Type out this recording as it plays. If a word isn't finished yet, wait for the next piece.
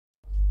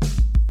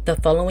The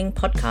following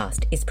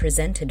podcast is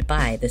presented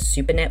by the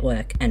Super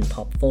Network and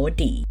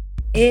Pop4D.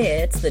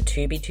 It's the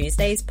Tubi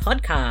Tuesdays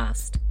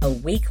podcast, a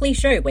weekly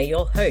show where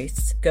your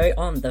hosts go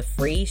on the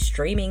free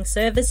streaming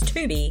service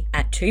Tubi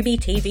at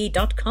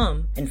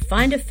tubitv.com and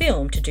find a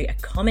film to do a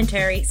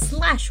commentary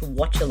 /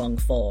 watch-along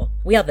for.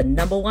 We are the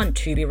 #1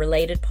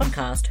 Tubi-related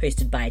podcast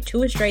hosted by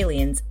 2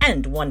 Australians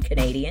and 1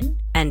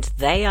 Canadian, and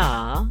they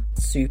are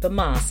Super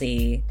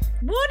Marcy.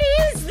 What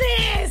is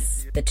this?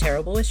 The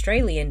terrible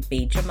Australian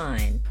Bede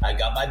Jermyn. I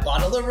got my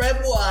bottle of red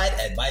wine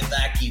and my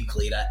vacuum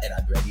cleaner, and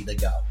I'm ready to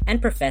go.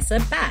 And Professor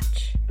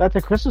Batch. That's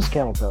a Christmas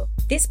camel toe.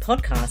 This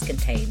podcast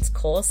contains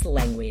coarse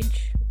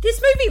language.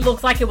 This movie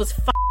looks like it was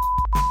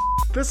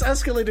This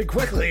escalated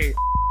quickly.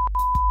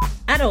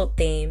 adult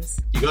themes.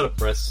 You gotta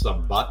press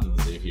some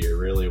buttons if you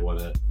really want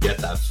to get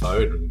that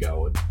phone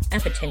going.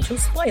 And potential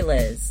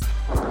spoilers.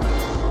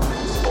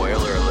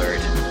 Spoiler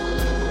alert.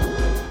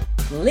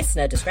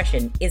 Listener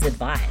discretion is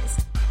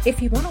advised. If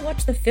you want to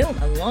watch the film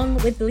along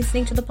with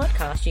listening to the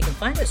podcast, you can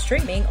find it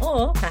streaming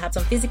or perhaps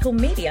on physical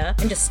media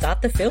and just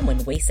start the film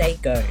when we say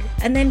go.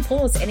 And then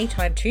pause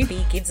anytime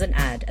Tubi gives an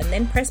ad and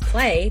then press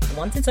play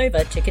once it's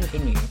over to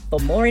continue. For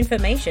more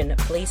information,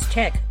 please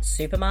check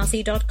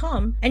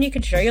supermarcy.com and you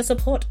can show your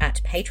support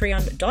at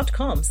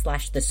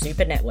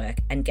patreon.com/thesupernetwork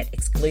and get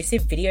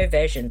exclusive video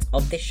versions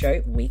of this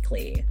show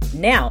weekly.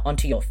 Now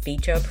onto your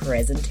feature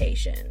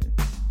presentation.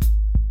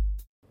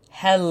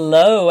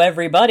 Hello,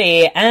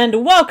 everybody,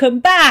 and welcome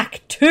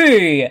back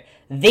to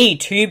the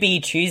Tubi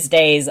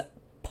Tuesdays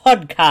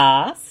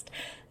podcast.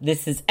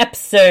 This is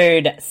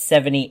episode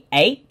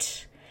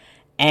 78,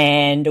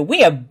 and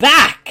we are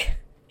back,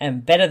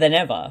 and better than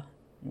ever.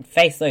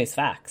 Face those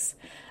facts.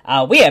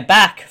 We are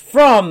back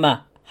from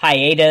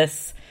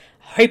hiatus.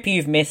 Hope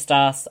you've missed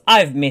us.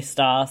 I've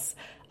missed us.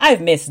 I've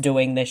missed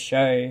doing this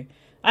show.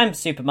 I'm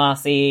Super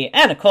Marcy,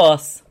 and of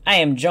course, I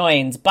am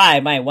joined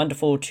by my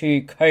wonderful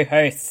 2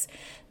 co-hosts.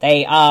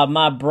 They are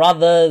my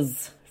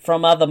brothers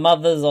from other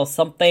mothers or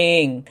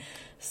something.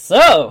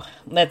 So,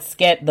 let's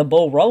get the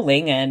ball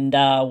rolling and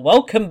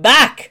welcome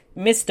back,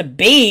 Mr.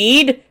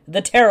 Bede,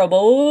 the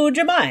terrible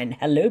Jermyn.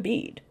 Hello,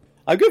 Bede.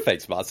 I'm good,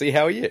 thanks, Marcy.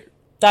 How are you?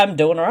 I'm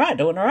doing alright.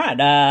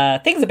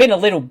 Things have been a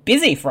little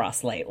busy for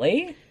us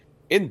lately.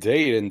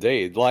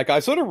 Indeed. Like, I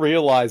sort of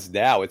realize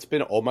now it's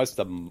been almost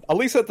at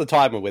least at the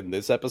time of when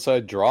this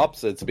episode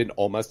drops, it's been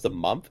almost a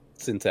month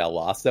since our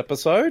last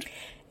episode.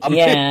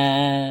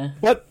 Yeah.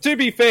 But to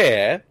be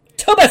fair...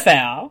 To be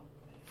fair...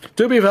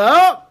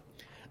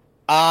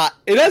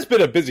 it has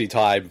been a busy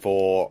time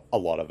for a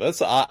lot of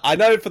us. I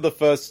know for the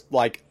first,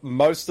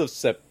 most of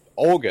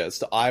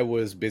August, I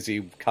was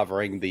busy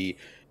covering the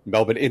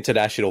Melbourne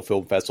International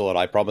Film Festival, and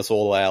I promise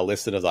all our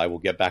listeners I will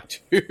get back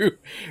to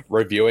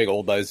reviewing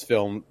all those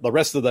the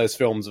rest of those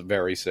films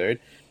very soon.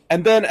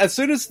 And then as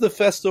soon as the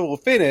festival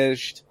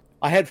finished,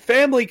 I had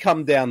family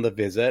come down to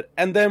visit,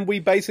 and then we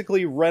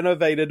basically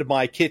renovated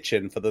my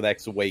kitchen for the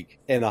next week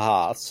and a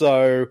half.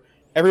 So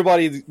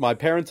everybody, my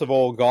parents have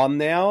all gone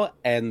now,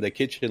 and the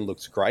kitchen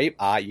looks great.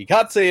 You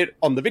can't see it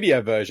on the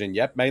video version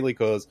yet, mainly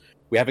because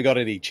we haven't got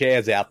any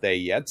chairs out there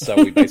yet, so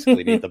we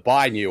basically need to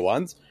buy new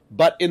ones.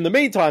 But in the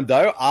meantime,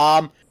 though,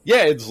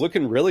 it's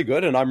looking really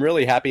good, and I'm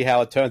really happy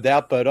how it turned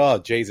out. But, oh,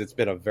 geez, it's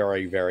been a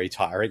very, very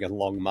tiring and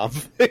long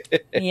month.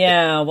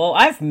 Yeah, well,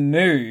 I've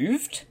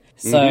moved.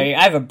 So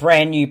I have a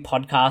brand new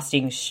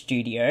podcasting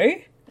studio.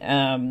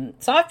 So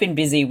I've been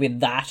busy with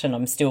that, and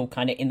I'm still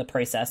kind of in the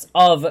process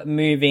of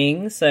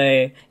moving.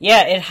 So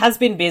yeah, it has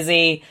been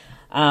busy.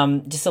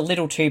 Just a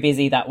little too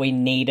busy that we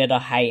needed a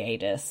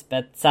hiatus.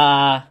 But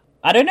I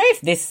don't know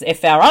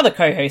if our other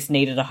co-host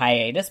needed a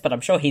hiatus, but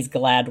I'm sure he's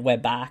glad we're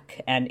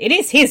back. And it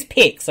is his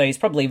pick, so he's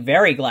probably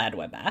very glad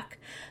we're back.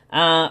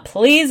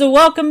 Please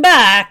welcome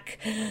back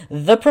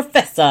the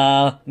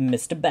Professor,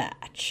 Mr.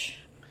 Batch.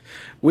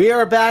 We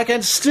are back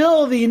and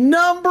still the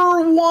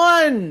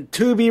 #1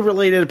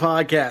 Tubi-related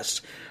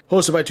podcast,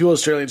 hosted by 2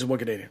 Australians and 1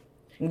 Canadian.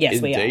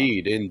 Yes, we are.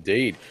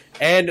 Indeed.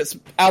 And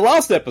our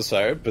last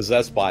episode,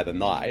 Possessed by the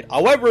Night,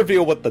 I won't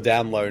reveal what the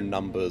download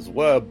numbers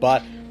were,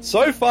 but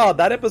so far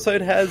that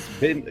episode has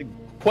been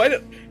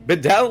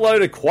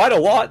downloaded quite a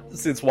lot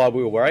since while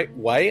we were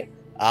away.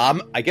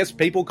 I guess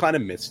people kind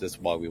of missed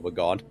us while we were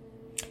gone.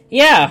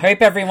 Yeah,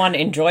 hope everyone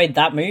enjoyed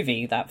that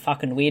movie, that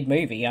fucking weird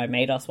movie I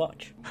made us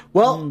watch.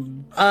 Well,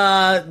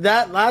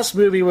 that last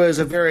movie was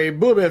a very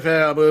booby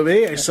fair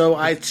movie, so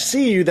I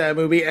see you that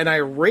movie, and I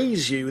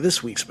raise you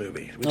this week's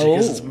movie, which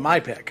is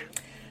my pick.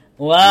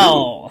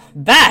 Well,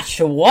 Batch,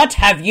 what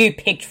have you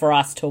picked for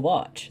us to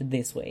watch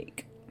this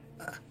week?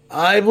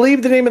 I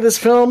believe the name of this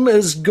film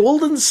is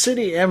Golden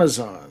City,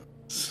 Amazon.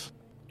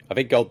 I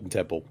think Golden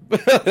Temple.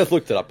 I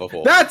looked it up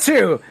before. That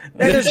too!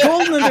 And there's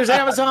Golden and there's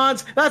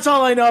Amazons. That's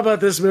all I know about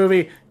this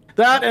movie.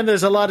 That and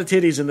there's a lot of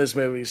titties in this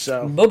movie,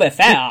 so... Booby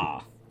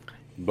fair.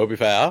 Booby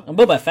fair.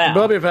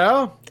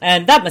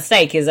 And that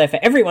mistake is for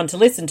everyone to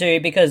listen to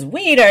because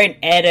we don't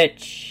edit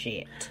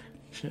shit.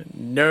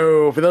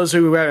 No, for those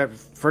who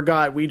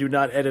forgot, we do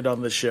not edit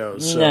on the show.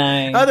 So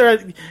No.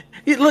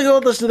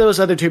 listen to those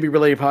other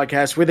Tubi-related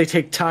podcasts where they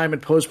take time in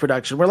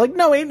post-production. We're like,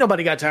 no, ain't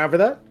nobody got time for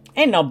that.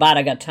 Ain't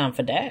nobody got time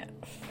for that.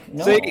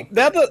 No. See,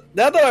 now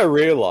that I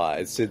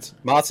realise, since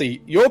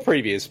Marcy, your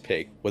previous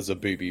pick was a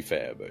Booby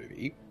Fair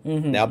movie,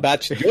 now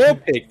Batch, your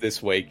pick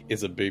this week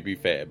is a Booby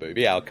Fair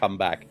movie. I'll come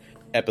back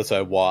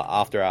episode 1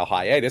 after our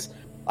hiatus.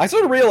 I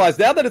sort of realised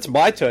now that it's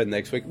my turn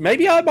next week,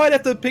 maybe I might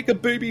have to pick a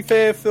Booby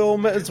Fair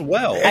film as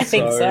well. I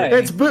think so.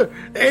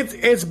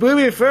 It's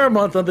Booby Fair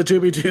month on the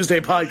Tubi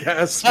Tuesday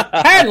podcast.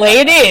 Apparently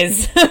it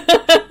is.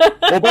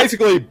 Well,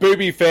 basically,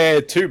 Booby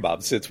Fair 2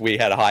 months since we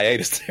had a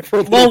hiatus there for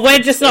a little Well, we're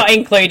just not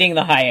including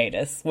the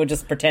hiatus. We'll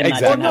just pretend that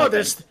Exactly. didn't No,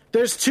 happen.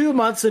 there's 2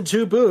 months and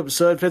 2 boobs,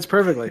 so it fits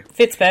perfectly.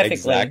 Fits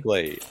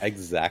perfectly.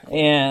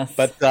 Exactly. Yeah.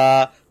 But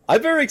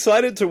I'm very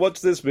excited to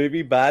watch this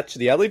movie, Batch.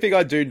 The only thing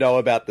I do know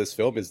about this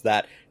film is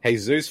that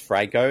Jesus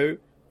Franco,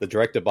 the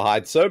director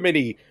behind so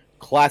many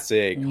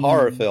classic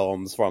horror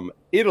films from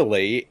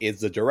Italy,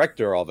 is the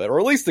director of it, or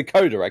at least the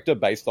co-director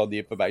based on the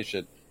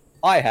information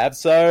I have.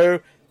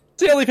 So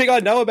it's the only thing I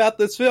know about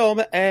this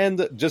film,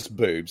 and just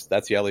boobs.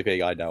 That's the only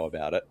thing I know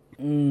about it.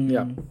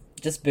 Yeah.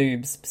 Just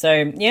boobs.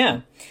 So,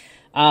 yeah.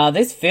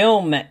 This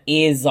film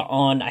is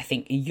on, I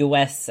think,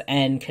 US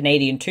and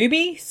Canadian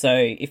Tubi, so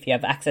if you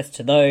have access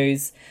to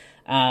those,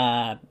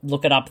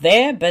 look it up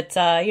there. But,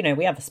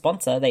 we have a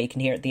sponsor that you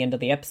can hear at the end of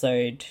the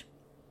episode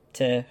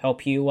to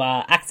help you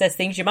access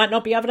things you might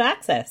not be able to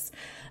access.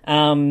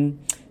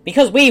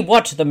 Because we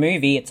watch the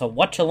movie, it's a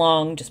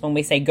watch-along. Just when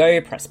we say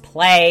go, press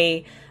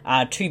play.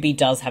 Tubi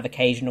does have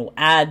occasional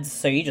ads,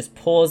 so you just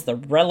pause the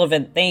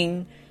relevant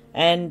thing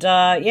and,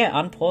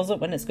 unpause it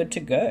when it's good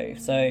to go.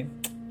 So,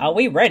 are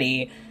we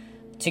ready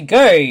to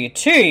go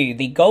to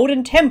the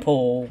Golden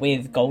Temple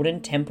with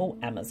Golden Temple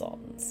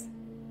Amazons?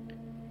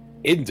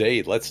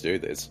 Indeed, let's do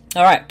this.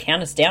 Alright,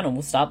 count us down and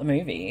we'll start the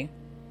movie.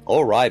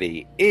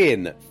 Alrighty,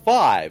 in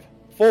 5,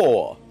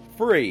 4,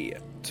 3,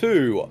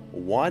 2,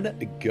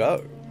 1,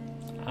 go.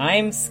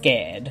 I'm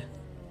scared.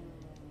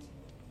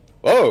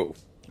 Whoa.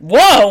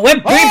 Whoa, we're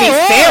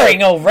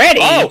booby-fairing already!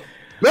 Oh,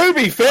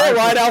 movie fair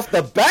right off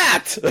the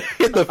bat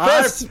in the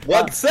first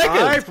 1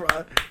 second.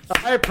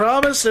 I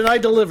promised and I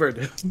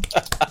delivered.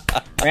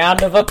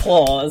 Round of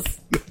applause.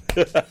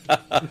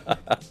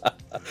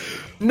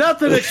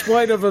 Nothing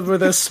exploitative with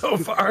this so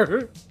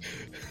far.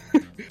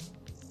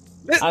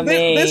 This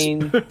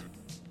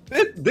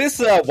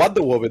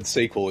Wonder Woman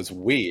sequel is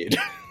weird.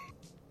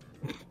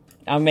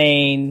 I'm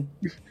kind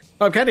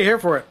of here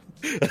for it.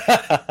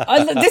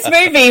 This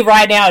movie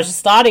right now is just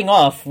starting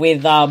off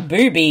with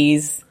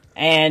boobies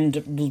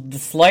and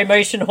slow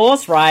motion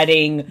horse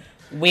riding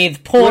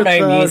with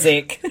porno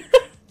music.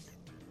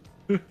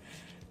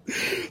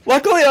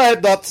 Luckily, I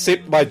had not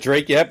sipped my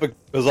drink yet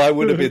because I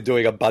would have been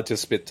doing a bunch of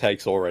spit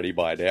takes already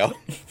by now.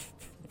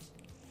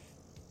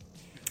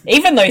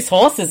 Even those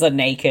horses are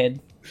naked.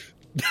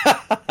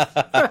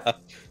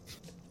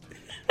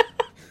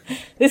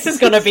 This is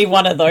going to be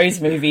one of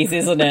those movies,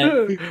 isn't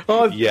it?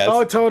 Yes.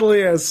 Oh, it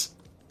totally is.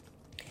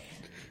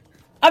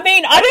 I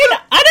mean, I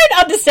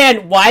don't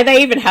understand why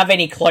they even have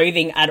any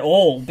clothing at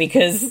all,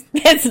 because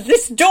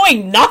it's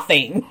doing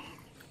nothing.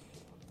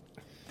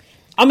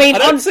 I mean,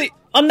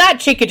 on that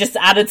chick, it just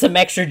added some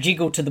extra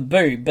jiggle to the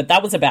boob, but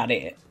that was about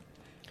it.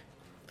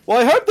 Well,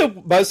 I hope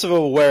that most of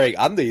them were wearing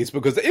undies,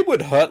 because it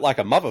would hurt like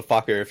a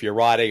motherfucker if you're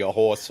riding a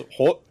horse,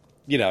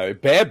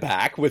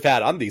 bareback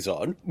without undies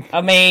on.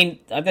 I mean,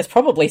 there's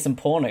probably some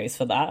pornos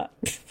for that.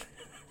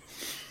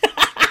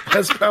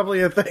 That's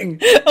probably a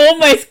thing.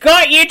 Almost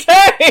got you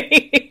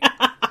too!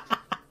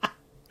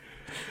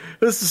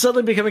 This is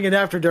suddenly becoming an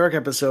After Dark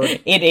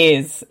episode. It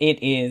is.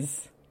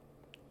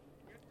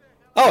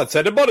 Oh, it's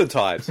set in modern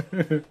times.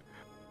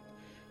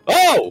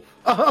 Oh,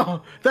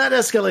 that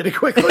escalated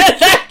quickly.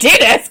 That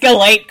did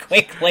escalate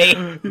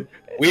quickly.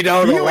 we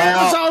don't You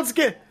allow... Amazons,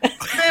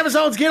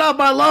 get off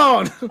my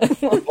lawn.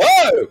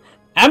 Whoa!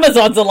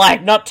 Amazons are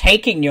like, not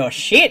taking your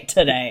shit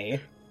today.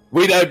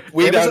 We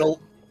don't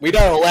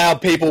allow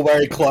people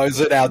wearing clothes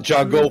in our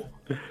jungle.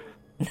 No.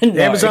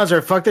 The Amazons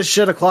are fuck this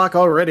shit o'clock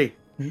already.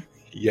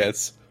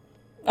 Yes.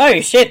 Oh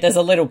shit, there's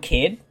a little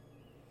kid.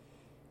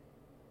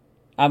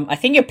 I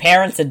think your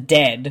parents are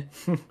dead.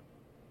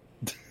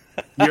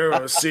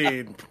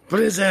 Eurocene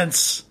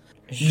presents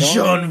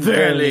Jean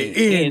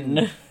Verly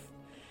in.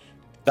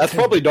 That's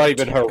probably not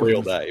even her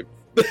real name.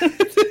 Because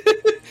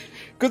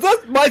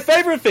that's my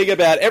favorite thing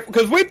about it,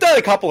 because we've done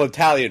a couple of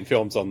Italian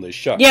films on this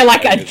show. Yeah,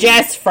 like a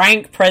Jess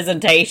Frank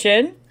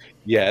presentation.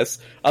 Yes.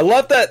 I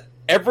love that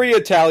every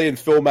Italian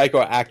filmmaker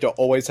or actor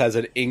always has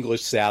an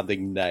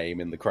English-sounding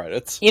name in the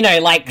credits.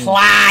 Like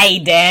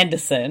Clyde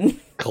Anderson.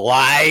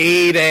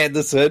 Clyde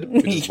Anderson,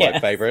 which is my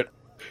Yes. favorite.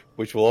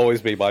 Which will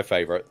always be my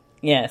favorite.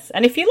 Yes,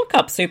 and if you look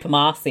up Super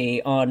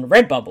Marcy on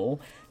Redbubble,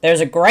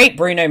 there's a great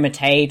Bruno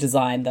Mattei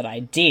design that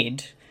I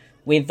did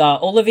with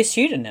all of his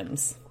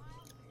pseudonyms.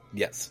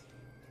 Yes.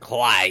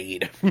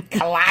 Clyde.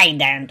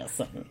 Clyde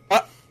Anderson.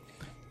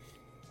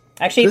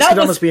 Actually, This that could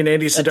was... almost be an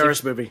Andy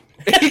Sedaris movie.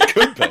 He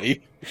could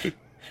be.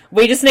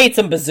 We just need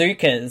some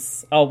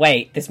bazookas. Oh,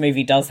 wait, this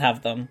movie does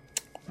have them.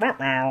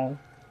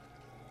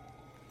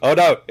 Oh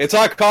no, it's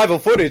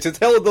archival footage. It's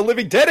Hell of the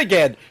Living Dead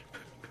again.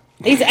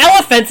 These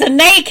elephants are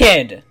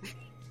naked!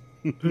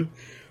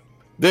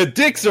 Their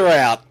dicks are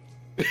out.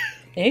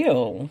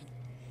 Ew.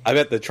 I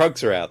bet the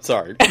trunks are out,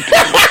 sorry.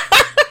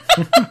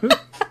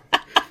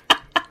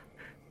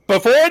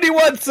 Before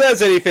anyone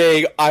says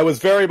anything, I was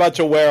very much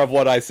aware of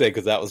what I said,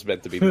 because that was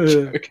meant to be the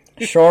joke.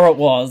 Sure it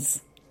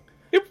was.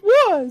 It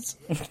was.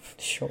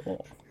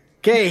 Sure.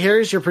 Okay,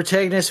 here's your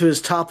protagonist who is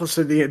topless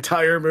in the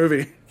entire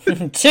movie.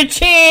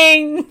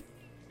 Cha-ching!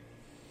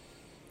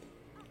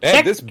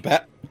 Man,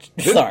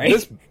 Sorry.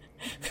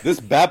 This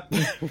Babar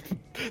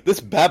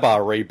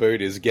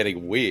reboot is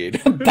getting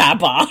weird.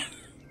 Baba.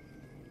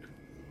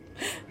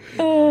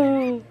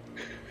 Oh.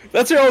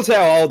 That shows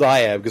how old I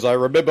am, because I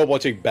remember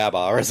watching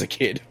Babar as a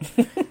kid.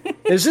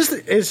 Is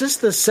this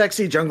the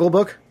sexy Jungle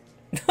Book?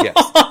 Yes.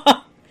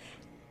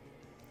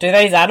 Do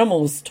those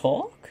animals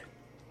talk?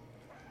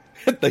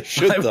 They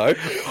should, though.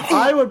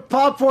 I would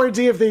pop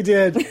 4D if they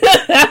did.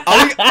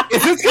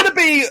 Is this going to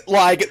be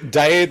like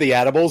Day of the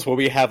Animals, where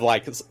we have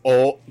like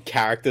all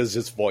characters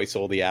just voice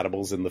all the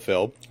animals in the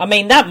film? I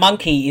mean, that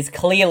monkey is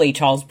clearly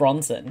Charles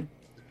Bronson.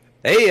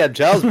 Hey, I'm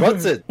Charles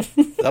Bronson.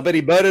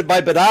 Somebody murdered my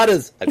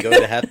bananas. I'm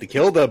going to have to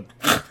kill them.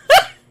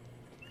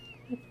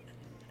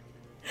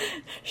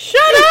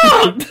 Shut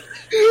up!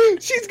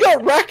 She's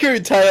got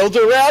raccoon tails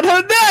around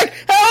her neck.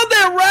 How are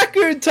there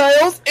raccoon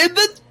tails in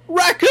the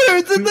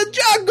raccoons in the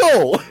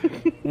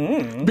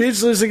jungle?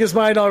 Beach losing his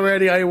mind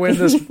already. I win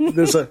this.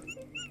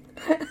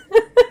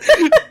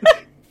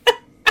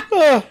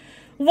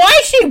 Why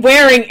is she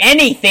wearing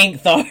anything,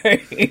 though?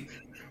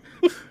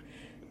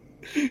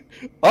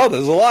 Oh,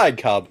 there's a lion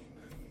cub.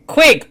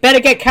 Quick, better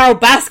get Carol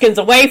Baskins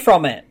away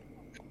from it.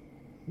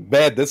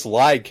 Man, this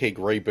Lion King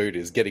reboot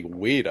is getting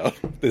weirder.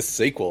 This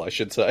sequel, I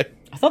should say.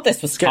 I thought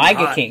this was getting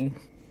Tiger hot. King.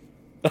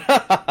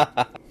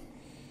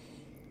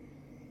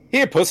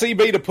 Here, pussy,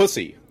 meet a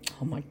pussy.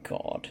 Oh my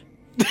god.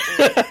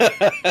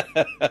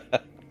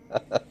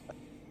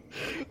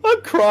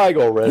 I'm crying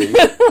already.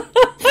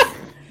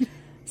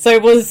 So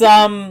was,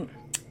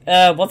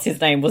 what's his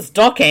name? Was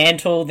Doc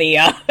Antle the,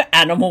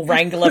 animal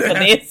wrangler for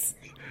this?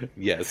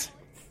 Yes.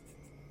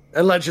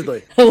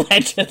 Allegedly.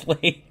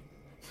 Allegedly.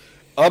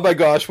 Oh my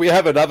gosh, we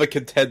have another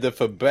contender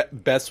for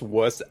best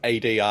worst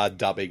ADR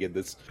dubbing in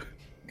this.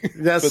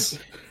 Yes.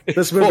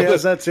 This movie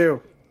has that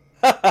too.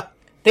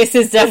 This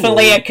is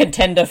definitely a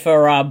contender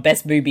for,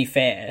 best booby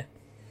fair.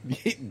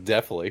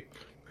 Definitely.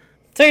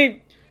 So,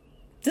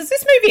 does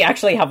this movie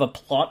actually have a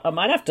plot? I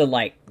might have to,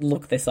 like,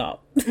 look this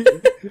up.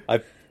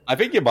 I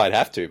think you might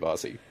have to,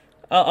 Marcy.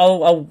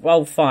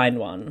 I'll find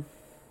one.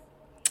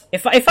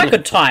 If I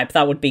could type,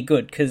 that would be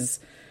good,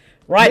 because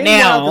right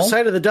Meanwhile, now... at the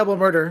site of the double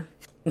murder.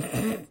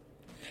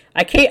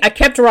 I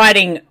kept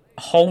writing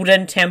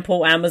Holden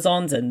Temple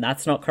Amazons, and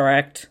that's not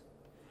correct.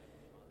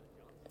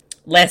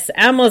 Les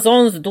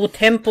Amazons du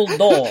Temple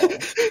d'Or. That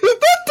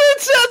dude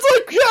sounds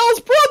like Charles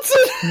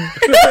Bronson!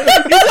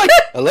 He's like,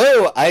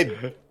 hello,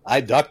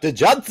 I'm Dr.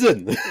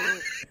 Johnson.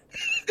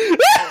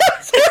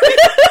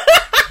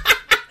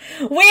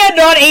 We are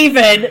not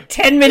even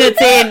 10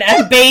 minutes in,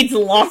 and Bede's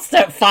lost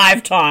it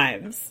 5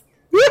 times.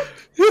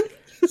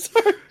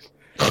 Sorry.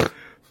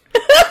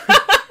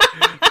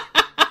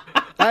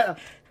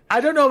 I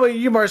don't know about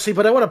you, Marcy,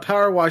 but I want to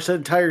power wash that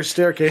entire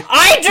staircase.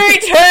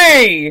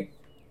 I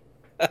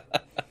do too!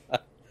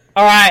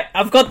 Alright,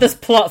 I've got this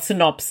plot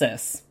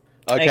synopsis.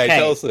 Okay,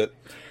 tell us it.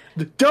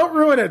 Don't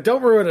ruin it.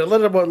 Don't ruin it.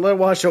 Let it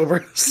wash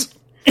over us.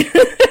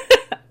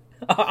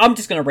 I'm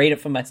just going to read it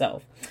for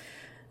myself.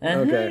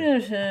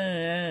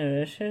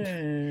 Okay.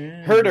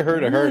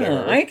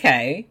 Herder.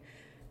 Okay.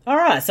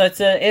 Alright, so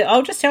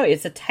I'll just tell you,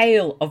 it's a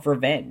tale of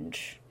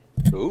revenge.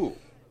 Ooh.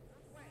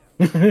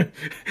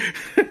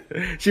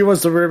 She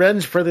wants the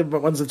revenge for the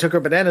ones that took her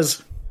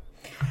bananas.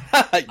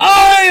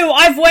 Oh,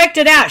 I've worked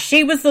it out.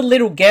 She was the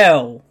little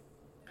girl.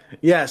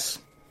 Yes.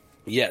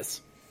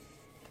 Yes.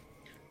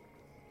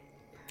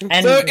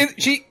 And So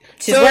she's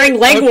wearing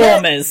leg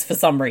warmers for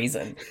some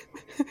reason.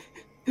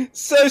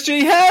 So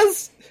she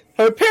has...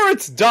 Her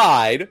parents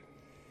died.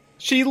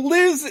 She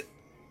lives...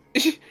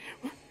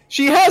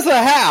 She has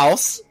a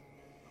house.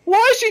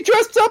 Why is she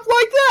dressed up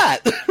like that?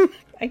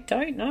 I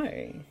don't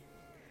know.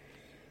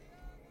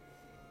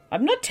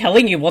 I'm not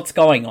telling you what's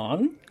going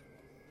on.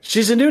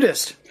 She's a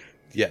nudist.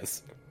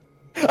 Yes.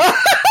 Sorry.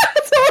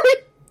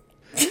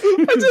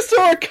 I just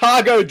saw a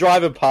cargo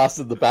driving past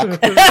in the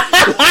background.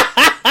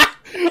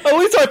 At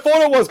least I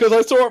thought it was, because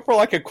I saw it for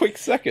like a quick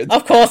second.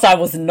 Of course, I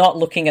was not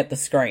looking at the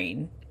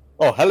screen.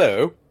 Oh,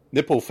 hello.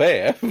 Nipple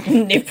fair.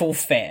 Nipple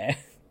fair.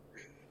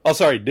 Oh,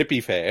 sorry,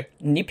 nippy fair.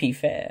 Nippy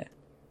fair.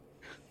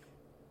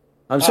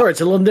 I'm sorry,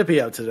 it's a little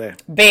nippy out today.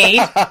 Bede,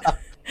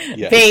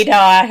 Yes. Bede,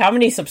 how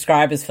many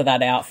subscribers for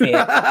that outfit?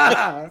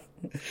 At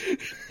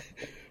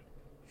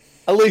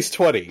least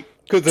 20.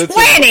 Because it's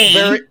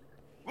 20?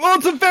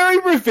 it's a very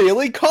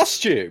revealing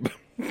costume.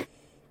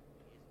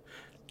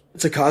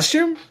 It's a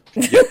costume?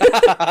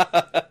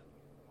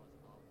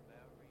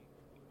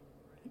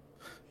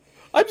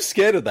 I'm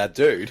scared of that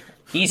dude.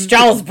 He's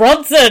Charles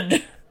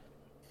Bronson.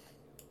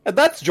 And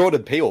that's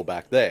Jordan Peele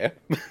back there.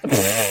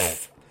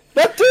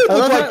 That dude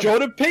looks like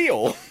Jordan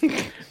Peele.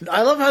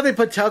 I love how they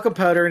put talcum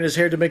powder in his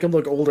hair to make him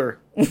look older.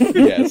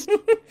 Yes.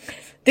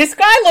 This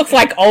guy looks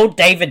like old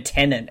David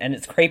Tennant, and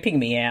it's creeping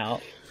me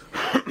out.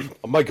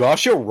 Oh my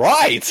gosh, you're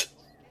right.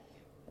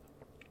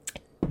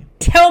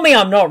 Tell me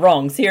I'm not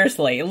wrong,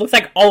 seriously. It looks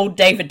like old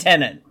David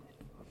Tennant.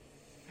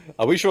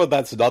 Are we sure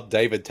that's not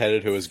David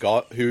Tennant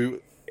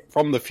who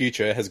from the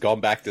future has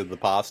gone back to the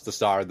past to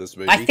star in this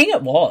movie? I think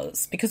it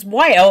was, because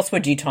why else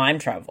would you time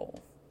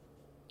travel?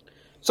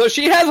 So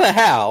she has a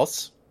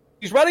house.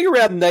 She's running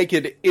around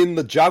naked in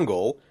the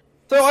jungle.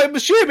 So I'm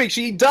assuming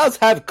she does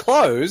have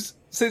clothes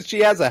since she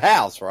has a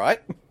house,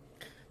 right?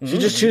 She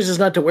just chooses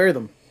not to wear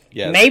them.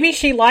 Yes. Maybe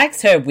she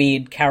likes her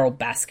weird Carol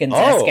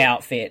Baskins-esque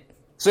outfit.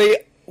 See,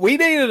 we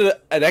needed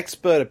an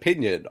expert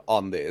opinion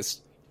on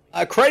this.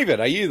 Craven,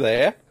 are you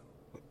there?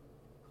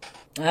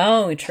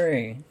 Oh,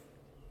 true.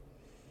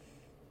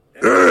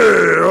 Hey,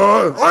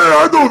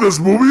 I know this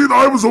movie, and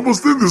I was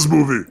almost in this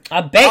movie.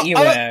 I bet you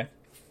were.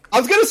 I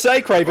was going to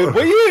say, Craven,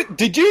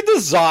 did you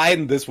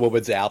design this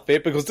woman's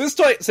outfit? Because this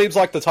seems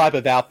like the type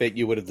of outfit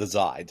you would have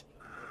designed.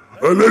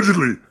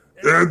 Allegedly.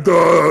 And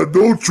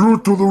no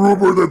truth to the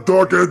rumor that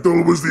Doc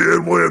Antle was the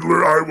animal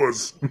handler I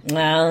was.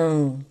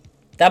 Oh.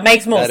 That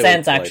makes more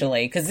sense,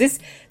 actually, because this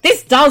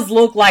does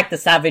look like the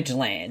Savage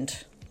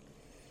Land.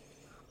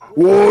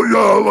 Well,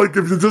 yeah, like,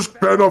 if you just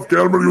pan off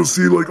camera, you'll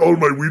see, like, all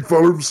my weed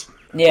farms.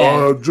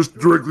 Yeah. Just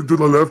directly to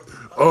the left.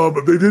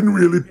 They didn't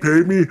really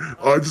pay me.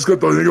 I just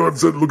got to hang out and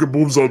sit and look at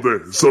boobs all day.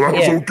 So that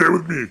was okay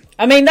with me.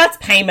 I mean, that's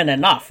payment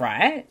enough,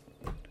 right?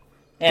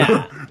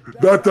 Yeah.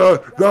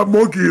 That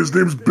monkey, his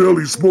name's Bill.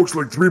 He smokes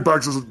like 3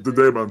 packs a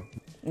day, man.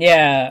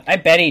 Yeah, I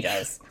bet he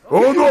does.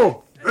 Oh,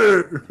 no!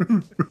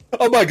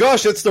 Oh my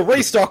gosh, it's the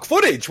restock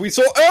footage we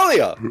saw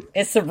earlier.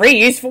 It's the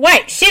reuse.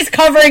 Wait, she's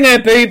covering her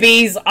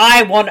boobies.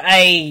 I want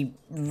a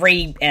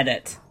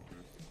re-edit.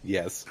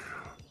 Yes.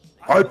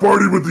 I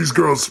party with these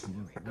girls.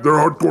 They're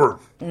hardcore.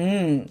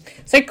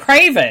 So,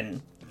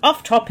 Craven,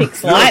 off topic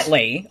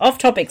slightly.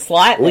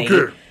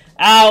 Okay.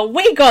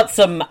 We got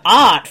some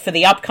art for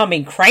the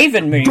upcoming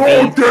Craven movie.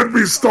 Don't get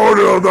me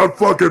started on that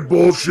fucking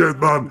bullshit,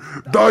 man.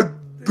 That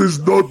is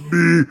not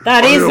me.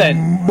 That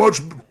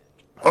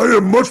I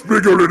am much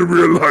bigger in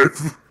real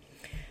life.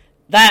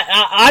 That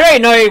I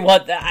don't know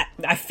what.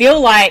 I feel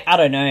like I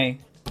don't know.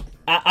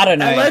 I don't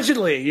know.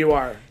 Allegedly, you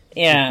are.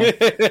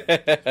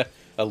 Yeah.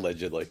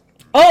 Allegedly.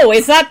 Oh,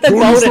 is that the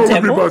Golden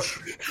Temple?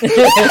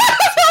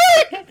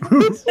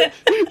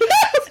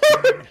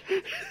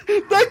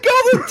 The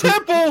Golden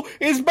Temple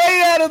is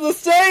made out of the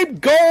same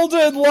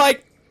golden,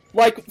 like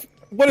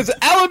what is it?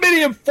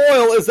 Aluminium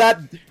foil is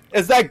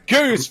that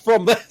goose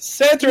from the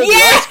Santa and the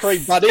Ice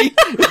Cream Bunny.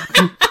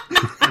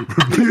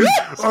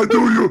 I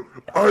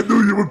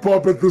knew you would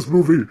pop at this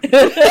movie.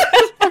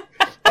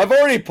 I've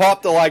already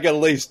popped like at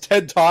least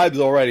 10 times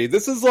already.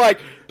 This is like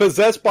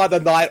Possessed by the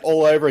Night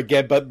all over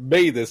again, but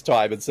me this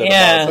time instead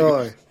of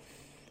Oh.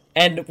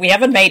 And we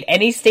haven't made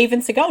any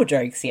Steven Seagal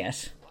jokes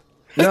yet.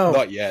 No.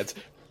 Not yet.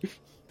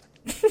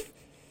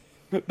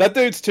 That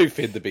dude's too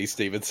thin to be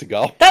Steven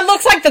Seagal. That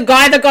looks like the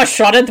guy that got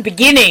shot at the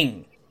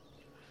beginning.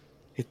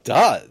 It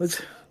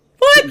does.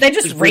 What? They're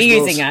just It's Bruce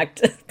reusing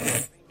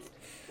Willis.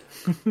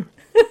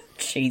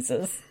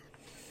 Jesus.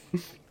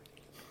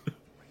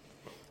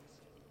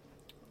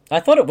 I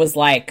thought it was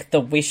like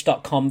the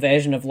Wish.com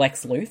version of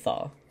Lex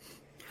Luthor.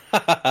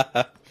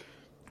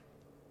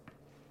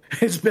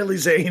 It's Billy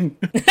Zane.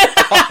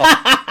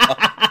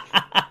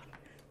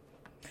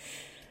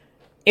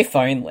 If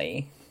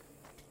only.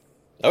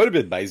 That would have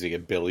been amazing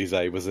if Billy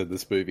Zane was in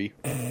this movie.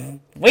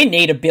 We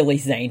need a Billy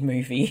Zane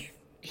movie.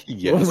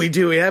 Yes. Well, we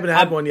do. We haven't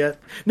had one yet.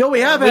 No,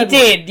 we have We had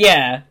did,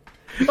 yeah.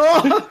 one.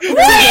 Oh,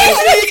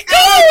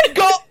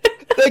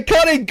 They're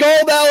cutting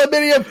gold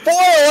aluminium foil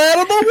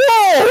out of the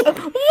wall!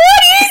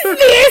 What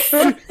is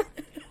this?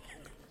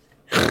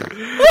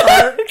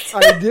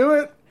 I knew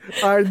it.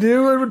 I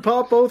knew it would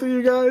pop both of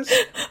you guys.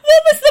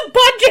 What was the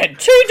budget?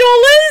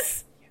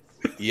 $2?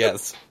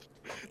 Yes.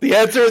 The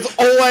answer is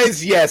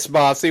always yes,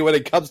 Marcy, when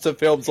it comes to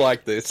films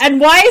like this. And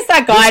why is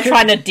that guy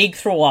trying to dig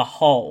through a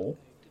hole?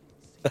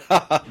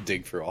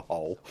 Dig through a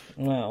hole.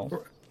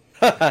 Well,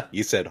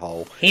 You said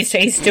hole.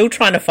 he's still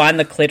trying to find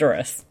the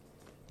clitoris.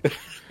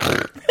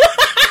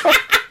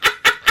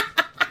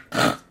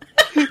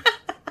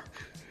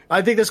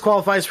 I think this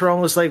qualifies for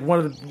almost like one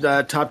of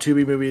the top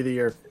Tubi movie of the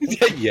year.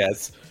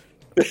 Yes.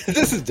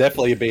 This is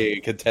definitely being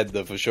a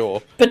contender for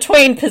sure.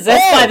 Between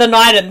Possessed by the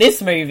Night and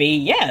this movie,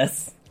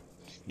 yes.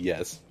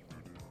 Yes.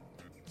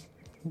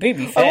 Be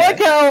fair.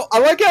 I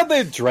like how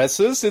their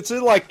dresses, it's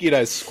like,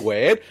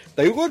 squared.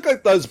 They look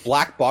like those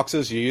black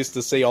boxes you used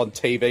to see on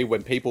TV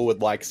when people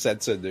would like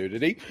censor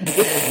nudity.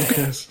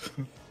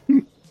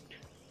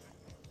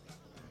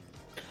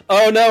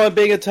 Oh no, I'm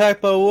being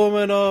attacked by a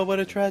woman. Oh, what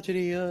a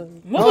tragedy.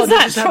 What was they're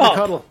that just having a shot?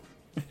 cuddle.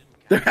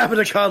 They're having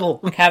a cuddle.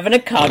 Having a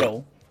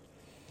cuddle.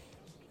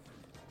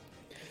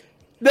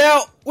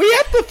 Now, we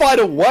have to find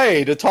a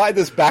way to tie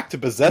this back to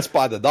Possessed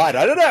by the Night.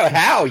 I don't know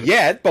how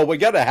yet, but we're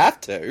going to have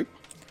to.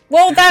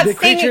 Well, that The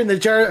creature in the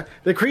jar.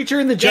 The creature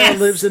in the jar Yes.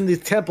 lives in the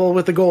temple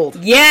with the gold.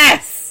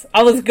 Yes!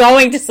 I was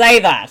going to say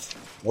that.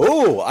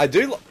 Ooh, I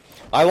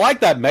like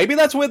that. Maybe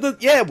that's where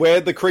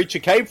the creature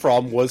came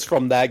from, was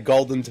from that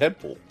golden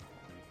temple.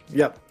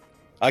 Yep.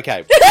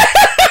 Okay.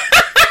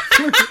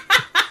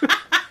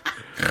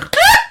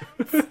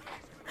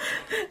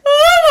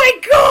 Oh my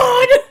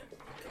god!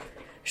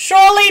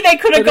 Surely they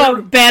could have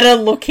got better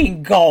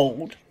looking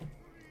gold.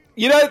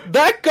 You know,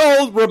 that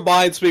gold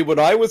reminds me when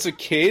I was a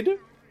kid.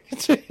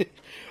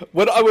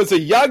 When I was a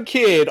young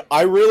kid,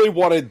 I really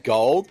wanted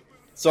gold.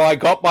 So I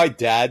got my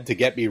dad to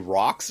get me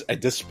rocks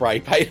and just spray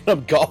paint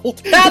them gold.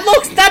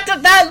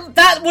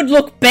 That would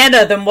look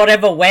better than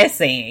whatever we're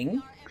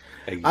seeing.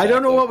 Exactly. I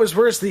don't know what was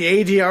worse, the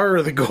ADR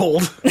or the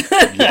gold.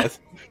 Yes.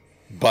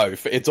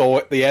 Both.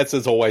 The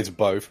answer's always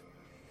both.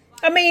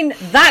 I mean,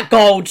 that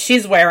gold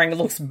she's wearing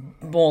looks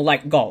more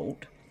like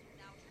gold.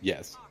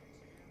 Yes.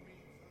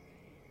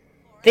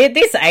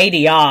 This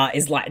ADR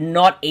is like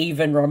not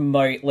even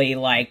remotely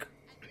like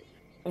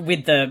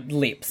with the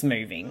lips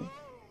moving.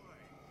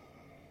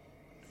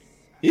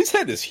 His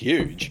head is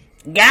huge.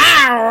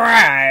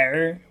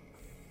 Garrow!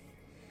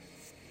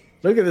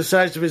 Look at the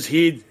size of his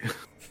head.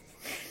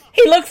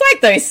 He looks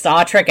like those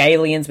Star Trek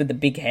aliens with the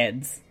big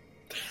heads.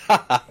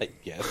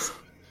 Yes.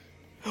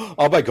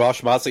 Oh my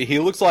gosh, Marcy, he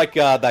looks like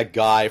that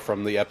guy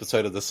from the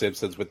episode of The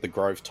Simpsons with the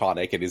growth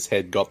tonic and his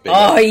head got bigger.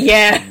 Oh,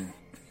 yeah.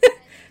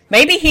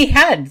 Maybe he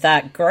had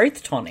that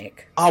growth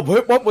tonic. Oh,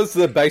 what was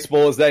the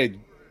baseballer's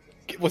name?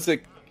 Was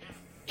it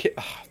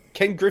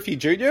Ken Griffey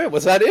Jr.?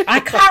 Was that it? I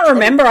can't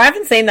remember. I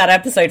haven't seen that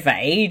episode for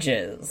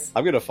ages.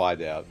 I'm going to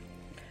find out.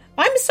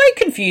 I'm so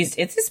confused.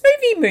 Is this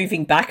movie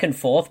moving back and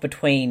forth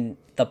between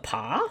the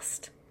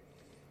past?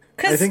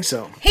 I think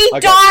so. He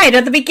died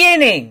at the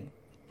beginning.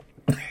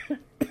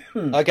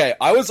 Okay,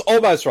 I was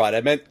almost right.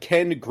 I meant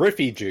Ken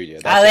Griffey Jr.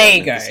 There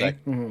you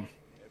go.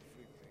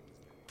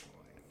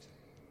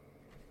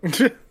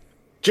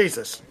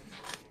 Jesus.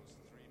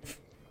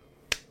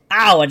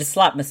 Ow, I just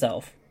slapped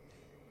myself.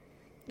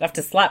 I have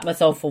to slap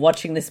myself for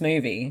watching this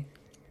movie.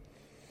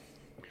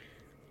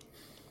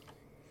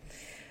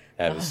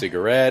 Have a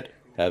cigarette,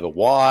 have a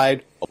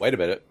wine. Oh, wait a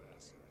minute.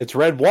 It's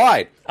red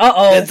wine.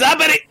 Uh-oh.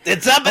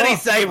 Did somebody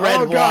say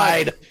red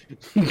wine?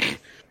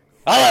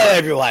 Hello,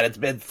 everyone. It's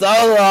been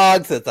so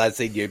long since I've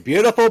seen you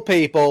beautiful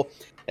people,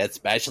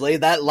 especially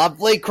that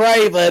lovely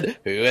Craven,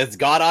 who has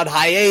gone on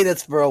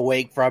hiatus for a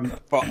week for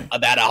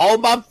about a whole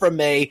month from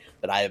me,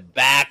 but I am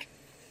back.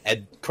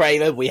 And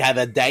Craven, we have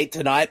a date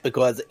tonight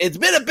because it's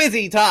been a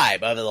busy time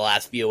over the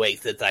last few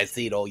weeks since I've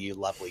seen all you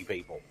lovely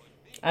people.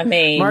 I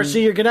mean...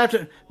 Marcy, you're gonna have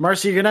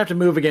to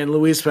move again.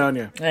 Louise found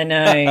you. I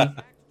know.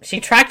 She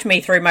tracked me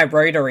through my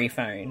rotary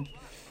phone.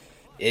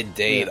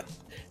 Indeed. Yeah.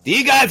 Do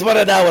you guys want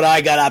to know what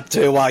I got up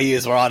to while you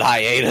were on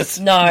hiatus?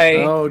 No.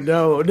 Oh,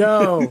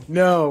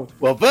 no.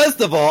 Well,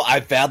 first of all,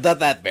 I found out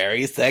that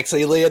very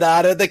sexy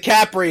Leonardo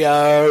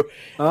DiCaprio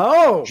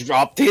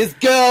dropped his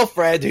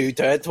girlfriend who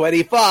turned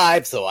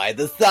 25, so I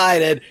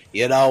decided,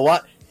 you know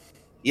what?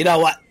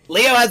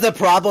 Leo has a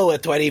problem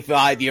with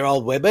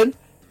 25-year-old women.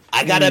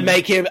 I gotta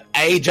make him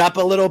age up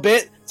a little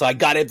bit, so I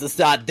got him to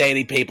start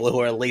dating people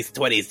who are at least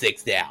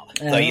 26 now.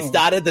 So he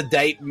started to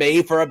date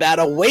me for about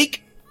a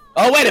week.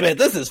 Oh, wait a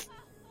minute,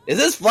 is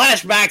this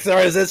flashbacks or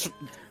is this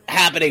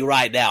happening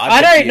right now?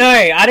 I don't know.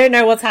 I don't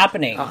know what's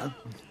happening.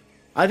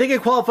 I think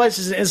it qualifies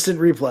as an instant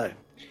replay.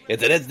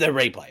 It's an instant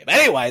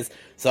replay.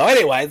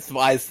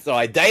 So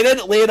I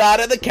dated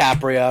Leonardo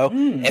DiCaprio,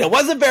 and it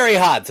wasn't very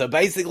hard. So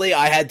basically,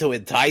 I had to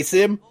entice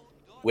him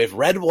with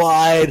red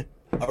wine,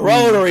 a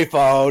rotary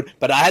phone,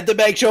 but I had to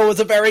make sure it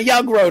was a very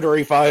young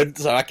rotary phone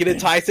so I could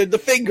entice him to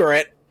finger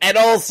it. And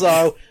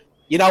also,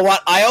 you know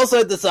what? I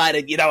also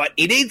decided, you know what?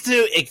 He needs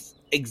to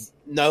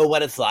know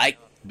what it's like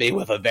to be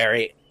with a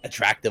very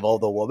attractive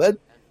older woman.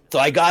 So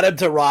I got him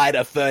to ride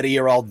a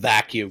 30-year-old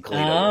vacuum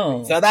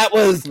cleaner. So that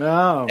was...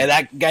 and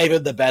that gave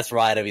him the best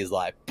ride of his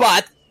life.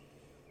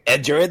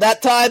 And during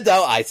that time,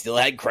 though, I still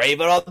had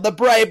Craven on the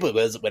brain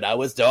because when I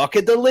was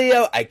talking to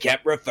Leo, I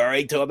kept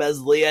referring to him as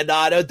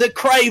Leonardo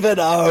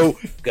DiCraveno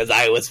because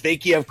I was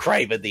thinking of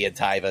Craven the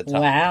entire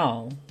time.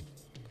 Wow.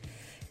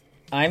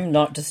 I'm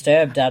not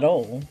disturbed at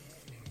all.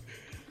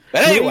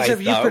 But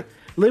anyways,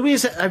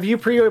 Louise, have you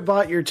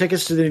pre-bought your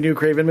tickets to the new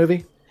Craven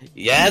movie?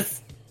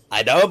 Yes.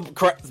 I know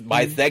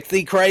my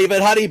sexy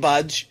Craven Honey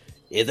Bunch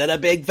isn't a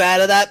big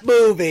fan of that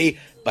movie,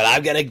 but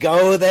I'm going to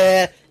go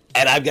there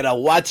and I'm going to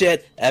watch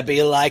it and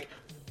be like,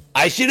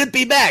 I shouldn't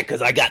be mad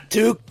because I got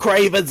two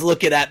Cravens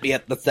looking at me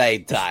at the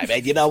same time.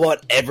 And you know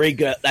what?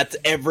 That's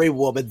every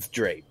woman's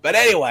dream. But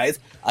anyways,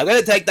 I'm going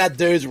to take that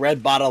dude's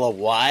red bottle of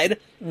wine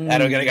and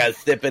I'm going to go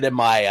sip it in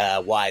my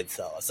wine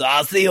cellar. So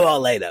I'll see you all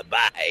later.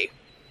 Bye.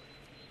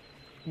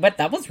 But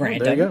that was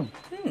random. There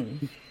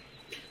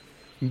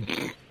you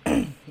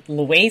go.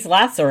 Louise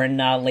Lasser and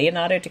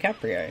Leonardo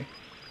DiCaprio.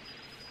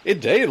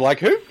 Indeed, a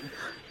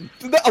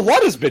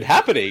lot has been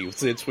happening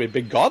since we've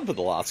been gone for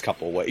the last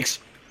couple of weeks.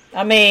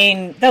 I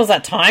mean, there was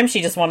that time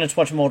she just wanted to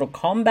watch Mortal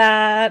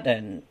Kombat,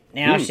 and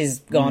now she's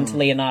gone to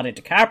Leonardo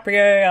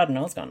DiCaprio. I don't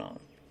know what's going on.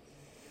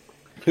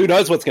 Who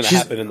knows what's going to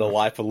happen in the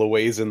life of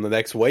Louise in the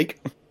next week?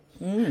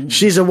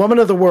 She's a woman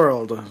of the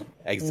world.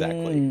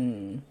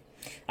 Exactly.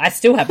 I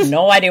still have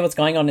no idea what's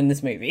going on in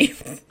this movie.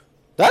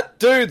 That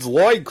dude's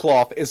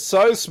loincloth is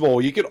so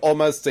small you can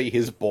almost see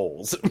his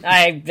balls.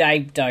 I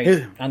don't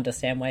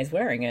understand why he's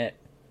wearing it.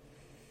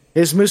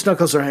 His moose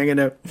knuckles are hanging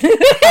out.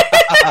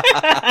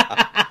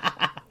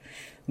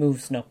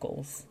 Moose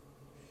knuckles.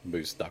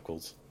 Moose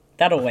knuckles.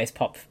 That always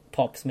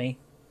pops me.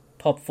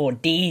 Pop for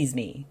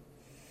Disney.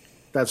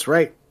 That's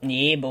right.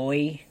 Yeah,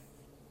 boy.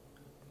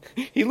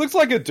 He looks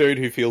like a dude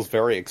who feels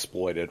very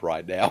exploited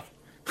right now.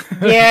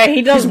 Yeah,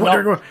 he does He's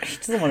wondering not. He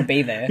doesn't want to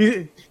be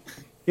there.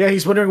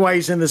 He's wondering why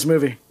he's in this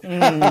movie. He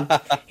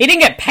didn't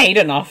get paid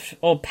enough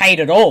or paid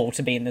at all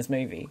to be in this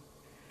movie.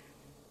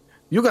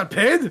 You got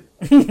paid?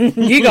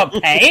 You got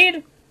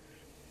paid?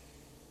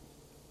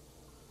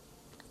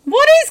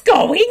 What is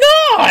going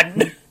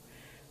on?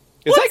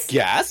 Is that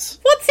gas?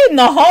 What's in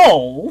the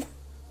hole?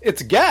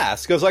 It's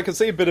gas, because I can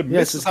see a bit of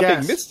mist. it's Something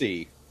gas.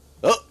 misty.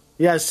 Oh,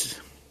 Yes.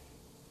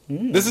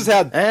 this is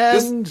how...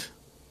 And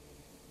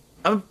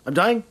I'm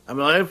dying. I'm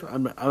alive.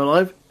 I'm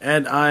alive.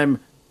 And I'm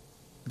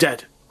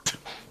dead.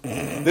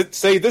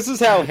 See, this is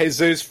how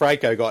Jesus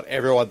Franco got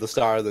everyone the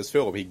star of this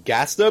film. He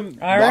gassed them,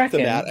 I knocked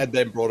them reckon. out, and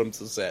then brought them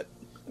to set.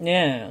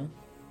 Yeah.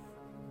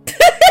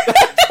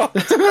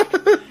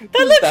 That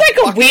looks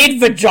like a weird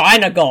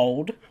vagina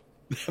gold.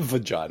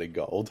 Vagina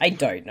gold. I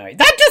don't know.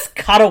 That just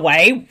cut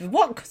away.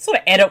 What sort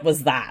of edit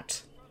was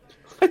that?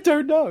 I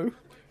don't know.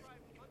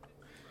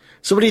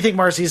 So what do you think,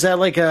 Marcy? Is that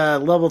like a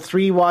level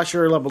 3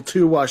 washer or level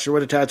 2 washer?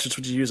 What attachments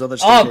would you use on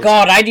this? Oh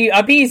god,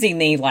 I'd be using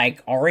the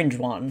like orange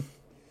one.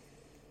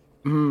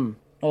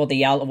 Or the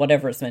yellow,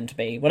 whatever it's meant to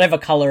be. Whatever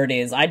colour it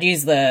is. I'd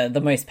use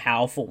the most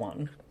powerful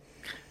one.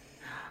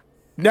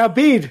 Now,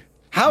 Bede,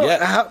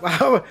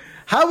 Yeah.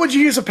 how would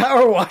you use a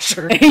power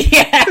washer?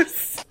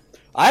 Yes.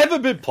 I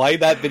haven't been playing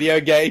that video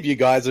game you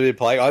guys have been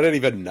playing. I don't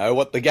even know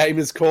what the game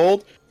is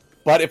called.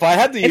 But if I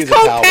had to use It's a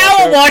called power Power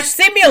washer... Wash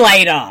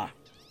Simulator.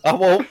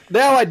 well,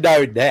 now I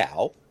know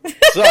now.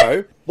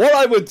 So, what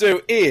I would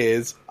do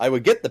is, I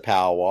would get the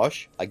power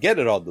wash, I get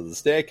it onto the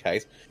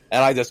staircase,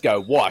 and I just go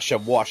wash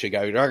and wash and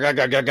go to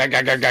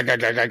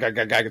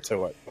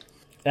it.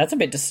 That's a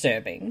bit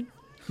disturbing.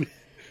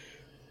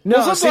 No,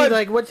 Well, see, sometimes-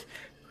 like what?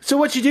 So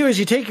what you do is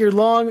you take the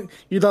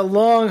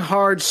long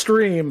hard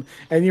stream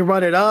and you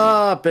run it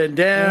up and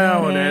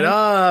down and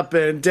up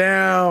and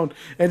down,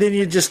 and then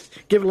you just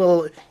give it a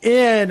little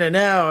in and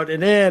out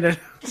and in. And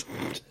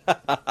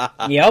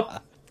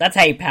Yep. That's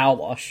how you power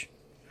wash.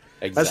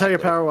 Exactly. that's how you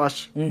power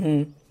wash.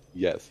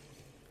 Yes.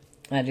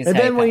 That is And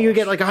how then when power you wash.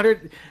 get like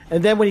 100,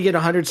 and then when you get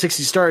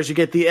 160 stars, you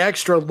get the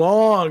extra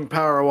long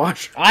power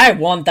wash. I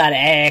want that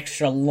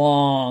extra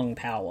long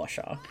power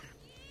washer.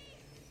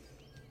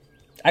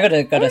 I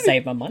gotta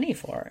save my money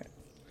for it.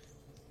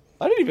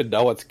 I don't even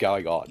know what's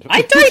going on.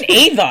 I don't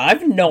either. I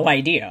have no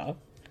idea.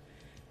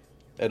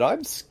 And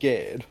I'm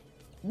scared.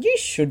 You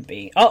should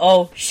be.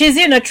 Uh-oh. She's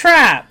in a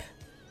trap.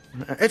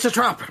 It's a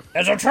trap.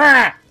 It's a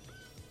trap.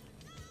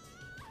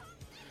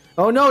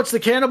 Oh no, it's the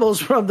cannibals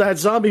from that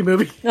zombie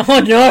movie. Oh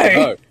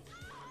no.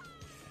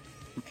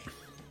 Oh,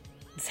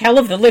 It's Hell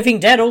of the Living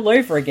Dead all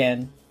over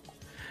again.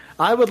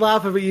 I would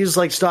laugh if it used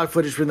like stock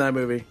footage from that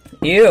movie.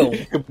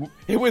 Ew.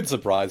 it would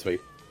surprise me.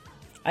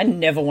 I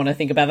never want to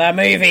think about that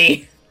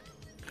movie.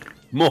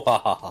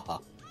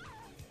 Now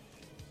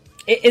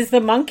Is the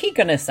monkey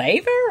gonna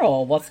save her,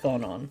 or what's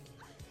going on?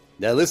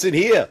 listen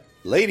here,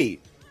 lady.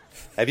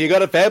 Have you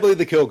got a family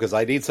to kill? Because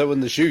I need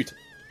someone to shoot.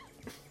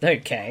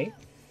 Okay.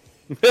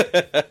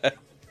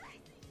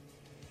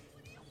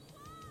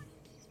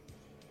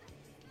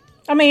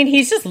 I mean,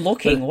 he's just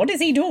looking. What is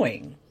he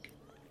doing?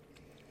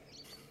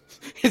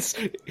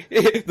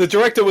 The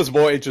director was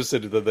more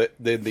interested in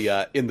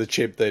the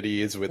chimp than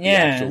he is with the Yeah.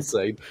 actual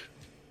scene.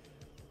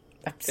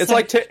 It's So-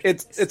 like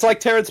it's like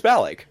Terrence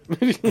Malick.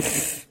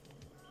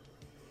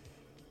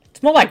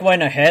 It's more like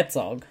Werner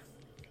Herzog.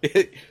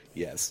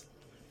 Yes.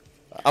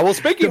 Well,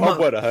 speaking of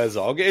Werner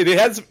Herzog,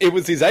 it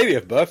was his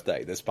 80th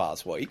birthday this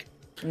past week.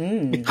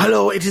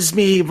 Hello, it is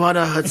me,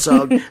 Werner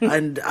Herzog,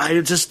 and I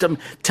just am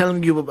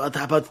telling you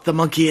about the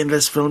monkey in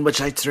this film,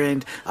 which I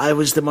trained. I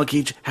was the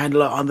monkey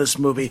handler on this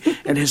movie,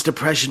 and his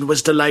depression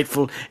was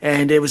delightful,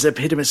 and it was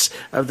epitomous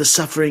of the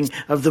suffering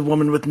of the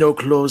woman with no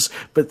clothes,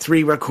 but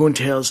 3 raccoon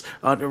tails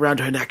around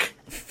her neck.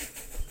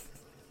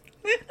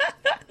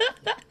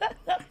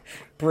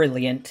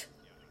 Brilliant.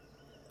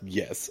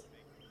 Yes.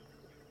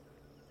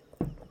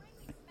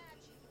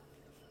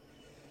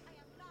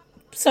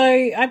 So,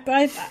 I've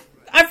read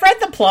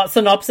the plot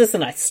synopsis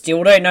and I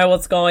still don't know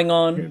what's going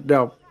on.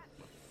 No.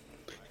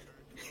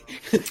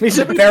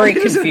 I'm very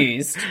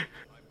confused.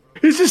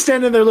 He's just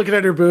standing there looking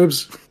at her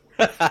boobs.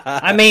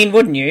 I mean,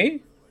 wouldn't you?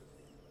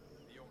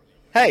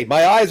 Hey,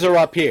 my eyes are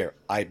up here.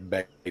 I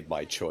made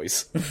my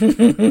choice.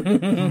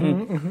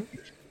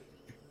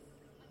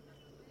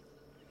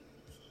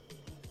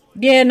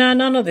 Yeah, no,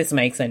 none of this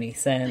makes any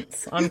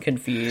sense. I'm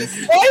confused.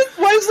 Why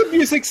does the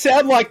music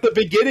sound like the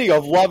beginning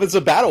of Love is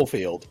a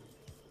Battlefield?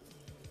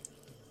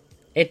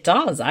 It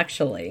does,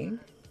 actually.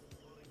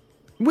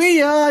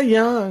 We are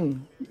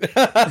young.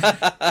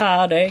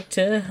 Heartache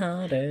to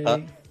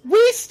heartache.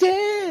 We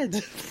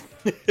stand!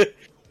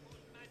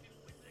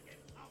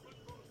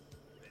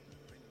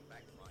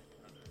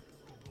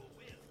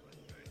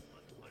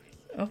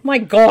 Oh my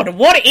god,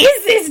 what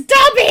is this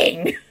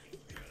dubbing?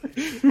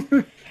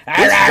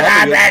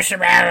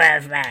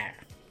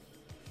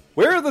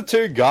 Where are the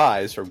two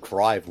guys from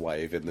Crime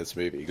Wave in this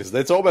movie? Because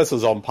it's almost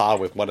as on par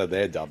with one of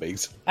their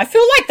dubbings. I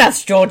feel like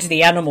that's George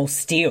the Animal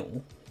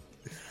Steel.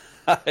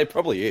 It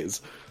probably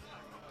is.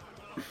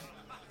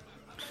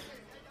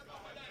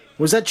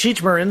 Was that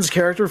Cheech Marin's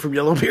character from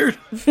Yellowbeard?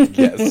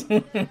 Yes.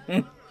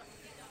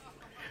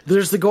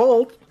 There's the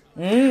gold.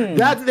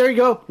 There you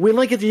go. We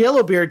link it to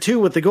Yellowbeard too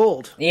with the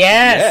gold.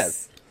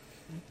 Yes.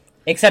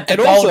 Except the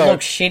And gold also-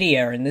 looks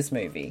shittier in this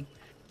movie.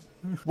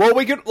 Well,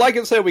 we could, like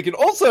I said, we can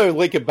also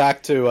link it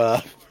back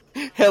to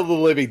Hell of the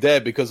Living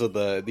Dead because of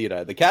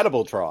the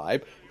cannibal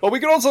tribe. But we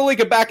can also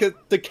link it back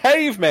to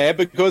Caveman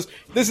because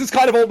this is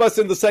kind of almost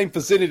in the same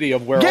vicinity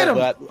of where Get all him!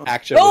 that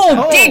action was Oh,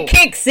 happening. Dick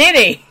Kick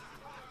City!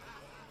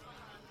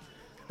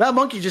 That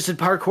monkey just did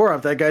parkour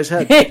off that guy's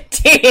head. It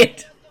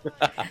did!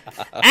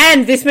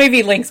 And this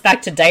movie links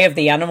back to Day of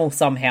the Animal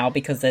somehow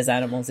because there's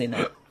animals in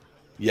it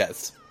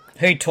Yes.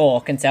 who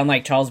talk and sound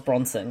like Charles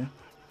Bronson.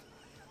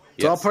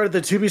 It's all part of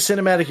the Tubi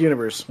cinematic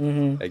universe.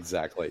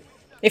 Exactly.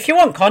 If you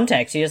want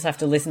context, you just have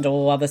to listen to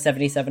all other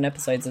 77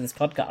 episodes of this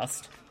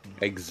podcast.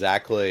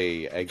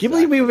 Exactly. Can you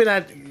believe we've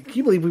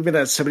been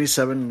at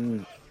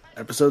 77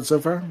 episodes so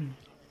far?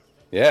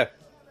 Yeah.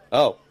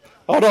 Oh.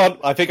 Hold on.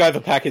 I think I have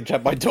a package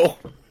at my door.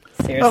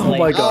 Seriously. Oh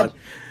my god!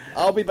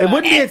 I'll be back. It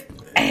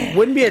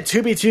wouldn't be a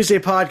Tubi Tuesday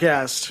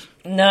podcast.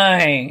 No,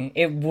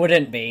 it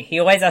wouldn't be. He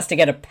always has to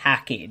get a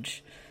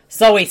package.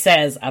 So he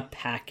says, a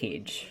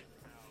package.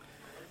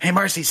 Hey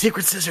Marcy,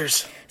 secret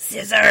scissors.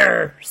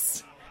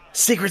 Scissors!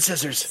 Secret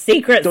scissors.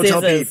 Secret Don't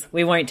tell scissors. Beep.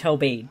 We won't tell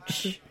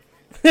Beach.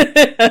 It's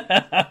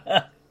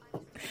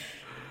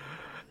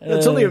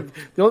only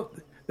the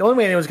only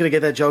way anyone's going to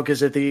get that joke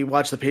is if they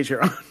watch the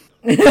Patreon.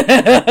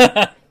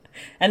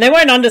 And they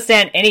won't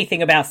understand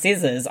anything about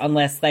scissors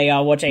unless they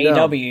watch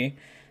AEW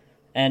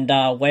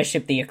and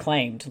worship the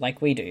Acclaimed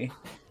like we do.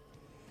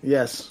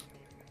 Yes.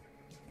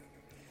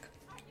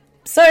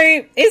 So,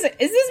 is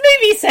this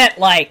movie set,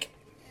 like,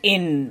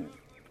 in,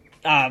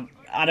 I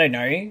don't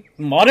know,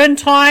 modern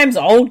times,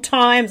 old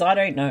times? I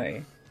don't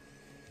know.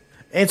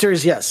 Answer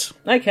is yes.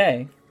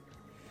 Okay.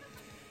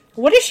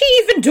 What is she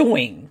even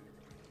doing?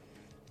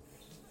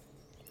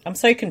 I'm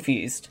so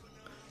confused.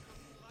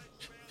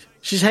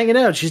 She's hanging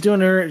out. She's doing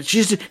her.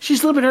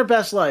 She's living her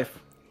best life.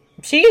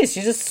 She is.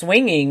 She's just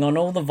swinging on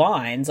all the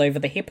vines over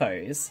the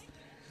hippos.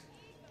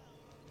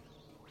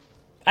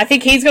 I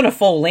think he's going to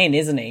fall in,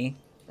 isn't he?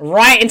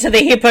 Right into the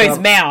hippo's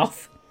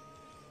mouth.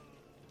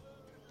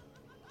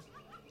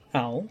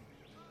 Oh.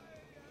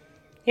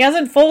 He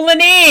hasn't fallen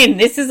in!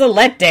 This is a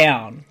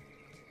letdown.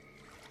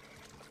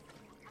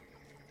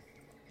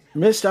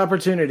 Missed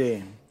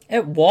opportunity.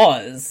 It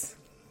was.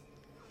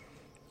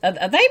 Are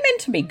they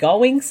meant to be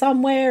going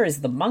somewhere?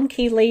 Is the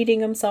monkey leading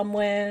them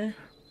somewhere?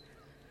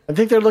 I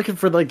think they're looking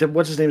for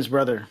what's his name's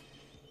brother.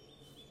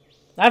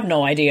 I have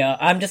no idea.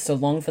 I'm just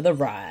along for the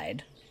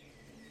ride.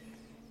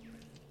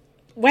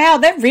 Wow,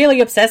 they're really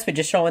obsessed with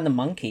just showing the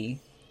monkey.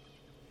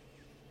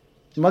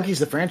 Monkey's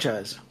the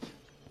franchise.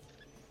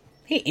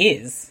 He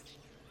is.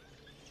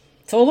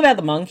 It's all about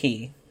the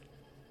monkey.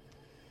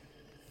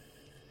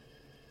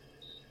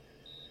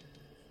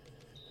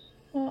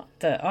 What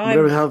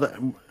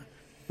the...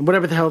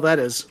 Whatever the hell that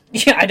is.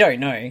 Yeah, I don't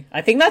know.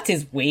 I think that's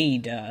his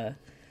weed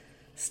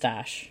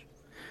stash.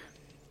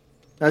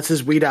 That's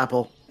his weed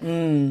apple.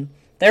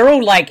 They're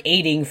all, like,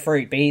 eating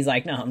fruit, but he's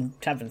like, no, I'm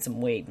having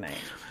some weed, mate.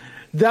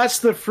 That's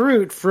the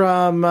fruit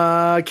from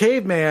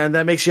Caveman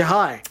that makes you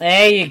high.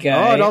 There you go.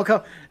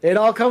 Oh, it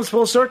all comes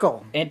full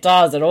circle. It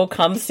does. It all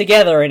comes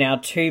together in our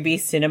Tubi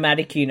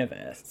cinematic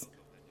universe.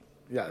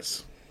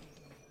 Yes.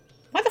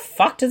 Why the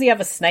fuck does he have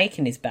a snake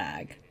in his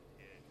bag?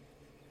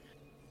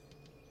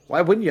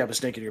 Why wouldn't you have a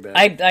snake in your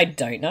bag? I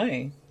don't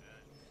know.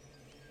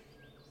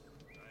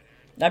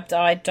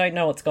 I don't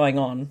know what's going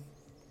on.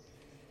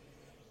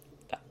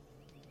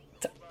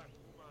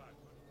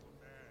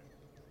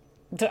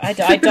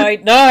 I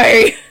don't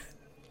know.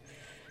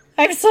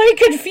 I'm so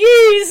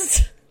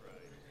confused.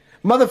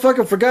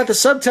 Motherfucker forgot the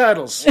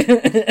subtitles.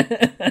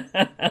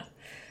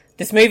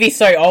 This movie's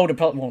so old.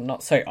 Well,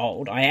 not so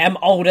old. I am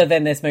older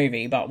than this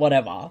movie, but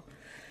whatever.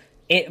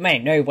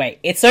 No, wait.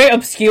 It's so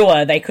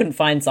obscure they couldn't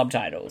find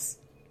subtitles.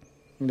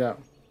 No.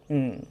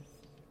 We'll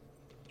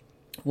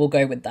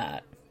go with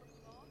that.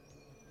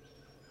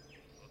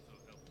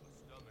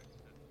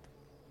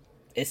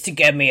 It's to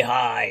get me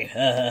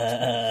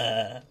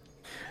high.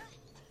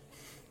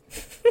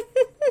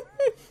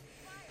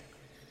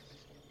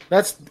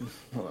 That's...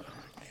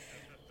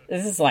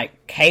 This is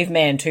like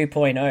Caveman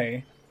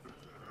 2.0.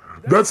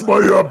 That's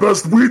my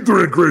best weed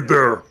drink right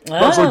there.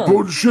 That's like Oh.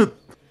 potent shit.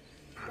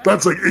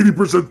 That's like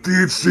 80%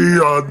 THC,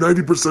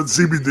 90%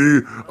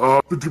 CBD,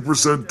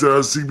 50%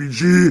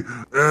 CBG,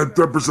 and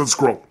 10%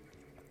 scroll.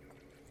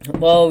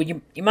 Well,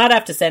 you might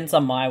have to send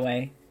some my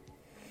way.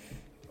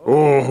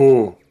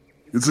 Oh,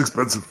 it's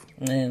expensive.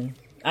 Mm.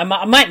 I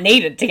might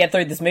need it to get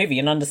through this movie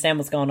and understand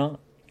what's going on.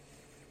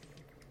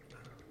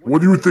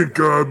 What do you think,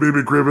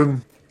 Baby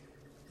Craven?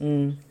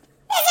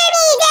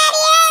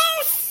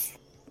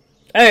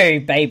 Oh,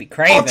 baby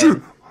Taught you?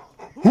 Craven.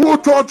 Who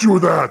taught you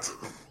that?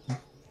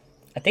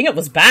 I think it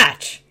was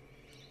Batch.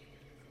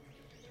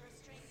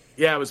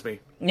 Yeah, it was me.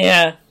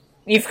 Yeah.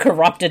 You've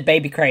corrupted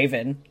baby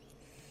Craven.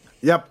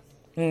 Yep.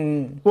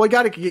 Well, you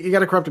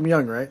gotta corrupt him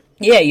young, right?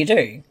 Yeah, you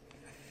do.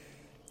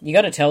 You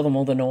gotta tell them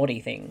all the naughty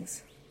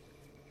things.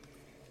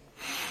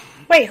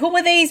 Wait, who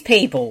are these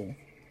people?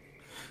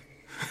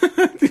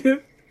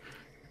 Dude,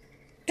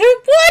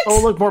 what?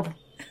 Oh, look,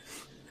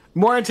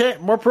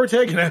 more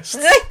protagonists.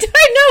 I don't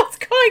know what's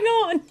going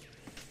on.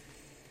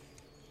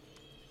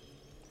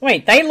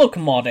 Wait, they look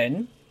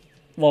modern.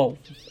 Well,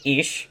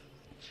 ish.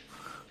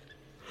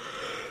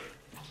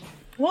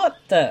 What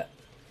the?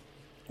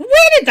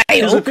 Where did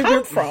they all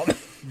come from?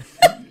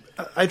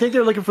 I think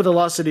they're looking for the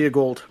lost city of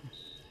gold,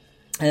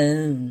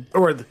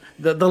 or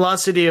the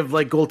lost city of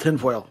like gold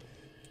tinfoil.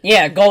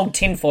 Yeah, gold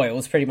tinfoil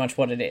is pretty much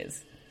what it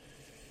is.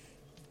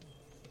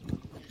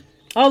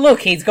 Oh,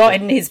 look, he's got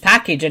in his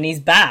package and he's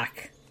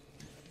back.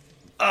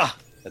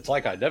 It's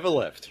like I never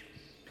left.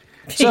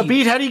 So,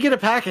 Pete, how do you get a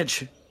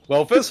package?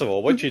 Well, first of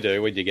all, what you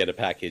do when you get a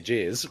package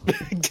is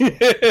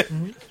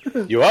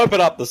you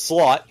open up the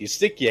slot, you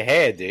stick your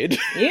hand in,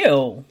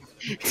 Ew.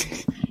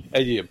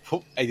 and you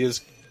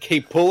just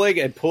keep pulling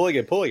and pulling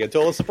and pulling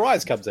until a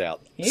surprise comes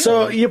out. Ew.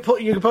 So you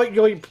put your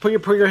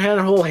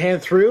whole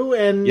hand through,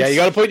 and Yeah, you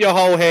got to put your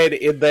whole head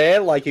in there,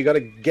 like you got to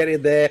get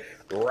in there,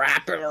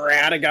 wrap it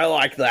around, and go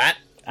like that.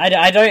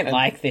 I don't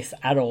like this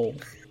at all.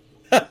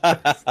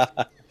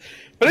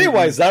 But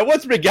anyways, though,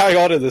 what's been going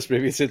on in this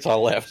movie since I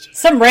left?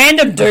 Some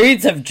random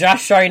dudes have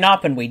just shown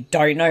up and we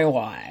don't know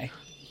why.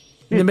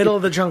 in the middle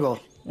of the jungle.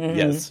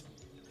 Yes.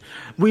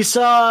 We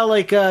saw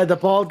like the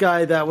bald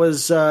guy that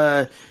was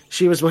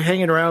she was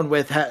hanging around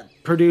with had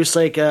produced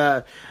like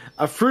a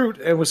fruit,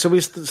 and so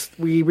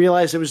we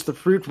realized it was the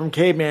fruit from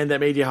Caveman that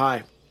made you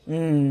high.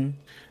 Nice.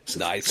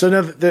 So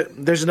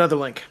there's another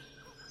link.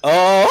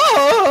 Oh,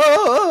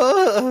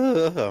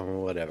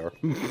 whatever.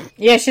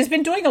 Yeah, she's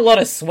been doing a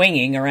lot of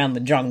swinging around the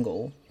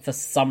jungle for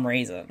some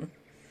reason.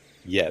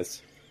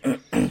 Yes.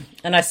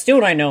 And I still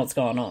don't know what's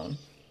going on.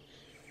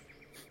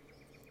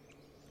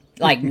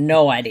 Like,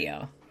 no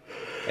idea.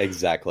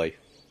 Exactly.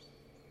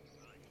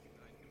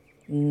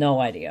 No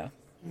idea.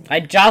 I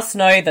just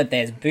know that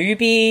there's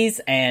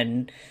boobies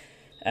and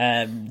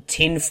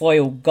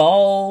tinfoil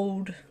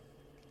gold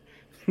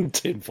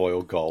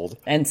Tinfoil gold.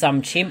 and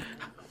some chimp.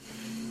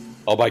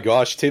 Oh my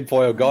gosh,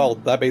 tinfoil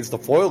gold. That means the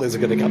foil isn't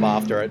going to come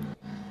after it.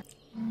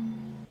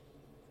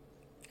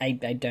 I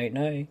don't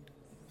know.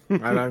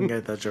 I don't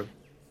get that joke.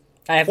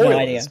 I have no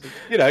idea. Foilers.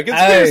 You know,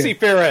 conspiracy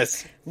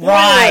theorists.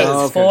 Right,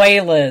 Oh, okay.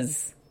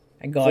 foilers.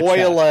 I gotcha.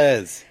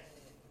 Foilers.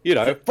 You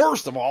know,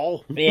 first of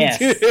all. Yes.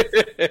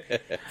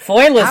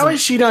 Foilers. How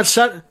is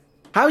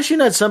she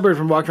not sunburned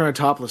from walking around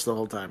topless the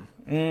whole time?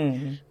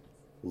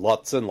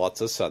 Lots and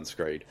lots of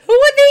sunscreen. Who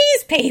are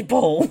these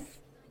people?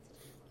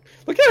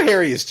 Look how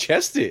hairy his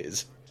chest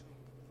is.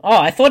 Oh,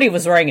 I thought he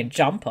was wearing a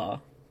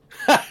jumper.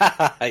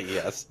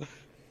 Yes.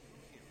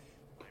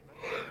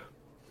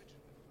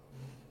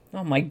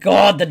 Oh my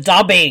god, the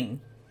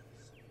dubbing!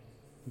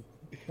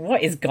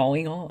 What is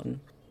going on?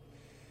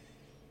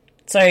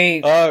 So,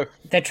 Oh,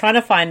 they're trying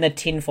to find the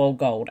tinfoil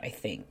gold, I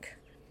think.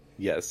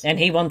 yes. And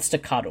he wants to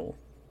cuddle.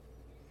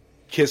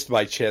 Kissed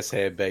my chest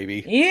hair,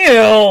 baby.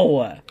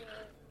 Ew!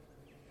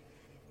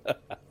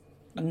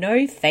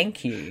 No,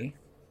 thank you.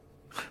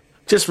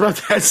 Just rub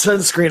that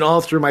sunscreen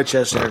all through my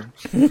chest hair.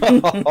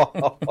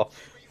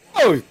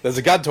 Oh, there's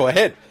a gun to her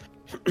head.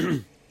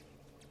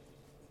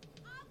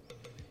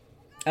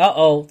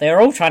 Uh-oh,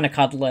 they're all trying to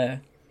cuddle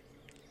her.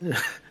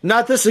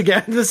 Not this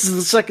again. This is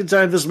the second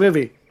time this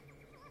movie.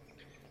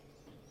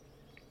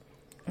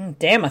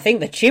 Damn, I think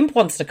the chimp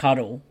wants to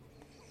cuddle.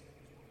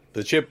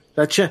 The chimp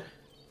That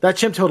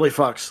chimp totally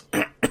fucks.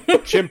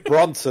 Chimp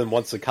Bronson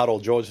wants to cuddle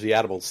George the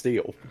Animal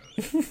Steel.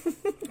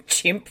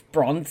 Chimp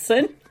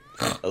Bronson?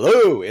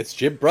 Hello, it's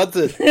Chimp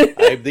Bronson.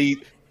 I'm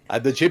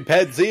the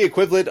chimpanzee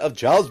equivalent of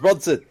Charles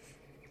Bronson.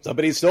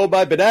 Somebody stole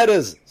my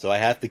bananas, so I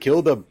have to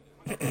kill them.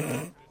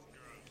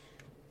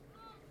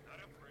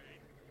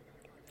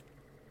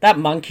 That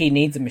monkey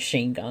needs a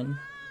machine gun.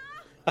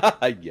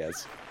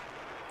 Yes.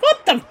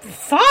 What the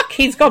fuck?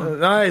 He's got...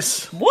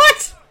 Nice.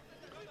 What?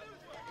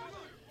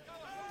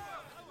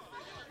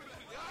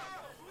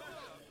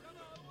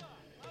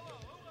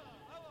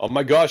 Oh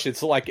my gosh,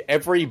 it's like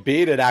every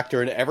bearded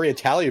actor in every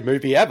Italian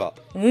movie ever.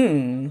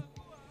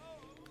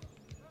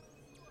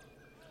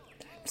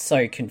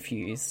 so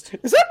confused.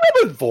 Is that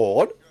Robert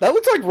Vaughn? That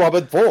looks like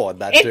Robert Vaughn.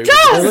 That It dude.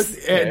 does!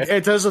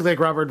 It does look like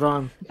Robert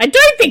Vaughn. I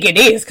don't think it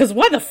is, because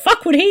why the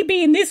fuck would he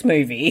be in this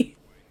movie?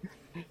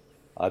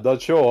 I'm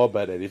not sure,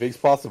 but anything's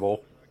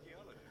possible.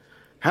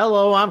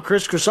 Hello, I'm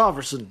Chris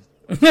Christopherson.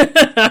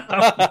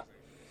 I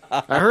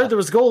heard there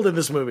was gold in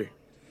this movie.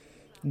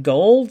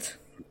 Gold?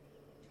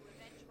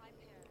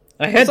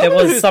 I heard there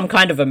was some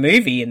kind of a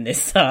movie in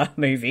this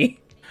movie.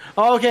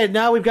 Oh, okay,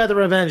 now we've got the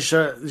revenge.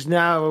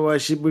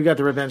 We've got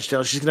the revenge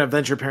tale. She's going to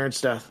avenge her parents'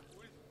 death.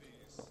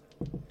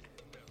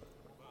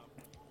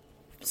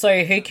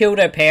 So who killed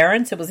her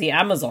parents? It was the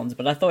Amazons,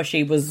 but I thought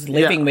she was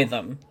living with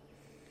them.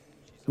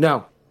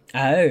 No.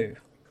 Oh.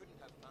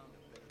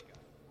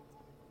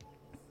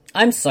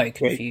 I'm so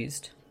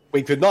confused.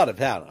 We could not have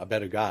found a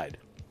better guide.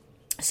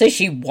 So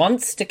she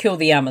wants to kill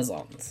the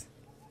Amazons,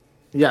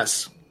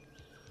 Yes.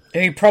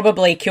 who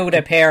probably killed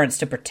her parents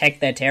to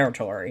protect their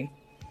territory.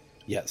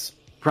 Yes.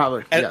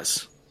 Probably, And-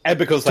 yes. And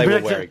because they were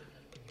protect wearing...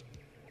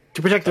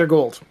 To protect their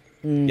gold.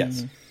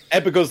 Yes.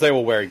 And because they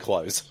were wearing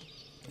clothes.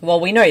 Well,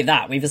 we know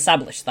that. We've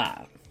established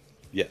that.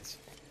 Yes.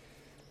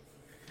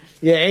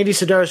 Yeah, Andy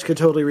Sedaris could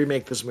totally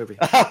remake this movie.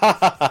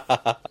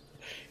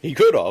 He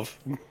could have.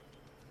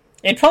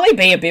 It'd probably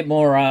be a bit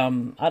more, I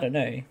don't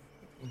know.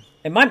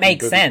 It might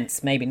make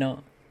sense, maybe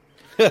not.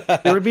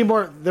 There would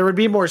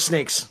be more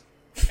snakes.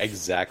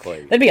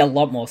 Exactly. There'd be a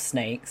lot more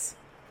snakes.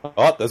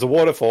 Oh, there's a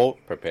waterfall.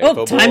 Prepare Oh,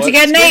 for time more to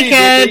get squiddy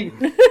naked.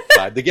 dipping.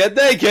 Time to get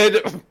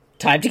naked.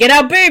 Time to get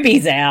our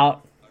boobies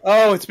out.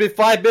 Oh, it's been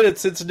 5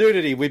 minutes since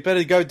nudity. We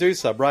better go do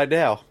some right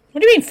now.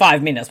 What do you mean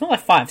 5 minutes? More like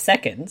 5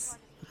 seconds.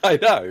 I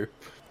know.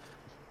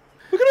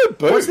 Look at her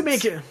boobs.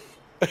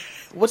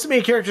 What's the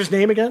main character's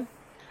name again?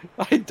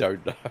 I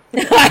don't know.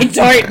 I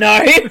don't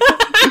know.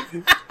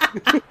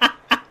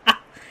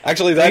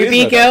 Actually, that Booby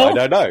is her girl? name.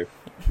 I don't know.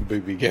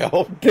 Booby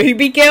girl.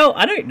 Booby girl?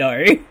 I don't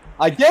know.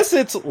 I guess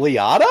it's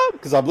Liana,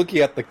 because I'm looking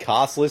at the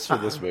cast list for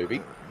this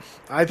movie.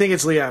 I think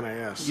it's Liana,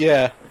 yes.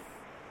 Yeah.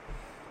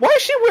 Why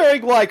is she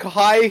wearing, like,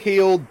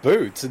 high-heeled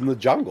boots in the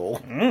jungle?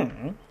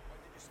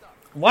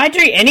 Why do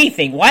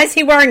anything? Why is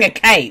he wearing a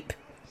cape?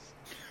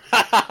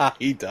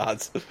 He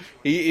does.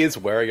 He is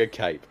wearing a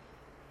cape.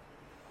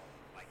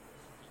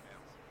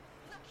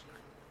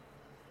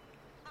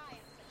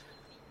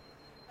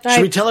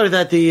 Should we tell her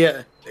that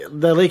the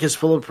lake is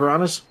full of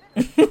piranhas?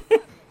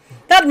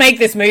 That'd make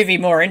this movie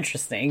more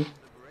interesting.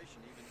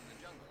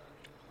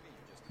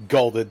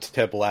 Golden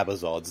Temple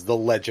Amazons, the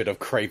legend of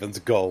Craven's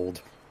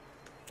Gold.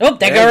 Oh,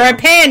 there go her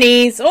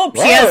panties. Oh,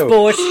 she has Whoa.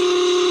 bush.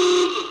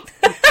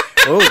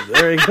 Oh,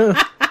 there you go.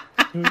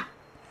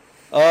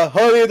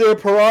 Honey, there are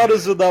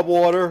piranhas in that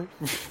water.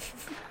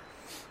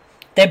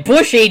 They're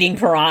bush-eating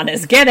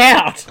piranhas. Get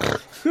out.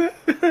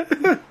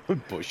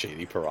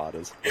 Bush-eating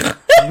piranhas.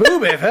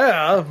 Booby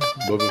hair.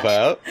 Moving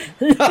out.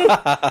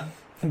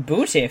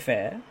 Booty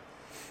fair.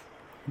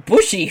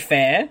 Bushy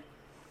fair.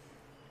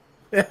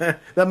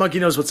 That monkey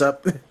knows what's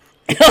up.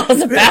 I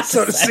was about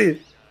So to to say.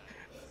 see.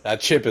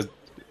 That chip is...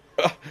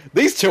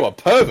 These two are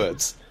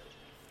perverts.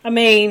 I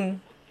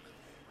mean,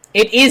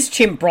 it is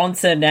Chimp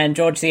Bronson and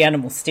George the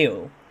Animal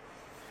Steel.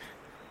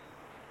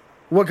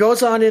 What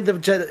goes on in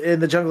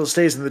the jungle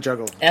stays in the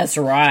jungle. That's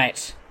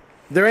right.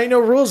 There ain't no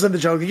rules in the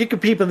jungle. You can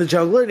peep in the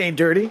jungle. It ain't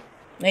dirty.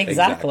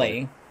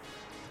 Exactly.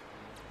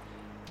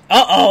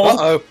 Uh-oh.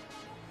 Uh-oh.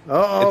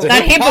 Uh-oh. It's a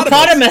That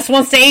hippopotamus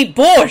wants to eat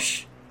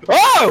bush.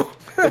 Oh!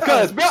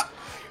 Because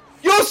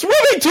you're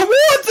swimming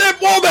towards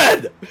it,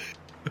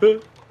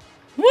 woman!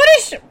 What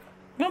is she?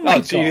 Oh my Oh,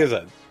 god. she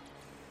isn't.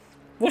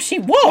 Well, she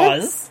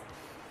was.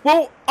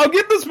 Well, I'll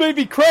give this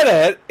movie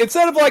credit.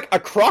 Instead of, like, a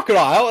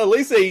crocodile, at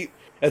least they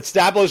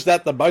established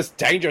that the most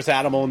dangerous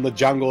animal in the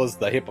jungle is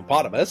the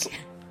hippopotamus.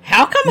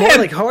 How come More her...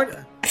 like horny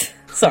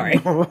Sorry.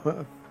 horny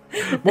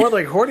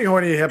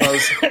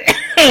hippos.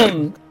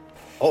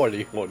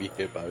 Horny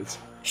hippos.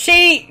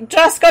 She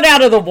just got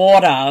out of the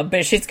water,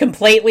 but she's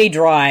completely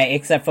dry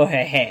except for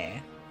her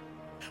hair.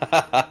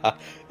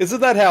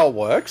 Isn't that how it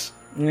works?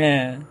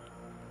 Yeah.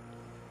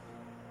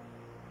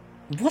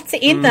 What's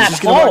in that she's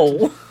gonna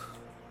hole?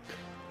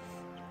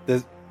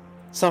 There's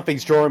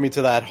something's drawing me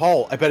to that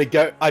hole. I better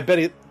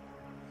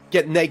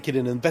get naked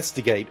and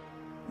investigate.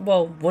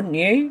 Well, wouldn't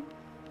you?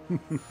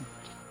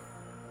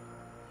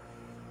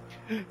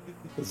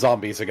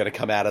 Zombies are going to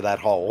come out of that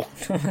hole.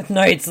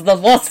 No, it's the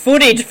lost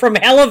footage from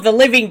Hell of the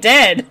Living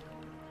Dead.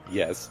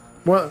 Yes.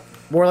 More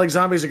like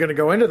zombies are going to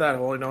go into that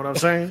hole. You know what I'm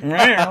saying?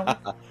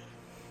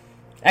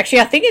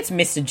 Actually, I think it's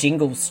Mr.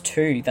 Jingles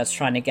too that's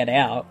trying to get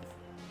out.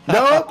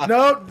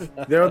 Nope.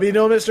 There will be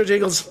no Mr.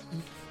 Jingles.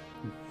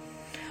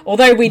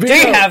 Although we do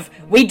Bingo. have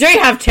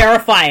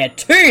Terrifier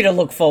 2 to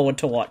look forward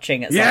to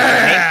watching at some point.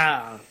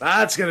 Yeah,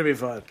 that's going to be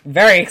fun.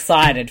 Very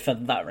excited for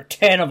the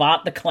return of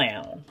Art the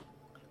Clown.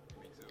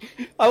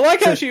 I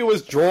like how she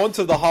was drawn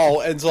to the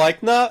hole and's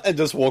like, nah, and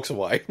just walks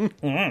away.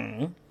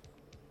 I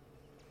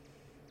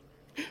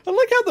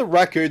like how the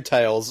raccoon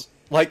tails,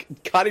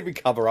 like, can't even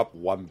cover up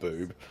one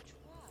boob.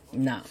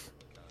 No.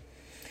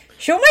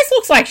 She almost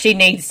looks like she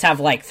needs to have,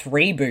 like,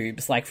 3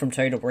 boobs, like from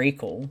Total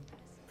Recall.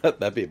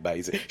 That'd be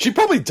amazing. She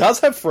probably does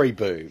have 3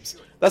 boobs.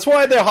 That's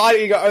why they're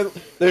hiding.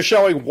 They're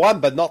showing one,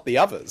 but not the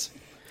others.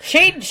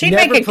 She'd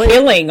Never make a played-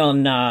 killing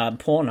on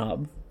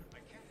Pornhub.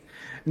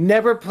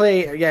 Never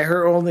play. Yeah,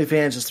 her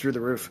OnlyFans is through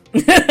the roof.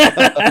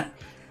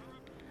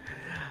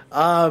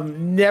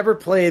 Never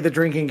play the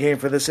drinking game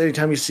for this.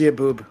 Anytime you see a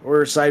boob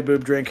or a side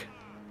boob, drink.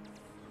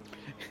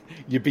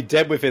 You'd be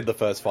dead within the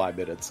first 5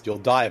 minutes. You'll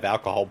die of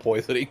alcohol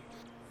poisoning.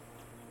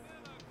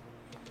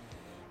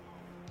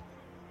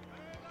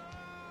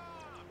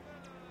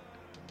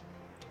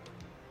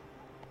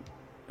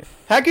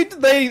 How could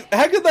they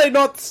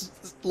not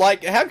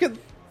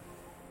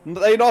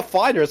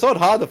find her? It's not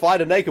hard to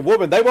find a naked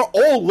woman. They were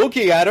all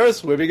looking at her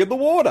swimming in the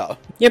water.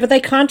 Yeah, but they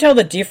can't tell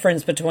the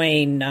difference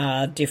between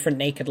different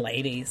naked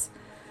ladies.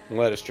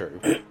 Well, that is true.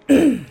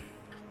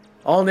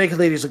 All naked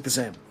ladies look the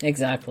same.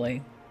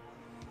 Exactly.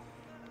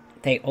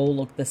 They all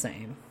look the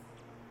same.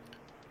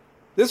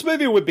 This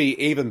movie would be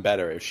even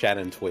better if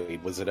Shannon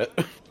Tweed was in it.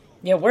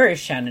 Yeah, where is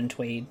Shannon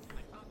Tweed?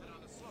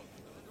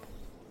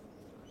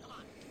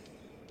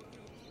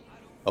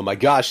 Oh my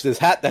gosh, this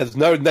hat has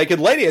no naked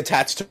lady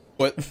attached to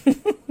it.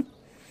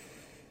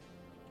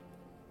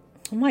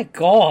 Oh my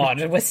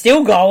god, we're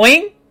still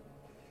going?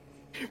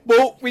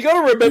 Well, we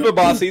gotta remember,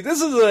 Marcy,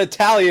 this is an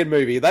Italian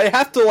movie. They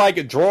have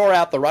to, draw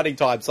out the running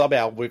time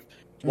somehow with,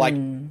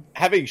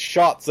 having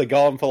shots that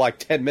go on for,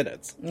 10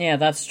 minutes. Yeah,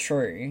 that's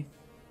true.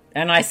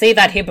 And I see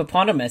that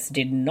hippopotamus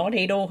did not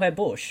eat all her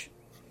bush.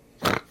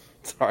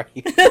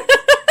 Sorry.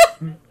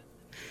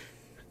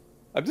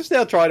 I'm just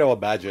now trying to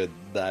imagine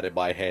that in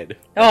my head.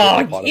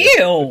 Oh,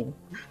 ew!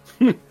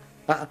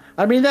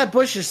 I mean, that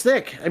bush is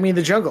thick. I mean,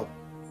 the jungle.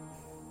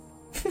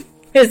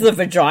 Is the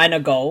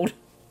vagina gold?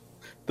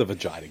 The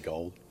vagina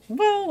gold.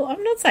 Well,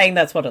 I'm not saying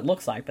that's what it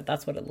looks like, but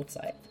that's what it looks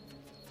like.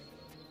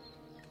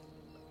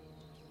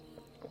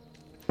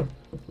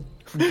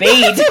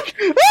 Bead.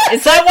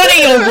 Is that one of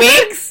your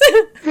wigs?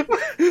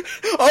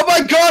 Oh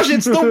my gosh,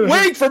 it's the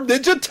wig from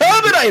Ninja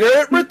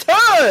Terminator! It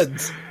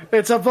returns!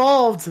 It's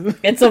evolved.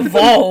 It's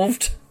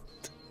evolved.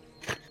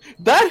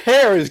 That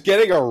hair is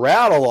getting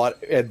around a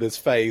lot in this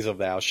phase of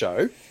our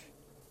show. She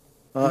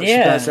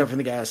Yeah. passed out from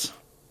the gas.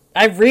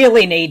 I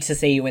really need to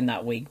see you in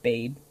that wig,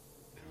 Bead.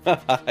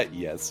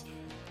 Yes.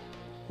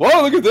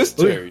 Whoa, look at this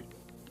dude.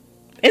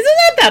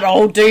 Isn't that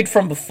old dude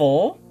from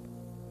before?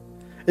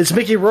 It's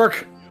Mickey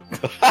Rourke.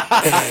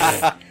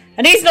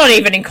 And he's not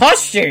even in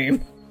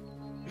costume.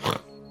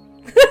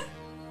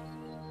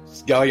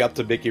 Just going up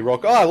to Mickey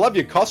Rourke. Oh, I love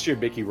your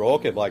costume, Mickey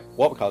Rourke. And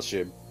what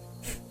costume?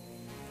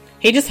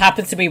 He just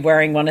happens to be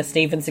wearing one of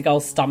Steven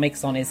Seagal's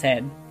stomachs on his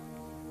head.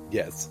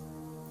 Yes.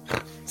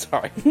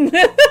 Sorry.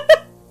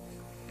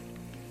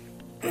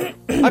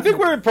 I think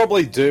we're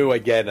probably due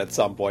again at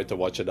some point to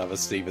watch another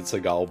Steven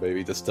Seagal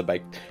movie just to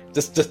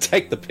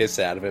take the piss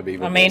out of him.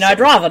 Even I mean, more so. I'd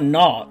rather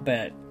not,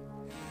 but...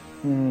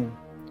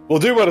 We'll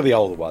do one of the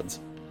older ones.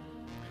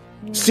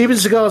 Steven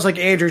Seagal is like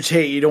Andrew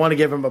Tate. You don't want to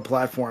give him a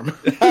platform.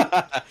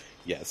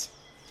 Yes.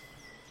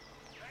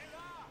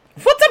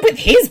 What's up with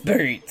his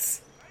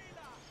boots?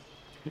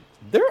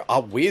 There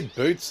are weird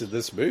boots in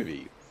this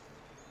movie.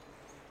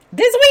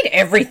 There's weird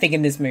everything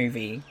in this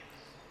movie.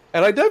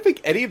 And I don't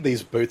think any of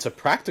these boots are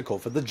practical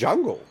for the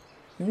jungle.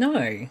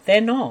 No,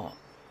 they're not.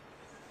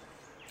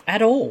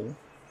 At all.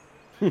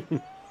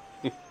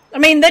 I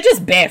mean, they're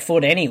just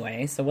barefoot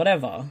anyway, so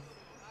whatever.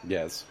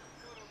 Yes.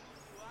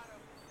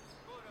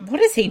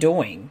 What is he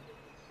doing?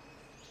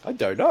 I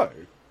don't know.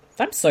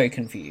 I'm so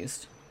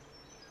confused.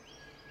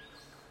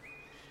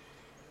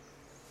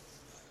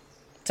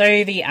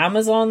 So the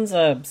Amazons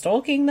are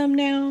stalking them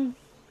now?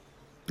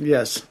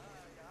 Yes.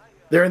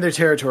 They're in their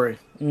territory.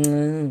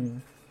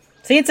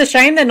 See, it's a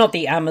shame they're not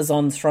the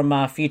Amazons from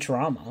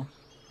Futurama.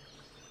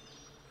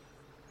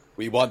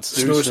 We want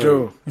Snoo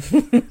Snoo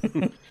Snoo.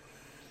 snoo.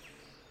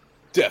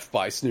 Death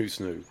by Snoo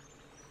Snoo.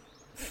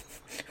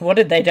 What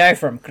did they do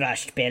from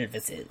crushed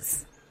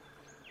pelvises?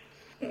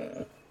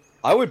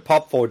 I would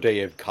pop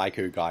 4D if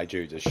Kaiku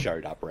Gaiju just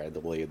showed up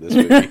randomly in this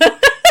movie.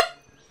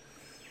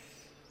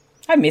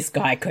 I miss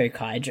Geico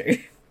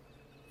Kaiju.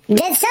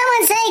 Did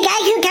someone say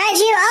Gaiku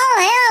Kaiju? Oh,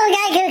 hell,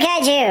 Gaiku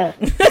Kaiju!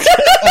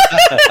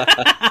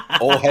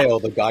 All hail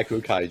the Gaiku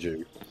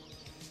Kaiju.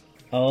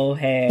 Oh,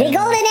 hey. The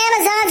golden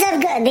Amazons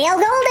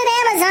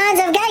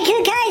of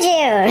Gaiku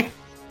Kaiju!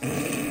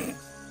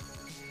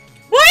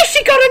 Why has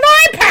she got an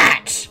eye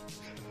patch?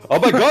 Oh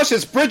my gosh,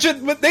 it's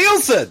Bridget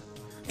McNeilson!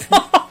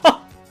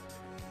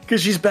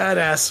 Because she's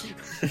badass.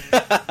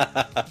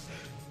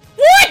 What?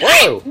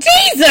 Whoa!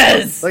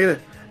 Jesus!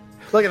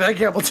 Look at that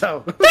camel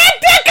toe. That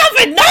dick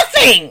covered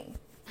nothing!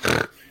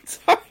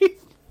 Sorry.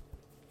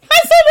 I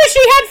saw what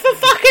she had for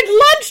fucking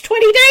lunch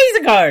 20 days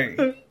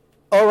ago!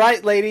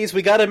 Alright, ladies,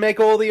 we gotta make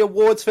all the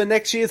awards for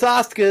next year's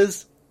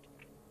Oscars.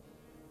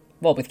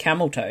 What, with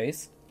camel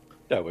toes?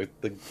 No, with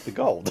the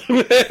gold.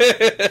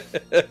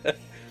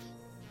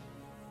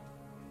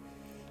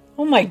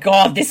 Oh my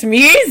god, this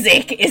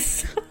music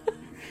is...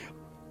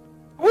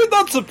 Would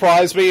not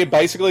surprise me,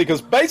 basically, because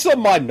based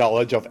on my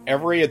knowledge of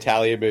every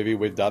Italian movie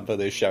we've done for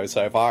this show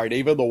so far, and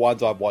even the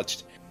ones I've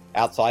watched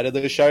outside of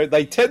the show,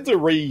 they tend to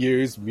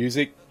reuse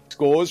music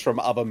scores from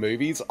other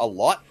movies a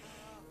lot.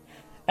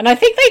 And I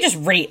think they just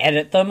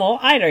re-edit them, or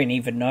I don't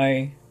even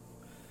know.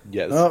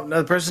 Yes. Oh,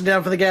 another person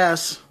down for the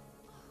gas.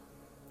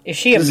 Is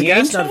she Does the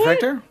immune gas to not it?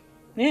 affect her?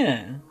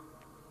 Yeah. Oh,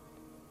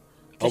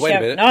 Does wait she a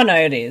have- minute. Oh, no,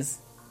 it is.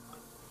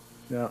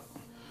 Yeah.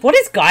 What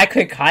is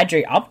Geico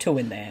Kaiju up to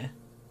in there?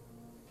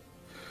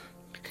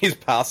 He's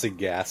passing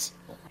gas.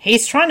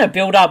 He's trying to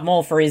build up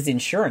more for his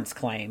insurance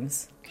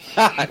claims. These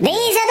are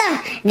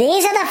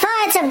the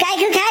farts of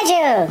Geiku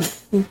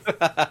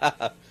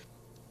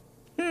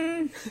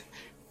Kaiju.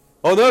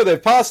 Oh no,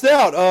 they've passed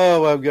out.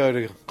 Oh, I'm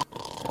going to.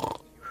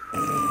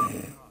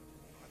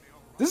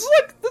 This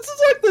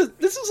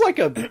is like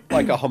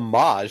a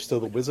homage to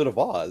the Wizard of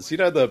Oz. You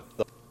know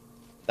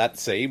that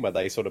scene where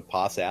they sort of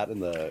pass out in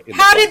the.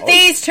 How did crowd?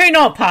 these two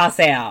not pass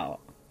out?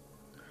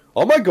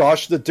 Oh my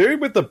gosh, the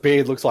dude with the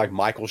beard looks like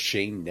Michael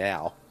Sheen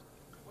now.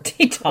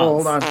 He does.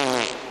 Hold on.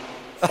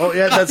 Oh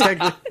yeah, that's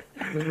Geico.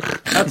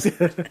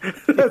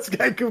 That's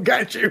Geico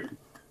Kaiju.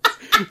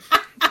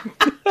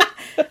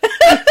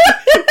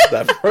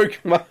 That broke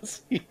my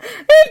seat.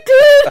 It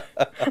did!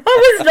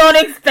 I was not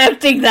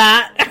expecting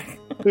that.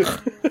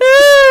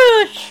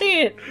 Oh,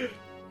 shit.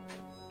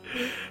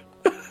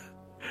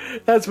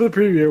 That's for the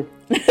preview.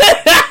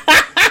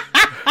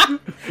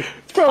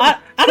 I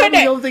don't The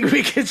know. only thing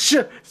we can show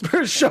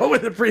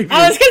in the preview.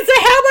 I was going to say,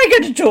 how am I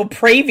going to do a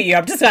preview?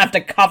 I'm just going to have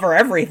to cover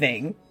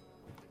everything.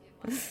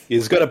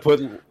 He's gonna put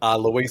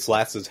Luis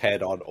Lasser's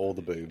head on all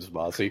the boobs,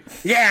 Marcy.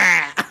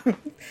 Yeah.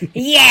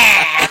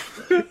 Yeah!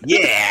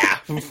 Yeah.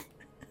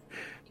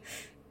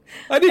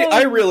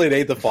 I really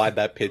need to find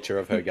that picture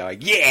of her going,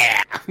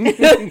 yeah.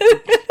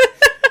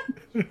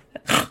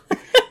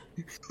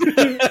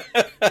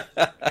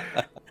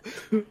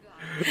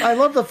 I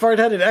love the fart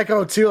headed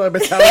echo too, like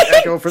metallic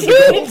echo from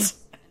the goals.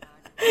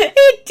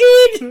 It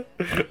did!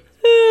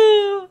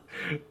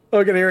 Oh,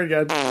 I can hear it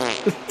again.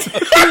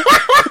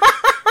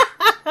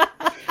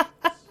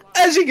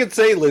 As you can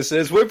see,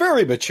 listeners, we're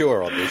very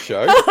mature on this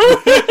show.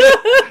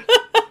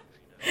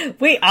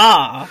 We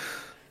are.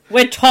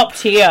 We're top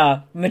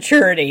tier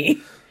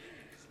maturity.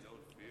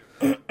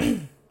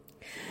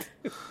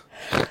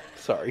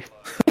 Sorry.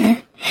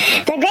 The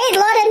great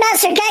Lord and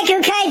Master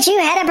Geiku Kaiju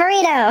had a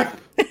burrito.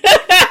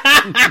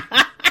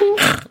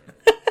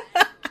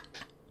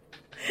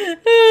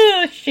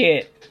 Oh,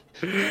 shit.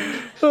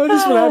 Oh,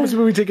 this is what happens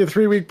when we take a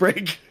 3-week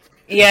break.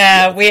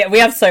 Yeah, we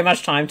have so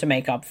much time to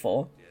make up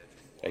for.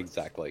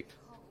 Exactly.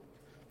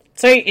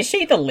 So, is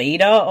she the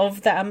leader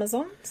of the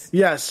Amazons?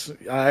 Yes,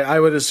 I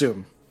would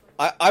assume.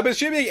 I'm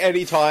assuming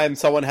anytime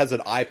someone has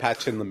an eye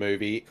patch in the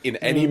movie, in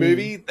any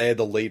movie, they're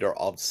the leader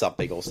of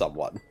something or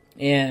someone.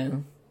 Yeah.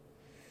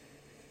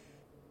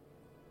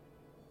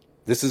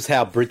 This is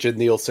how Bridget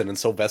Nielsen and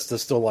Sylvester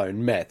Stallone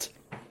met.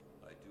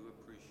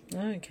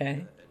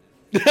 Okay.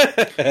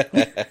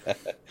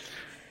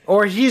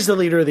 Or he's the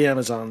leader of the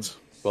Amazons.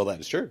 Well, that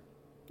is true.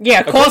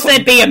 Yeah, of course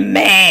there'd be a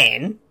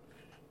man.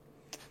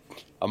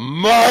 A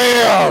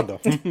man!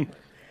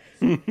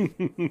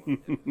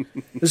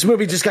 This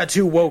movie just got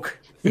too woke.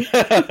 Bring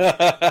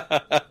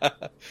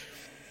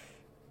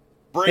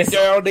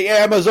down the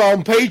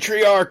Amazon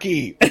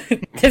patriarchy!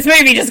 This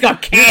movie just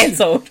got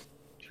cancelled.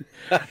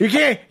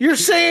 You're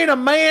saying a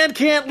man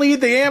can't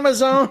lead the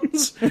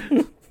Amazons?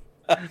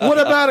 What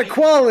about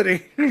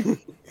equality?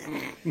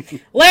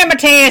 Let me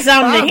tell you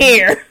something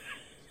here.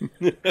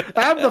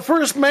 I'm the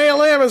first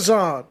male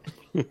Amazon.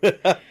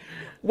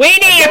 We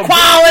need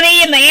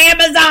equality in the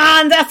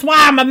Amazons. That's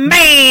why I'm a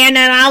man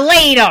and I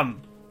lead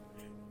them.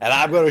 And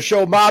I'm going to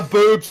show my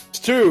boobs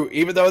too,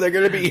 even though they're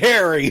going to be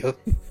hairy.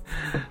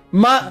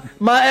 My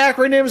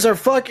acronyms are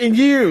fucking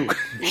you.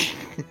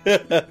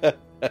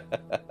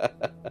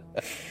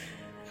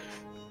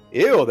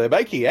 Ew, they're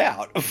making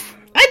out.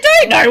 I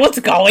don't know what's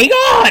going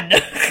on.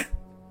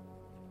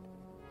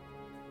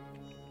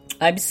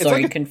 I'm so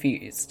like a-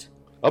 confused.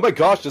 Oh my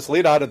gosh, just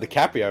Leonardo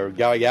DiCaprio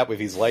going out with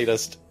his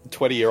latest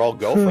 20-year-old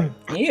girlfriend.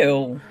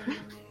 Ew.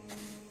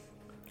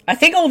 I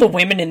think all the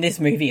women in this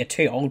movie are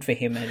too old for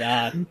him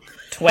at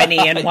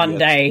 20 in one Yes.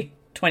 day,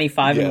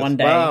 25 in Yes. one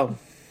day. Wow.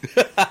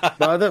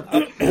 Wow,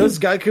 those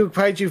Geiku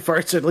Kaiju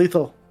farts are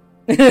lethal.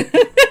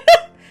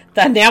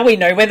 That now we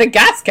know where the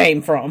gas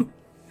came from.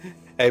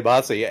 Hey,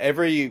 Marcy,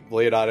 every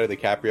Leonardo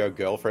DiCaprio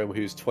girlfriend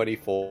who's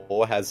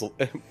 24 has,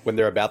 when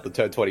they're about to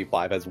turn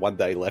 25, has 1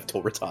 day left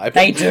till retirement.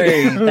 They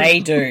do. They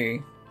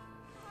do.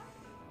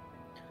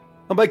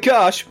 Oh my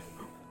gosh.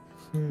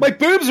 My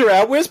boobs are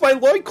out. Where's my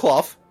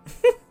loincloth?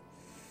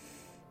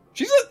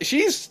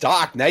 She's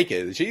stark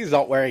naked. She's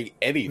not wearing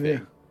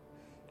anything.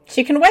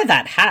 She can wear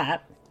that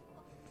hat.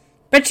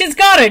 But she's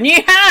got a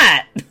new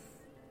hat.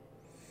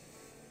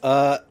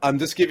 I'm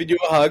just giving you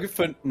a hug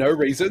for no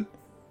reason.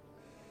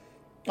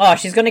 Oh,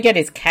 she's going to get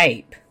his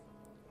cape.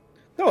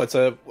 No, it's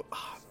a...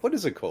 What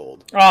is it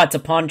called? Oh, it's a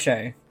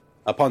poncho.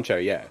 A poncho,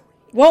 yeah.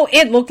 Well,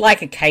 it looked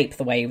like a cape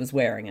the way he was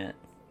wearing it.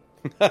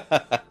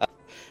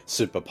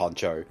 Super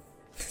poncho.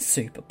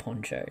 Super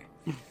poncho.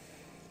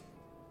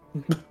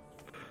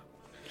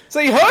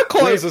 See, her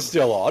clothes are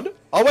still on.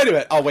 Oh, wait a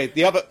minute. Oh, wait,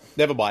 the other...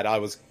 Never mind, I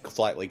was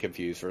slightly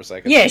confused for a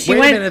second. Yeah, she Wait a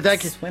went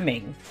minute,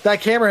 swimming.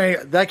 That camera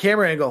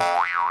angle.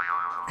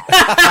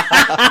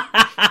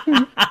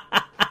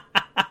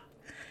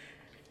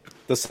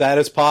 The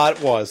saddest part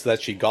was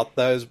that she got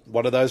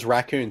one of those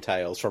raccoon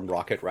tails from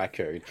Rocket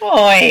Raccoon.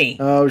 Oi!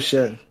 Oh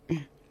shit.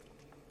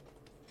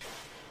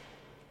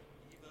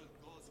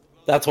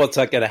 That's what's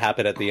going to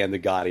happen at the end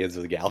of Guardians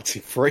of the Galaxy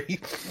 3.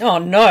 Oh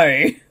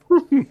no!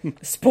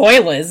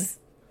 Spoilers.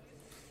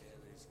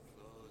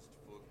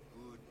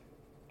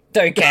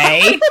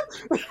 Okay.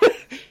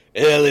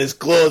 Hell is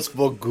closed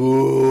for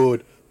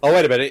good. Oh,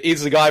 wait a minute.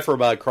 He's the guy from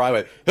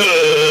Cryway.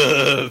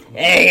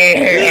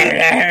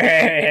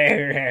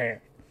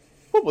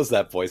 What was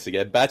that voice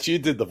again? Batch, you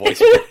did the voice.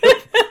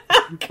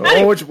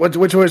 Oh, which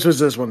voice was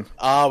this one?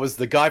 It was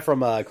the guy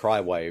from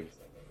Crywave.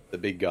 The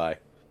big guy.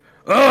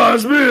 Oh,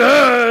 it's me.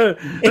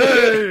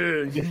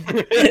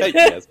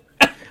 Yes.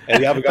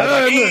 And the other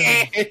guy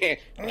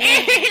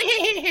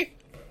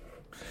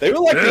they were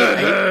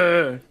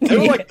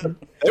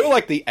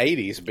like the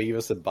 80s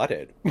Beavis and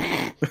Butthead.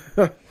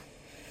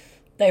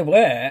 They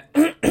were.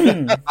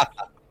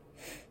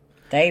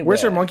 They were.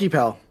 Where's her monkey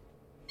pal?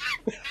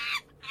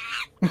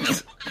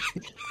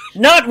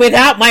 Not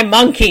without my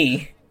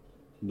monkey.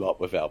 Not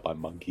without my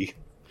monkey.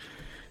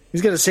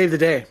 He's gonna save the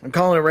day. I'm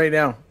calling it right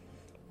now.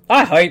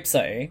 I hope so.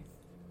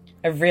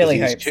 I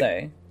really He's hope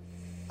so.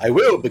 I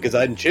will, because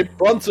I'm Chip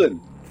Bronson.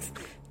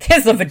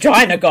 There's the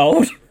vagina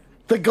gold.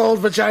 The gold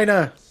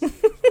vagina.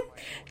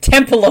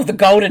 Temple of the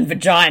Golden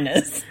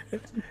Vaginas.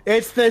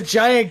 It's the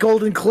giant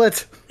golden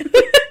clit.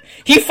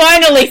 You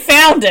finally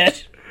found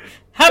it.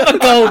 Have a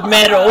gold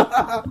medal.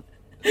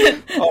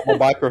 Oh, my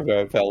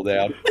microphone fell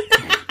down.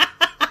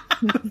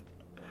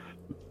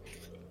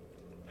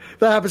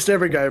 That happens to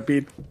every guy,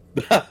 Pete.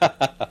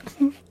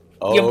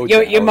 Oh,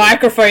 Your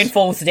microphone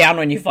falls down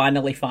when you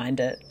finally find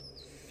it.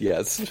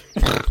 Yes.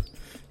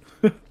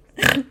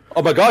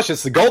 Oh my gosh,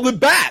 it's the Golden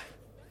Bat!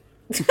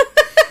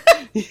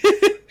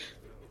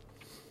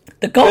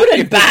 The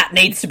Golden Bat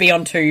needs to be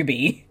on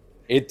Tubi.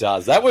 It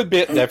does. That would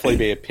definitely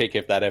be a pick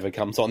if that ever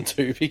comes on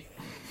Tubi.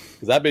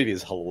 Because that movie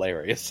is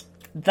hilarious.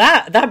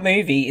 That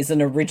movie is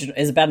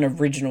about an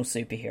original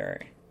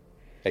superhero.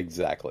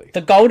 Exactly.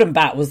 The Golden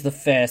Bat was the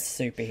first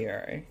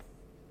superhero.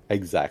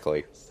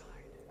 Exactly.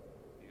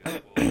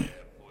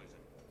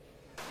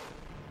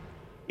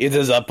 It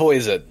is a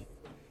poison.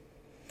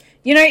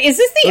 You know, is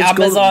this the Let's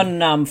go-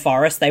 Amazon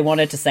forest they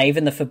wanted to save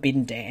in the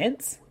Forbidden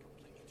Dance?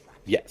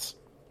 Yes.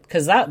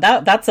 Because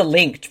that's a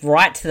link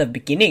right to the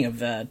beginning of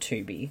the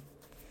Tubi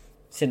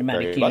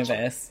cinematic Very much so.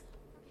 universe.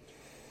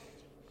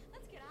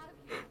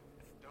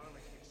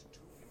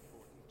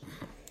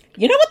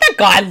 You know what that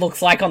guy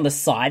looks like on the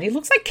side? He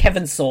looks like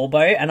Kevin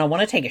Sorbo, and I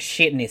want to take a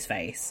shit in his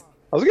face.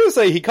 I was going to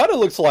say, he kind of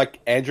looks like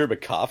Andrew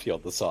McCarthy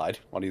on the side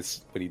when he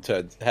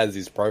has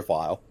his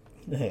profile.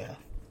 Yeah.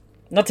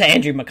 Not to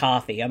Andrew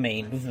McCarthy, I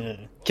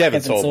mean...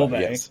 Kevin Sorbo,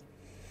 yes.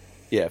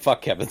 Yeah,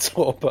 fuck Kevin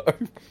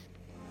Sorbo.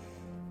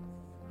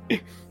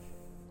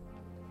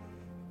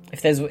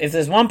 If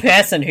there's one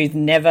person who's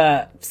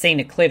never seen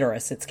a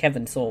clitoris, it's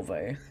Kevin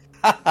Sorbo.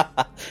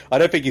 I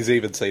don't think he's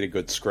even seen a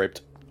good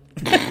script.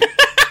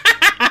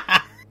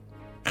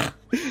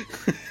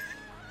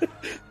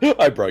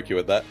 I broke you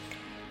with that.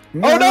 Oh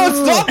no, it's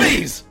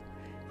zombies!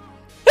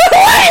 What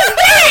is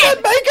that?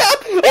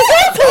 Makeup! Is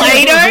that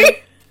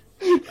Play-Doh?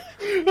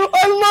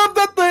 I love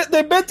that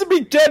they're meant to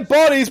be dead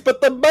bodies,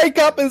 but the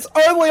makeup is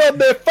only on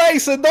their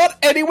face and not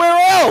anywhere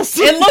else!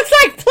 It looks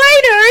like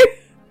Play-Doh!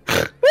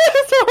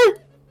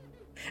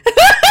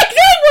 I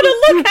don't want to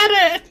look at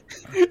it!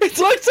 It's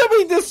like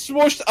somebody just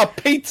smushed a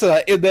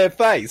pizza in their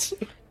face.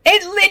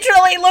 It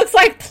literally looks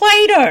like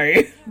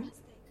Play-Doh!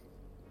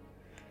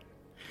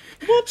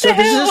 What So the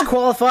does hell? this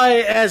qualify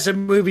as a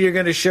movie you're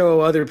going to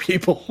show other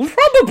people?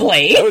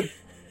 Probably!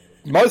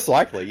 Most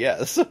likely,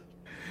 yes.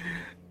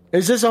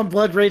 Is this on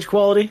Blood Rage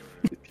quality?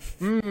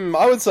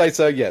 I would say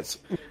so, yes.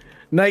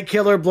 Night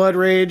Killer, Blood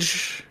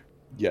Rage.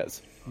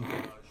 Yes.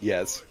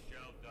 Yes.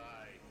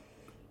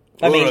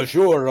 I mean,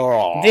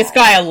 sure. this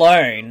guy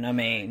alone, I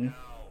mean...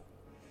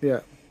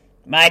 Yeah.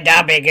 My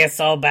dubbing is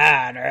so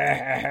bad.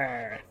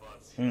 I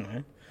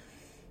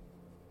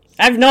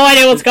have no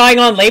idea what's going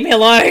on, leave me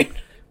alone!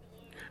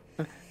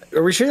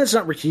 Are we sure that's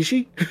not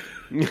Rikishi?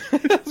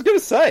 I was going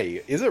to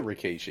say, is it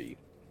Rikishi?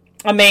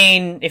 I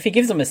mean, if he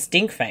gives him a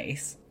stink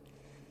face...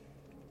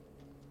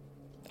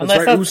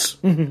 That's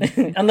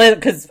right, Unless,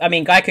 because, I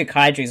mean, Gaiku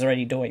Kaiju's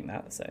already doing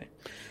that, so...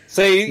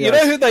 See, you Yes.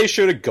 know who they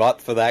should have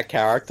got for that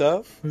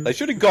character? They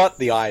should have got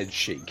the Iron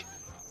Sheik.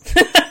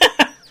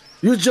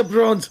 You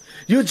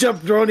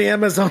jabroni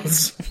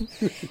Amazons.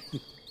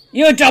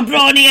 You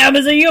jabroni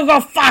Amazon, you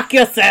go fuck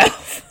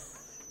yourself!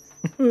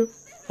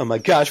 Oh my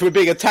gosh, we're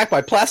being attacked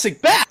by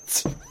plastic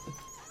bats!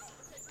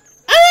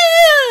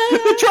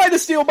 They're trying to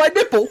steal my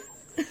nipple!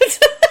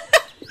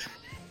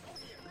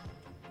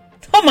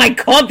 Oh my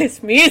god,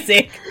 this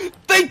music!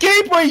 They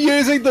keep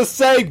reusing the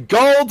same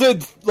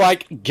golden,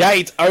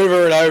 gate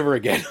over and over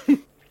again.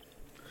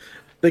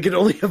 They could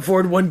only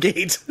afford one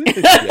gate.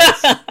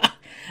 Yes.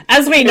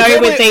 As we know only-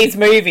 with these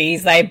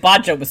movies, their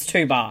budget was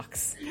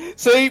 $2.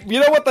 See, you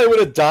know what they would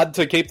have done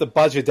to keep the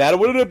budget down? It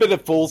wouldn't have been a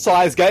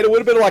full-size gate. It would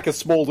have been like a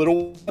small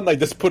little one they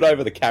just put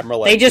over the camera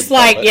lens. They just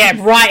and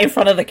stuff. right in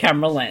front of the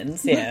camera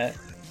lens, yeah.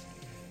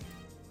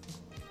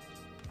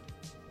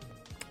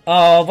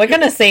 Oh, we're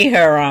gonna see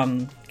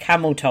her,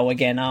 camel toe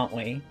again, aren't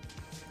we?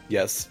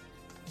 Yes.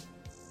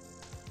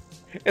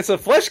 It's a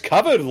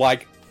flesh-covered,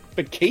 like,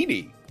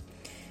 bikini.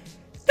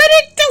 But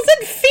it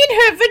doesn't fit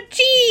her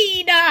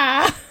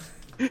vagina!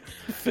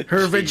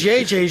 Her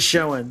vajayjay's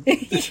showing.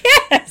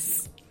 Yes!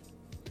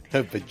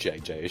 Her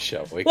JJ is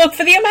showing. Look,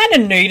 for the amount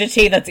of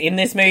nudity that's in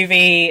this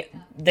movie,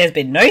 there's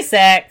been no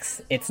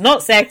sex, it's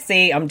not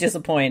sexy, I'm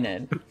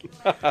disappointed.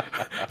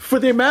 For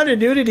the amount of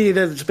nudity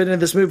that's been in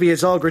this movie,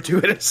 it's all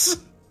gratuitous.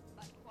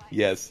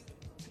 Yes.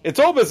 It's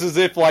almost as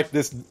if, like,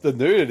 the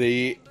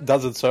nudity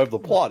doesn't serve the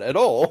plot at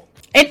all.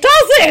 It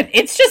doesn't!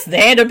 It's just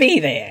there to be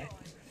there.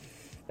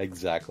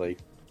 Exactly.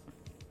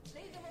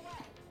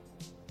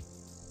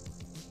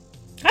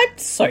 I'm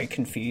so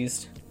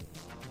confused.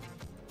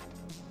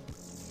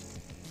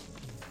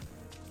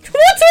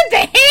 What's with the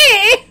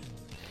hair?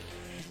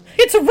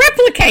 It's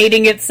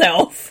replicating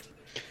itself.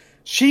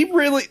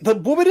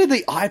 The woman in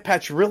the eye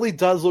patch really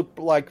does look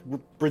like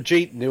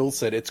Brigitte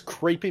Nielsen. It's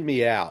creeping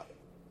me out.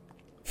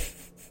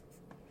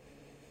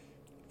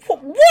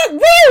 What?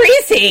 Where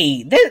is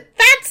he?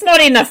 That's not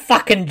in a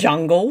fucking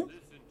jungle.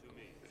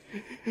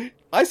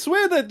 I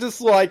swear they just,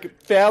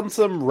 like, found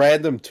some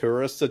random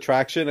tourist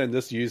attraction and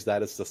just used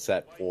that as the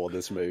set for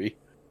this movie.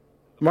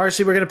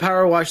 Marcy, we're going to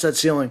power wash that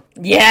ceiling.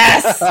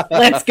 Yes!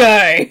 Let's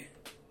go!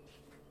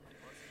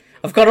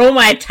 I've got all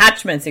my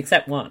attachments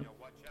except one.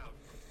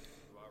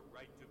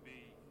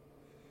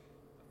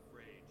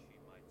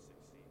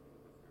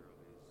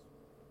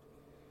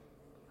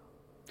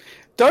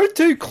 Don't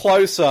do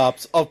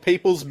close-ups of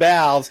people's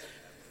mouths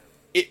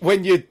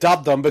when you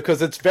dub them,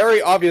 because it's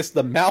very obvious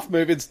the mouth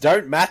movements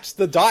don't match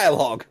the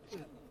dialogue.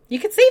 You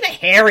can see the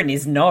hair in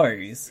his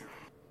nose.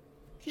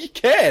 You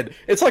can.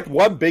 It's like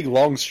one big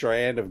long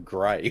strand of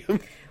grey.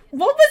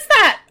 What was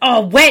that?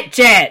 Oh, Wet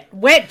Jet.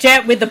 Wet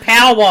Jet with the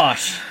power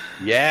wash.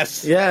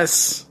 Yes.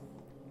 Yes.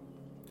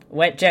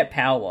 Wet Jet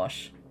power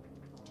wash.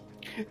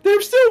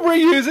 They're still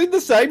reusing the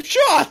same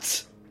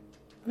shots.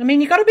 I mean,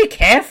 you gotta be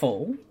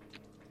careful.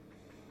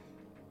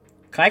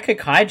 Kaiko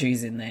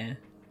Kaiju's in there.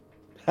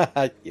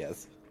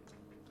 Yes.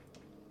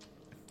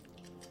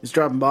 He's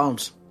dropping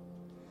bombs.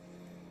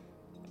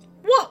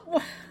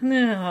 What?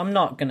 No, I'm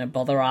not gonna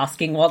bother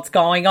asking what's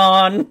going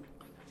on.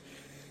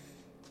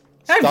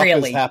 Stuff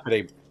really is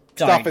happening.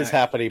 don't Stuff is know.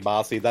 happening,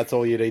 Marcy. That's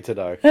all you need to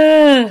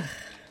know.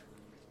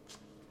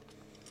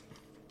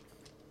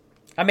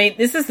 I mean,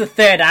 this is the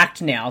third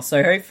act now,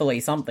 so hopefully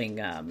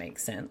something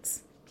makes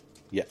sense.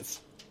 Yes.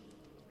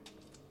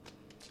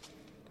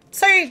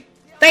 So,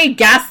 they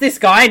gassed this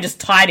guy and just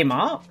tied him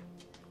up?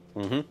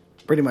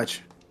 Pretty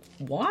much.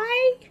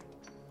 Why?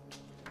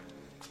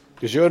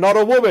 Because you're not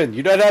a woman.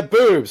 You don't have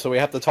boobs, so we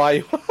have to tie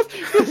you up.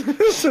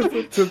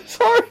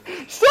 Sorry.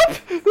 Stop.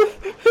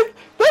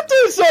 That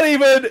dude's not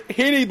even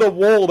hitting the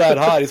wall that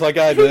hard. He's like,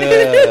 That's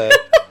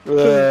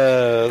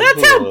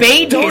how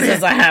Bane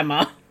uses a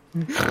hammer.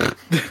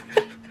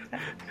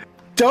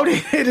 Don't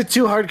hit it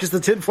too hard because the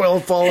tinfoil will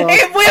fall off.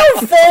 It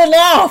will fall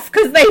off,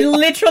 because they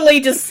literally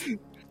just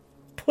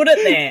put it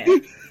there.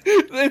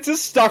 It's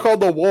just stuck on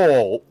the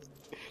wall.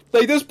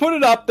 They just put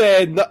it up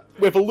there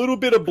with a little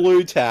bit of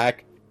blue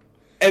tack,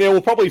 and it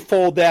will probably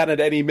fall down at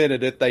any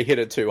minute if they hit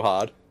it too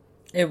hard.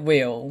 It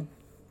will.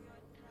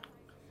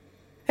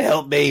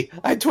 Help me.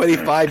 I'm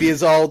 25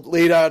 years old.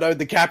 Leonardo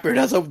DiCaprio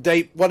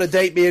doesn't want to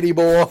date me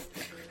anymore.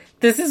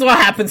 This is what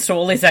happens to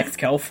all his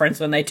ex-girlfriends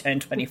when they turn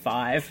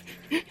 25.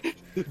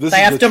 This They is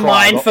have the to tribe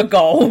mine of- for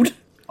gold.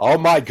 Oh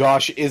my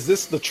gosh, is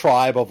this the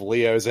tribe of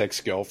Leo's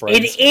ex-girlfriends?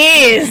 It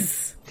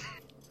is!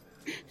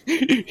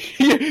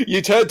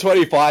 You turn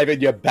 25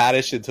 and you're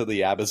banished into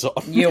the Amazon.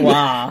 You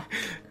are.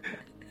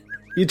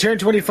 You turn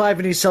 25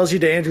 and he sells you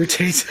to Andrew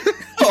Tate.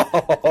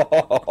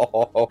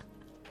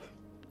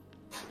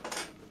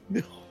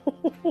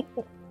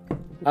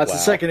 That's the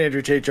second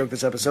Andrew Tate joke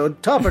this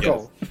episode.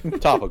 Topical.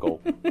 Topical.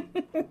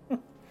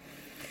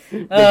 The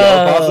girl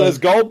past those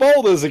gold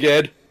boulders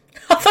again.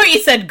 I thought you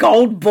said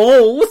gold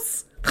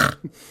balls.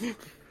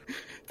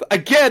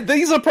 Again,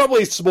 these are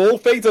probably small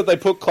things that they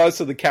put close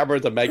to the camera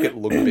to make it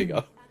look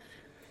bigger.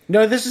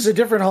 No, this is a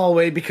different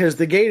hallway because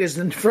the gate is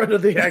in front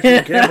of the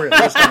actual camera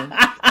this time.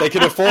 They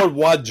can afford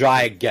one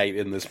giant gate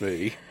in this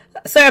movie.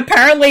 So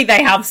apparently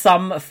they have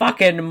some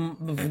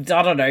fucking,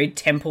 I don't know,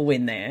 temple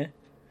in there.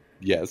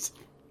 Yes.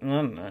 I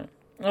don't know.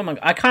 Oh my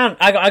god, I can't,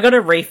 I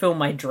gotta refill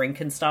my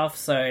drink and stuff,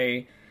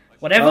 so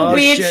whatever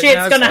weird shit, shit's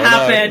now gonna it's-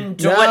 happen,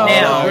 do it No,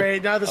 now.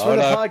 great. Now this is Oh, where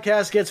the no.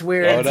 podcast gets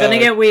weird. Oh, It's no. gonna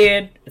get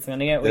weird. It's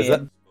gonna get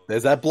weird.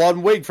 There's that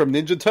blonde wig from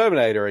Ninja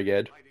Terminator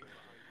again.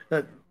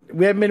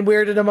 We haven't been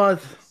weird in a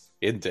month.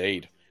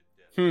 Indeed.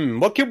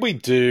 What can we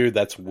do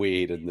that's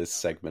weird in this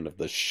segment of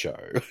the show?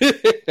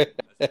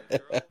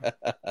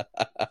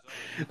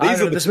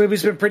 This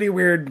movie's been pretty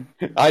weird.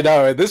 I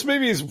know. This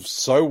movie is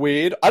so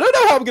weird. I don't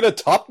know how I'm going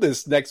to top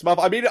this next month.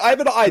 I mean, I have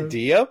an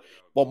idea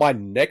what my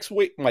next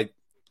week,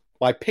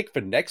 my pick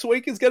for next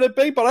week is going to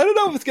be, but I don't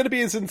know if it's going to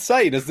be as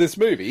insane as this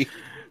movie.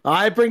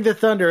 I bring the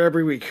thunder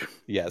every week.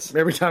 Yes.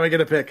 Every time I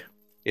get a pick.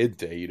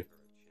 Indeed.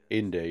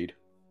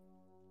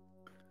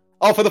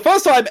 Oh, for the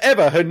first time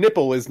ever, her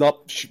nipple is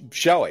not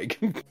showing.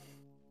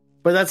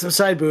 But that's some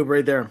side boob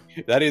right there.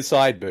 That is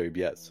side boob,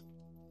 yes.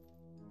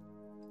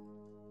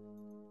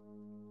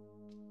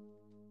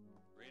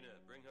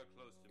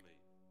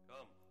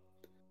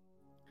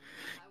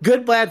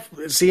 Good Bad...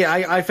 See,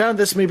 I found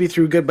this movie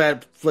through Good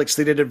Bad Flicks.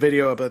 They did a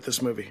video about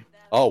this movie.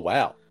 Oh,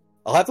 wow.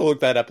 I'll have to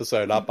look that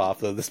episode up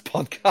after this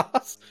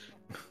podcast.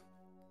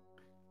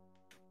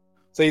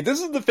 See,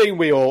 this is the thing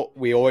we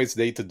always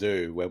need to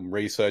do when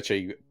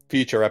researching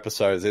future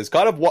episodes, is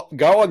kind of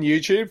go on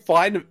YouTube,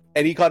 find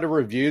any kind of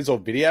reviews or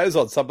videos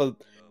on some of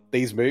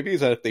these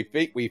movies, and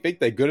if we think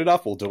they're good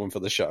enough, we'll do them for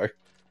the show.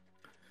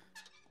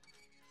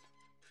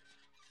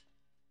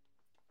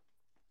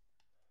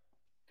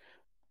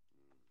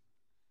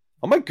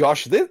 Oh my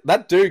gosh,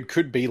 that dude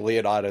could be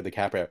Leonardo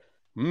DiCaprio.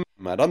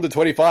 An under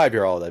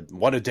 25-year-old, I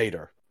want to date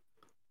her.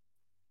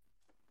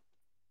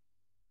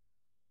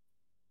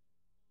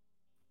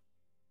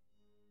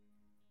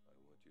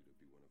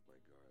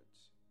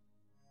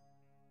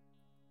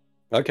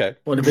 Okay.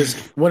 One of his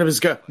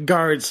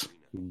guards.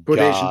 Quotation.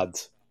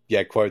 Guards.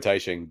 Yeah,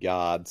 quotation.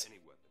 Guards.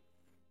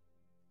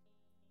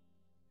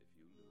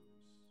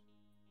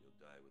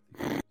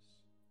 I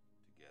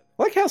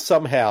like how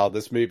somehow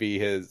this movie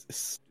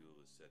has...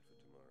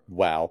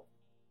 Wow.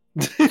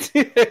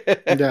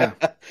 Yeah.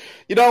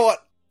 You know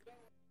what?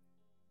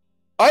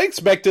 I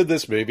expected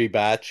this movie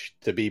batch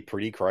to be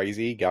pretty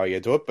crazy going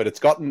into it, but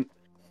it's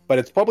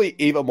probably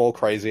even more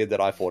crazier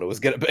than I thought it was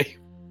going to be.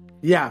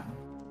 Yeah.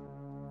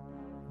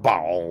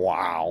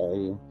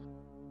 Wow.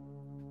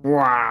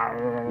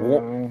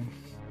 Wow.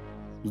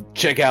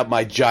 Check out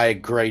my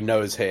giant grey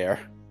nose hair.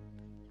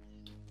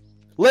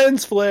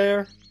 Lens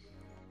flare.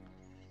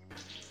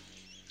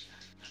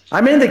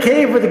 I'm in the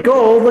cave with the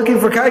gold looking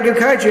for Kaigu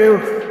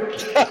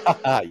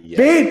Kaiju. Yeah.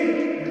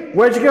 Bede!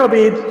 Where'd you go,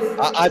 Bede?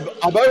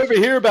 I'm over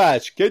here,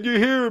 Batch. Can you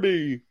hear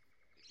me?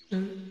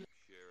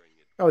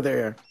 Oh,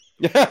 there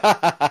you are.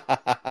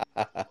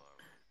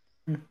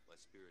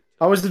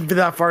 I wasn't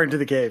that far into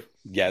the cave.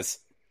 Yes.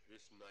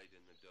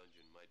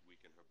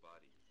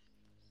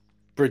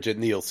 Bridget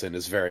Nielsen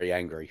is very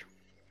angry.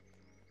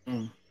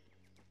 I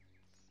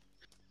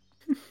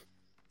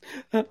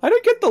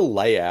don't get the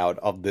layout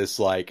of this,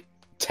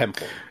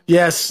 temple.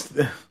 Yes.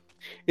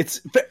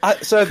 It's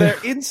so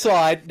they're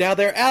inside, now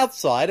they're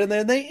outside, and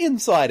then they're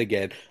inside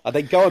again. Are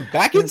they going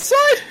back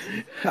inside?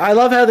 I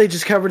love how they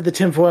just covered the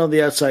tinfoil on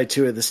the outside,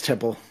 too, of this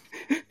temple.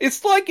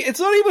 It's not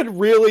even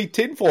really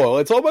tinfoil.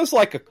 It's almost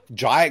like a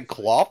giant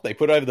cloth they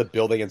put over the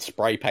building and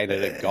spray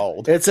painted it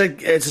gold. It's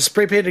a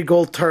spray painted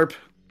gold tarp.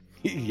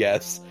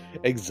 Yes,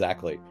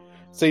 exactly.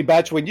 See,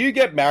 Batch, when you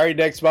get married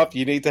next month,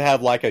 you need to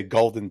have a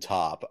golden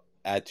tarp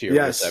at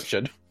your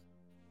reception.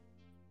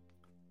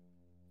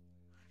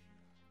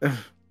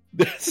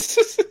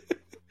 Is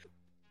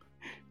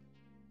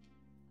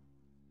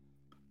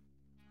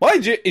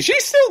she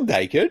still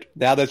naked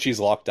now that she's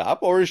locked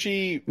up, or is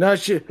she? No,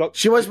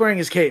 she was wearing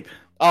his cape.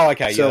 Oh,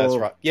 okay, yeah, that's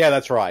right. Yeah,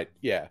 that's right.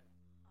 Yeah.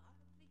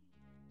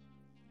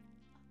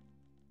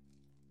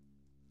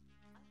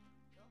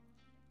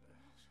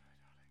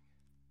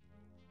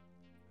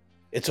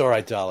 It's all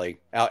right, darling.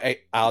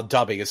 Our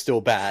dubbing is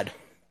still bad.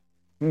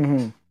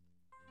 Mm-hmm.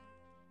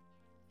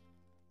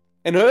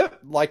 And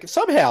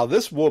somehow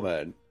this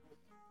woman,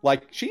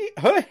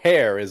 her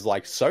hair is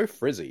so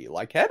frizzy.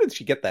 How did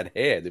she get that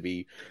hair to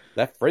be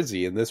that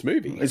frizzy in this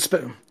movie?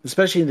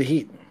 Especially in the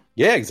heat.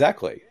 Yeah,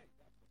 exactly.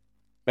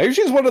 Maybe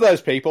she's one of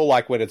those people,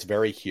 when it's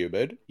very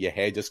humid, your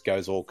hair just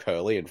goes all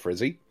curly and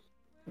frizzy.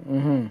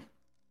 Mm-hmm.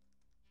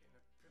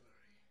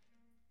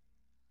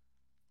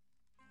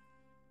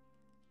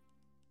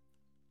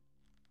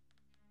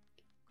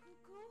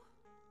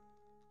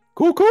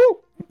 Cuckoo?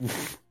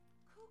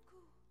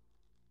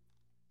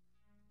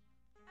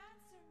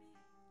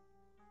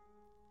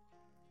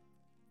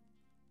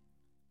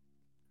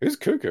 Who's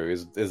Cuckoo?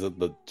 Is it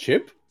the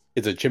chimp?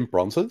 Is it Chimp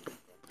Bronson?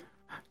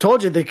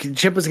 Told you the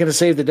chimp was going to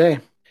save the day.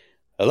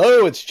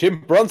 Hello, it's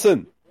Chimp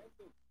Bronson.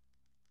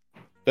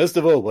 First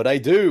of all, what I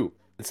do,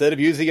 instead of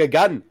using a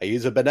gun, I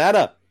use a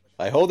banana.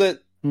 I hold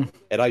it,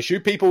 and I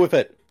shoot people with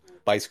it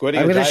by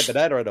squirting a giant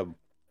banana at them.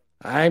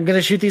 I'm going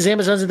to shoot these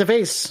Amazons in the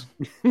face.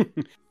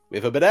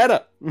 With a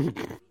banana.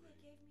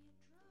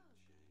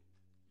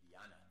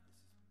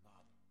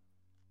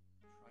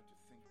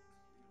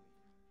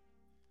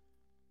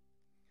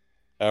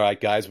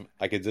 Alright, guys,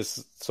 I can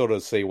just sort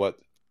of see what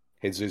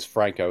Jesus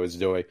Franco is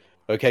doing.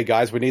 Okay,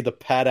 guys, we need to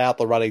pad out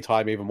the running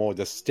time even more.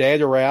 Just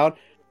stand around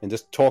and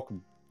just talk,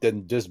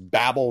 and just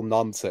babble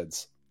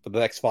nonsense for the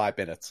next 5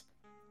 minutes.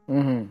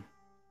 Mm-hmm.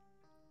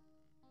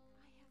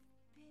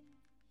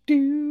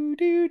 Do,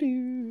 do,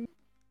 do.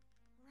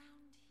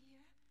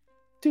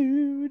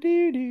 Do,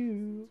 do,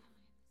 do.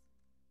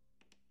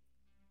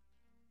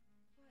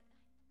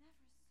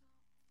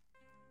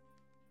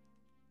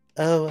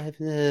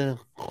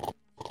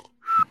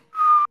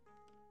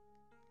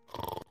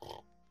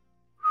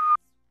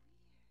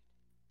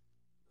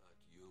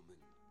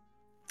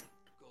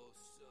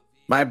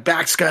 My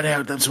back's got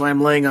out. That's why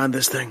I'm laying on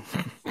this thing.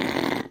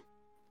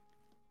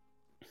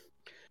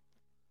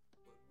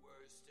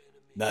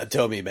 Now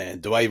tell me, man,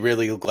 do I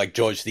really look like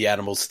George the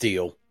Animal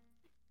Steel?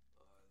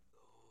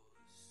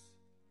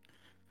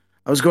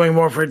 I was going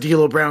more for a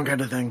D'Lo Brown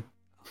kind of thing.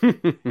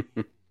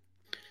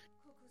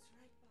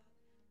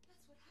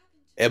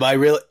 Am I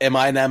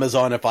an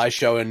Amazon if I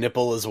show a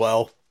nipple as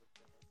well?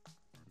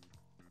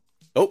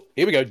 Oh,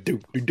 here we go. Do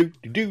do do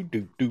do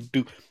do do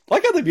do. I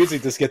like how the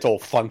music just gets all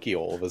funky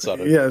all of a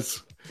sudden.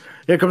 Yes.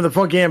 Here come the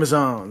funky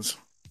Amazons.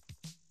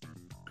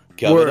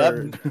 Coming up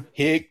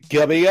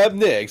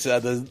next are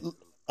the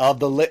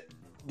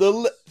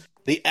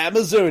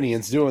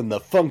Amazonians doing the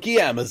funky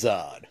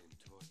Amazon.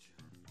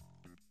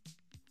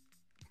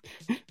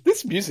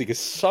 This music is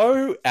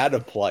so out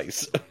of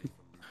place.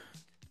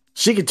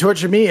 She can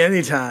torture me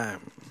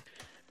anytime.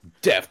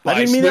 Death by I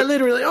didn't mean that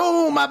literally.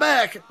 Oh, my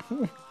back.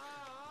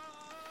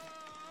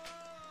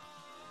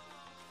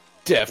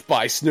 Death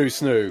by Snoo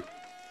Snoo.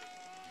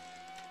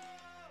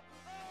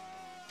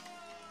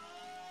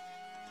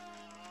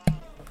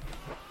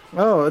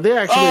 Oh, they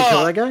actually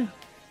kill that guy?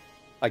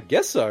 I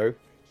guess so.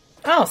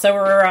 Oh, so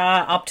we're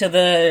up to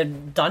the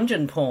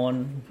dungeon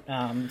porn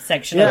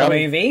section of the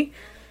movie.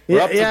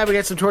 Yeah, we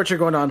got some torture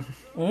going on.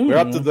 We're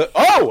up to the...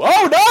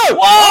 Oh no!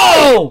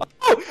 Whoa!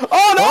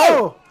 Oh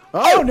no!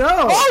 Oh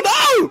no! Oh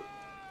no!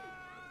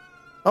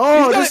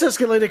 Oh, this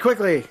escalated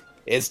quickly.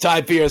 It's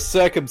time for your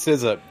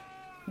Circumcision.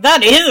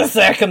 That is a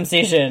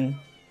circumcision.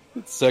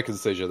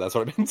 Circumcision, that's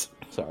what I meant.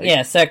 Sorry.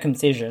 Yeah,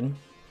 circumcision.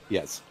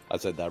 Yes, I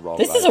said that wrong.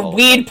 This I is a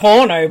apologize. weird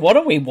porno. What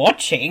are we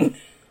watching?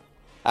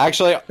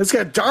 Actually, It's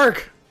got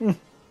dark. okay,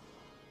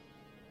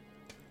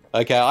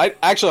 now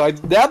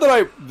that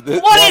I...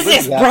 What is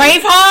this,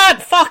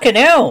 Braveheart? Fucking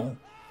hell.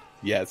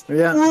 Yes.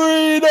 Yeah.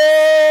 Freedom!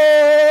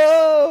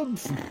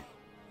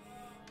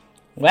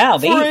 Wow,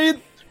 these...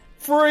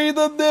 Free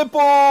the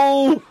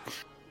nipple!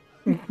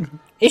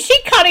 Is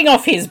she cutting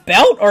off his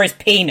belt or his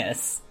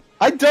penis?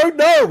 I don't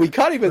know. We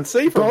can't even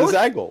see from this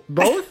angle.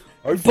 Both?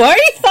 Both?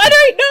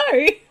 I don't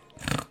know.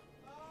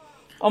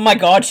 Oh my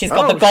god, she's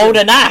got Oh, the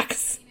golden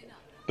axe.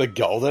 The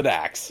golden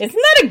axe. Isn't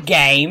that a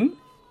game?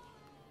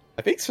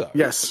 I think so.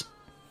 Yes.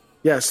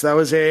 Yes, that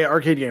was a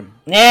arcade game.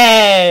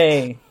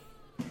 Yay!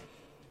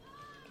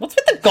 What's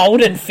with the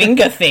golden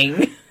finger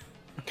thing?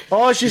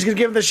 Oh, she's gonna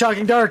give him the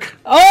shocking dark.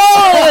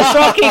 Oh, the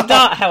shocking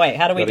dark. Oh, wait,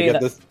 how do we Gotta do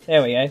get that?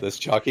 There we go. The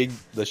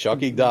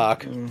shocking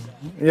dark.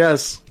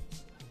 Yes.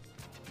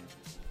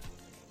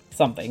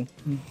 Something.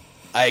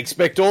 I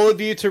expect all of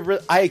you to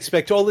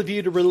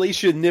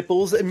release your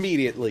nipples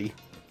immediately.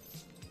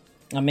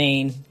 I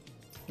mean,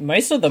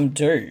 most of them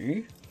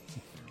do.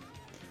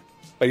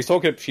 But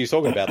she's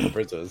talking about the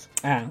princess.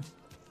 Ah.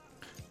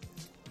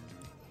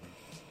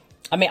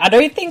 I mean, I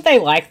don't think they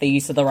like the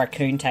use of the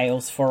raccoon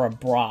tails for a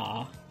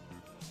bra.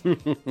 Sorry!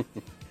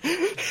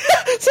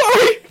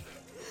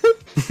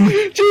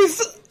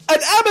 She's an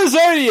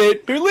Amazonian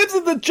who lives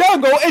in the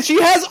jungle and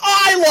she has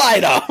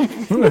eyeliner!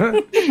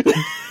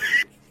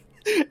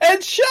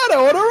 And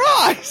shadow on her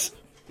eyes!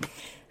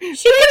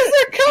 She Where does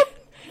that come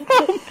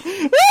from?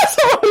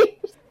 Sorry!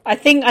 I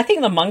think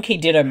the monkey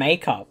did her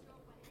makeup.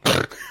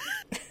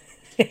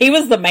 He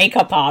was the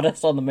makeup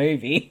artist on the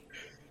movie.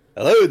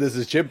 Hello, this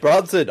is Jim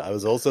Bronson. I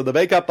was also the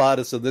makeup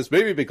artist in this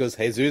movie because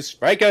Jesus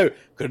Franco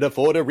couldn't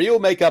afford a real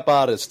makeup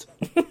artist.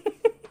 What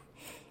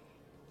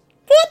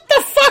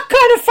the fuck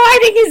kind of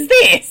fighting is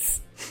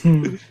this?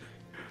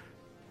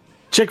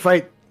 Chick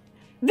fight.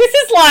 This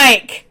is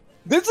like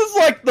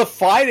the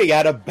fighting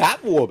out of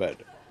Batwoman,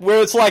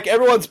 where it's like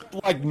everyone's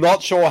like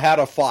not sure how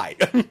to fight.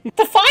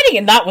 the fighting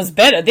in that was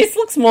better. This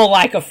looks more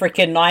like a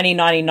freaking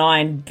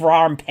 1999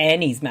 bra and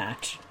panties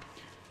match.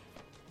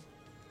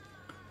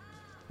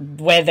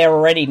 Where they're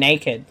already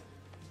naked.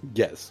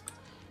 Yes.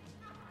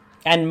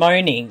 And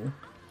moaning.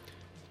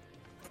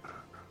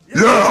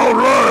 Yeah,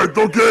 alright,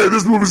 okay,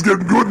 this movie's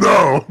getting good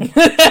now.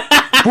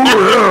 Pull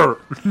her hair.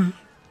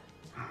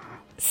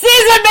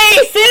 Scissor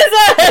me!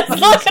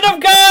 Scissors! Look at them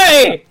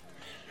go!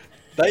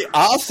 They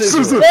are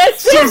scissors. Scissor, They're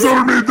scissors.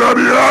 scissor me,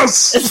 daddy ass.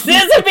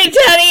 Scissor me,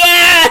 daddy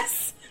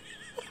ass!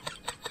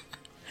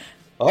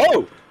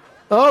 Oh.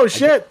 Oh,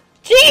 shit.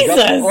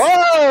 Jesus!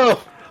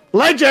 Oh.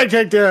 Light jack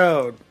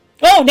takedown.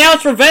 Oh, now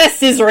it's reverse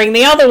scissoring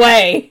the other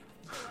way.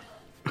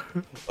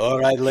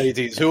 Alright,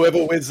 ladies,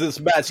 whoever wins this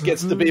match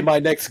gets to be my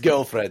next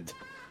girlfriend.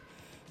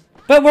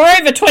 But we're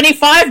over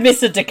 25,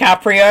 Mr.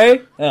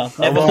 DiCaprio. Oh,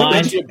 never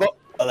mind.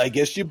 I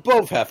guess you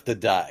both have to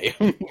die.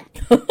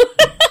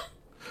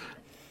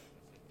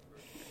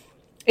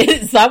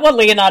 Is that what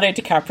Leonardo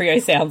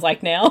DiCaprio sounds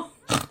like now?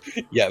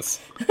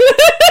 Yes.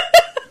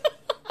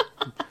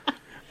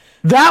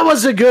 That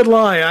was a good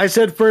line. I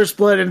said first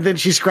blood and then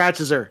she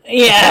scratches her.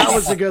 Yes. That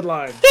was a good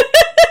line.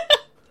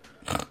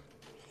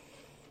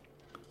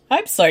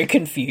 I'm so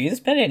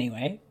confused, but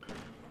anyway.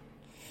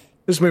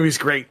 This movie's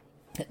great.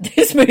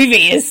 This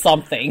movie is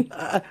something.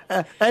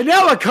 And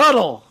now a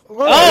cuddle.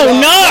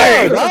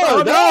 Oh,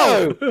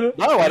 no!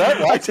 No, I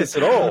don't like this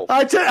at all.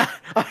 I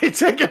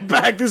take it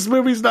back. This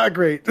movie's not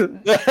great.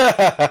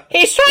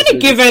 He's trying to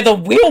give her the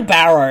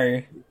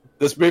wheelbarrow.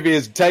 This movie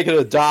is taking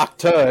a dark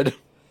turn.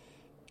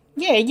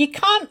 Yeah, you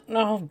can't...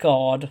 Oh,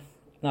 God.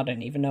 I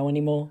don't even know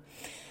anymore.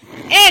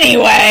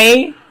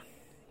 Anyway.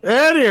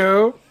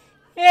 Anywho.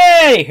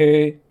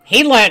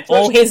 He learnt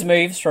all his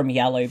moves from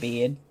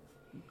Yellowbeard.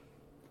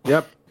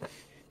 Yep.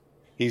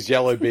 He's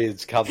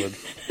Yellowbeard's cousin.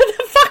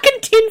 The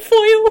fucking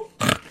tinfoil.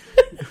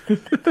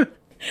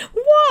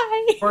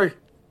 Why?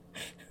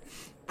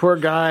 Poor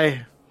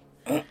guy.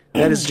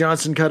 That is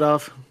Johnson cut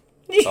off.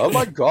 Oh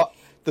my god.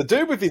 The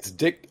dude with his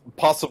dick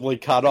possibly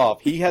cut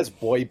off, he has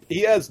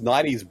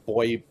 90s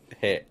boy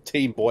hair,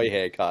 teen boy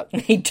haircut.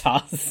 He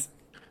does.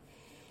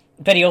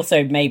 But he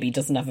also maybe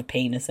doesn't have a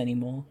penis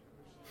anymore.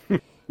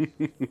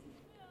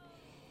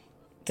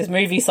 This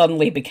movie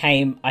suddenly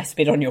became I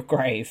Spit on Your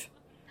Grave.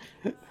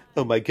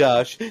 Oh my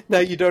gosh, now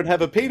you don't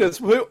have a penis.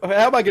 How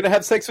am I going to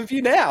have sex with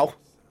you now?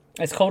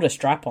 It's called a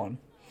strap-on.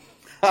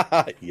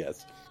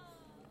 Yes.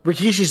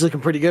 Rikishi's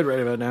looking pretty good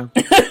right about now.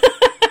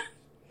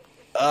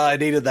 I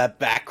needed that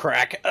back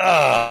crack.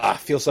 I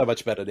feel so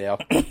much better now.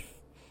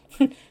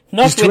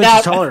 Not He's 2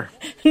 inches taller.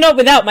 Not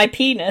without my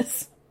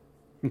penis.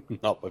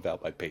 Not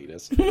without my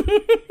penis.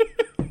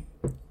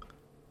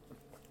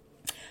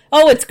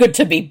 Oh, it's good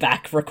to be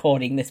back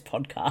recording this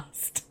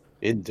podcast.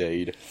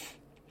 Indeed.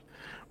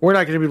 We're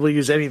not going to be able to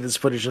use any of this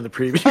footage in the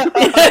preview.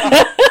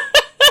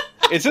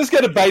 It's just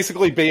going to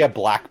basically be a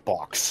black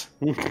box.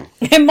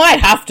 It might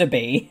have to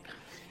be.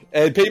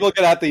 And people are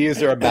going to have to use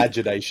their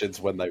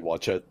imaginations when they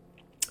watch it.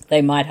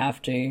 They might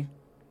have to.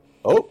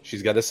 Oh,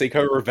 she's going to seek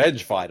her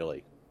revenge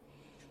finally.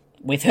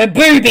 With her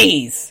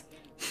boobies!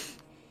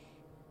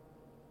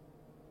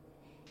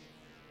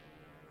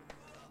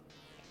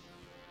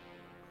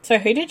 So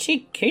who's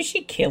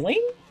she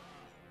killing?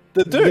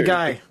 The dude. The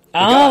guy.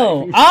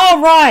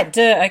 Oh, right.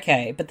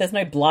 Okay, but there's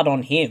no blood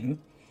on him.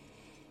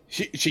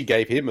 She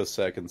gave him a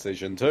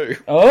circumcision too.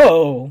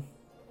 Oh.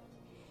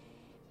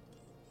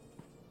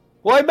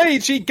 Well, I mean,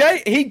 he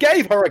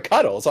gave her a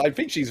cuddle, so I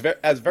think she's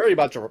has very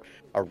much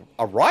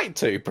a right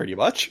to, pretty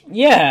much.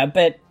 Yeah,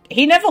 but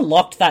he never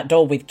locked that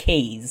door with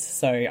keys,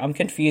 so I'm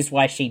confused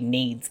why she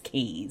needs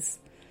keys.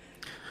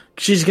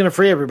 She's going to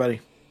free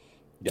everybody.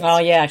 Yes. Oh,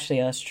 yeah,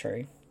 actually, that's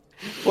true.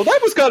 Well, that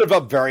was kind of a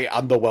very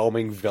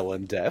underwhelming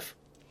villain death.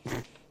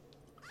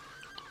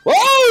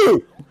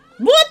 Whoa!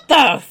 What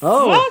the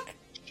fuck?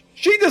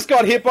 She just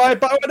got hit by a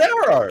bow and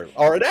arrow.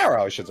 Or an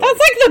arrow, I should say. That's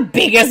like the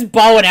biggest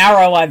bow and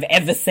arrow I've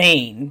ever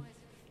seen.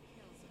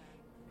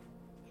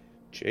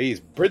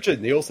 Jeez, Bridget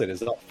Nielsen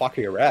is not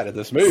fucking around in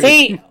this movie.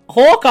 See,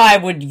 Hawkeye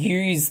would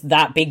use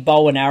that big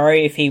bow and arrow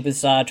if he was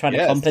trying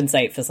to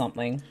compensate for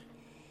something.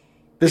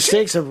 The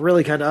stakes have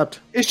really kind of upped.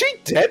 Is she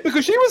dead?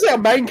 Because she was our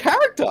main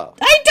character.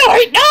 I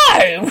don't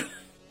know!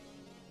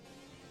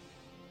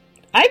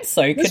 I'm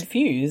so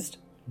confused.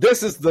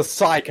 This is the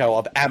Psycho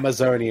of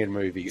Amazonian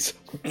movies.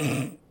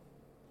 I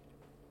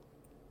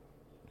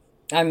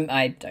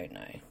don't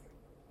know.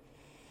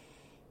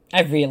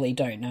 I really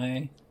don't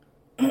know.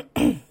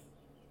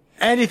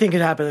 Anything can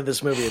happen in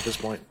this movie at this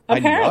point.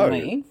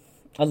 Apparently.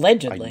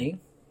 Allegedly.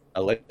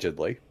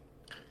 Allegedly.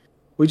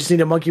 We just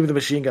need a monkey with a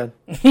machine gun.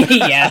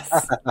 Yes.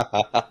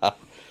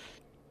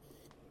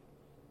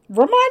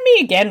 Remind me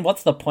again,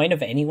 what's the point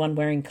of anyone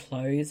wearing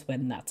clothes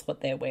when that's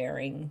what they're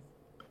wearing?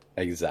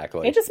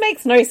 Exactly. It just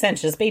makes no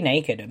sense. Just be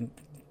naked and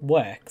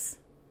works.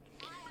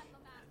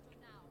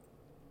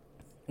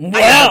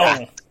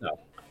 Well,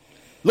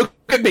 Look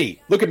at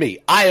me. Look at me.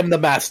 I am the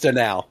master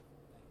now.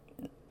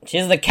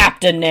 She's the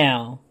captain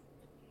now.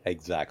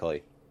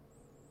 Exactly.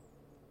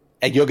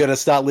 And you're going to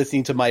start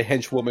listening to my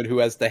henchwoman who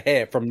has the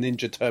hair from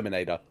Ninja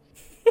Terminator.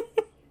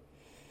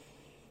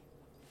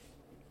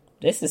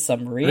 This is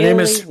some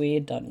really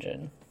weird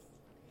dungeon.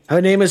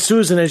 Her name is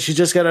Susan, and she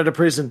just got out of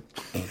prison.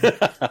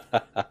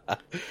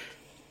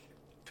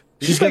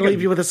 She's gonna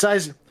leave you with a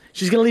size.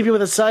 She's gonna leave you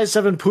with a size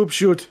 7 poop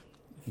shoot.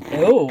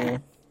 Oh.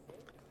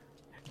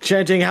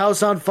 Chanting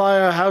house on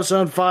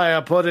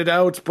fire, put it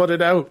out, put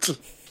it out.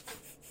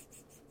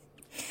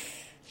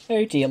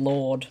 Oh dear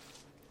lord.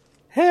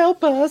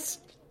 Help us.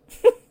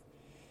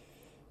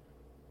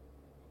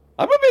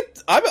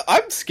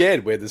 I'm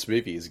scared where this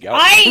movie is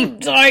going. I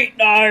don't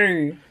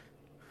know.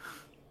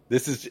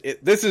 This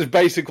is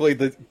basically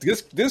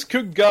this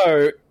could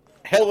go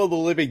Hell of the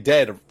Living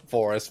Dead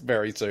for us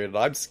very soon, and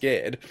I'm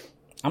scared.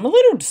 I'm a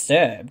little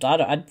disturbed.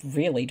 I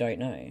really don't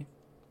know.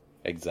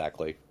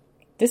 Exactly.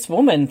 This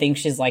woman thinks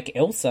she's like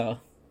Ilsa.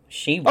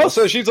 She was.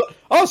 So she's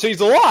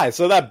alive.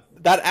 So that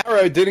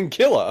arrow didn't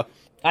kill her.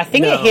 I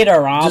think it hit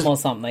her arm or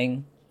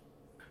something.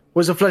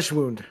 Was a flesh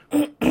wound.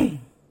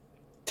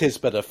 'Tis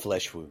but a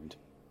flesh wound.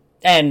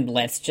 And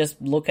let's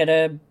just look at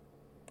her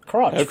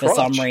crotch Her for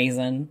some crotch.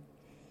 reason.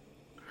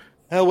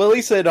 Oh, well, at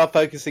least they're not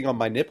focusing on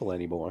my nipple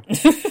anymore.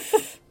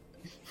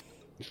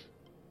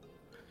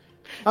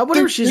 I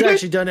wonder if she's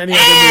actually done any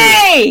other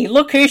Hey!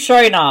 Look who's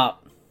shown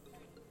up.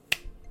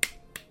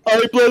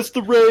 I bless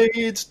the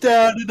rains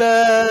down in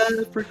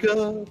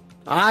Africa.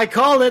 I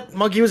called it.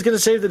 Monkey was going to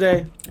save the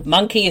day.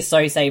 Monkey is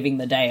so saving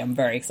the day. I'm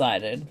very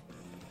excited.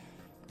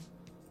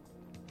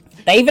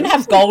 They even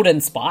have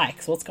golden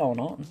spikes. What's going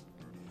on?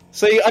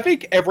 See, I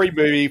think every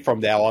movie from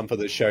now on for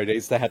the show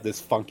needs to have this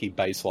funky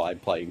bass line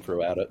playing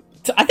throughout it.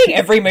 I think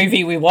every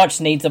movie we watch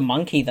needs a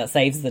monkey that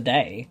saves the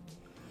day.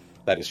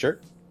 That is true.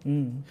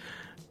 You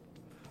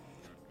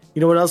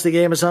know what else the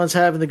Game of Thrones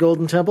have in the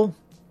Golden Temple?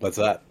 What's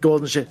that?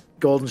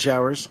 Golden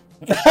showers.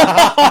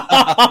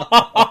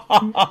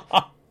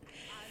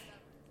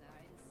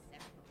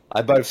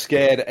 I'm both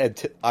scared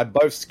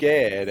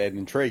and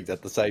intrigued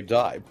at the same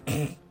time.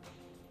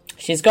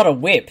 She's got a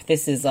whip.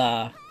 This is,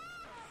 it's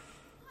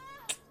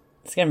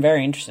getting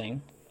very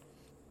interesting.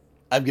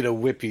 I'm gonna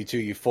whip you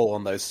till you fall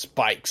on those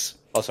spikes.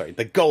 Oh, sorry,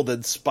 the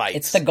golden spikes.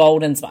 It's the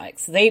golden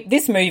spikes.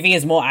 This movie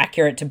is more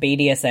accurate to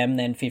BDSM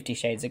than 50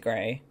 Shades of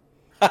Grey.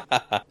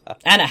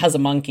 And it has a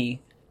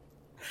monkey.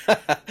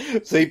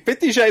 See,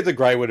 50 Shades of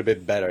Grey would have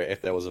been better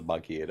if there was a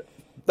monkey in it.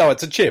 No,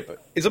 it's a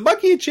chip. Is a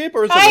monkey a chip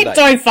or is it an I ape?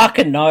 don't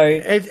fucking know.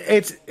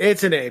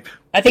 It's an ape.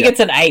 I think it's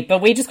an ape,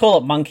 but we just call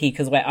it monkey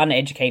because we're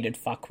uneducated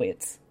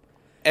fuckwits.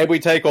 And we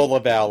take all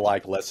of our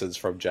lessons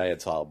from Jay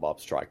and Silent Bob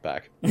Strike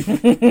Back.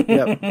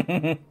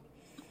 Yep.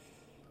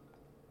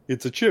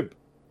 It's a chimp.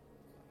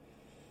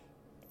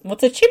 Well,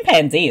 it's a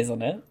chimpanzee,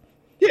 isn't it?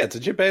 Yeah, it's a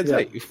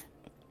chimpanzee. Yeah.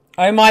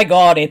 Oh my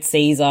god, it's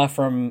Caesar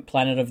from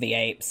Planet of the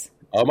Apes.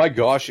 Oh my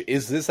gosh,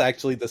 is this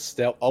actually the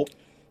stealth? Oh,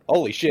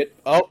 holy shit.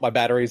 Oh, my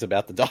battery's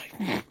about to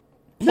die.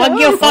 Plug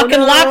your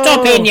fucking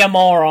laptop in, you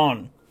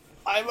moron!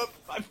 I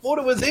thought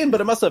it was in,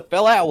 but it must have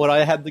fell out when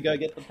I had to go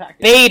get the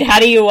package. Bede, how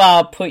do you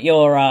put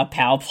your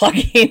power plug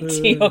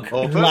into your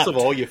Well, first of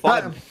all, you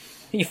find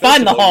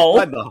the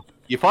hole.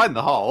 You find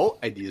the hole,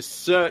 and you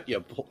insert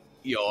your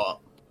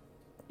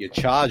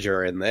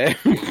charger in there,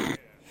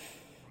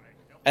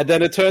 and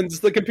then it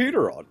turns the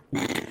computer on.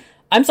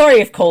 I'm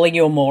sorry if calling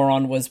you a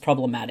moron was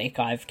problematic.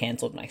 I've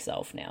cancelled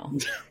myself now.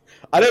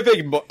 I don't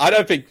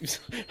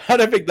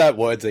think that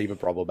word's even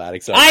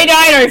problematic. So I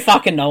don't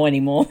fucking know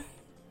anymore.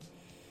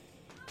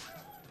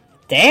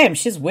 Damn,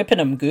 she's whipping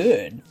him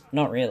good.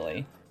 Not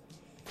really.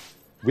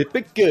 whip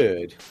it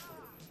good.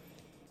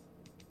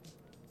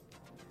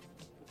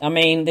 I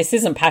mean, this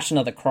isn't Passion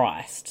of the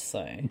Christ,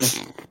 so...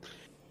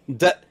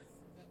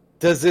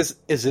 Is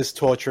this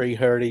torturing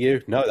her to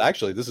you? No,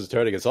 actually, this is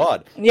turning us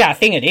on. Yeah, I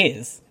think it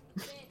is.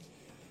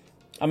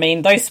 I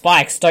mean, those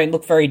spikes don't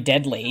look very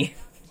deadly.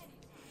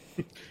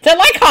 They're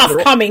like half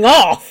coming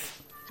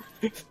off!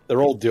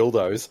 They're all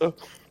dildos.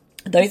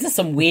 Those are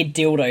some weird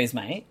dildos,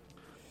 mate.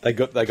 They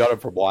got them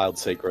from Wild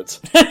Secrets.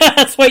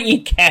 That's what you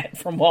get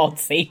from Wild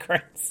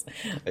Secrets.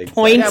 Exactly.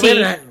 Pointy.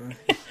 Yeah,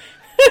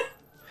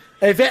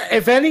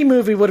 if any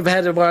movie would have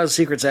had a Wild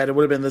Secrets ad, it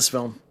would have been this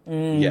film.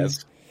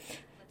 Yes.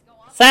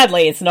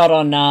 Sadly, it's not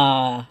on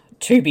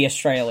Tubi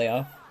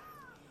Australia.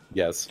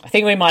 Yes. I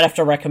think we might have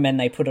to recommend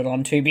they put it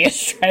on Tubi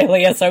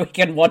Australia so we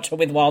can watch it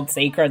with Wild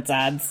Secrets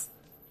ads.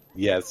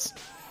 Yes.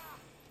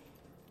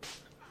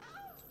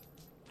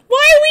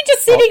 Why are we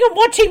just sitting and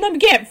watching them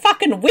get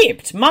fucking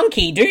whipped?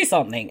 Monkey, do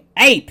something.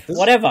 Ape,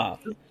 whatever.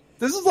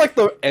 This is like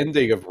the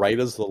ending of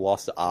Raiders of the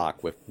Lost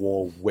Ark with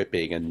more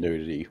whipping and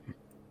nudity.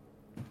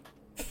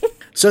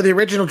 So the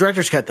original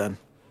director's cut, then?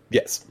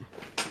 Yes.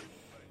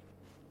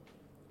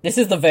 This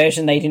is the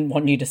version they didn't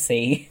want you to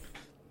see.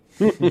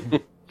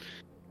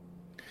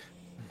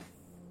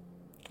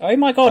 Oh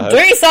my god,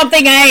 do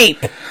something,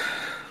 Ape!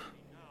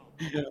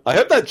 I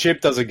hope that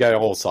chimp doesn't go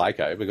all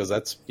psycho, because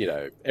that's,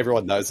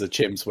 everyone knows the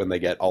chimps, when they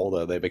get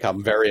older, they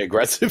become very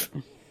aggressive.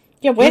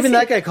 Yeah, where's Even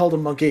that guy called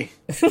him Monkey.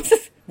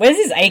 Where's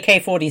his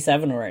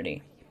AK-47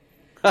 already?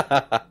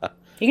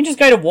 You can just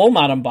go to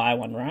Walmart and buy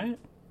one, right?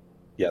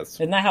 Yes.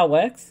 Isn't that how it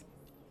works?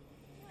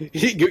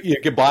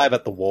 You can buy them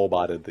at the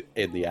Walmart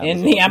in the Amazon.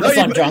 In the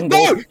Amazon jungle.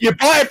 No, you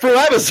buy it from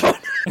Amazon!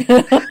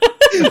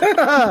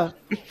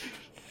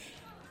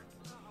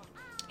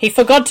 He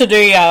forgot to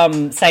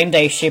do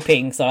same-day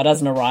shipping, so it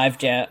hasn't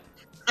arrived yet.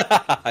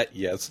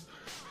 Yes.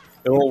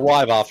 It will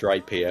arrive after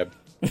 8 p.m.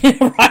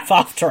 Right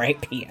after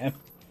 8 p.m.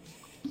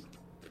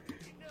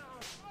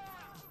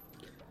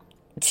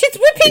 She's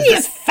whipping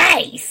his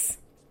face!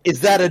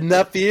 Is that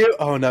enough for you?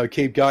 Oh no,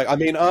 keep going. I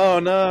mean, oh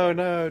no,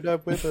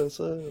 don't whip us.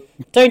 Oh.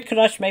 Don't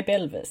crush my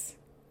pelvis.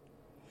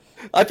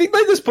 I think they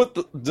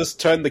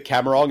just turn the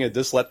camera on and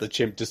just let the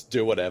chimp just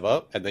do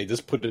whatever, and they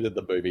just put it in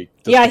the movie.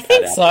 Yeah, I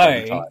think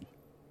so.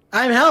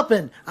 I'm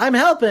helping! What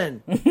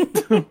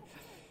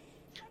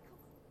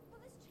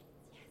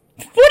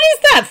is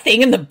that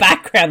thing in the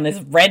background, this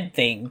red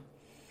thing?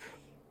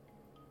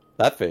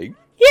 That thing?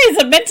 Yeah, is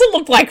it meant to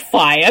look like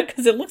fire?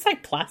 Because it looks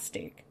like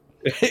plastic.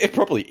 It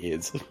probably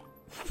is. How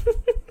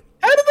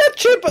did that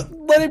chimp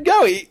let him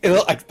go?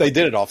 They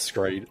did it off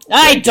screen.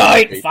 I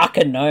don't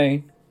fucking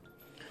know.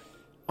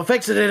 I'll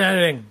fix it in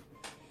editing.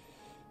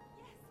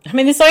 I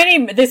mean,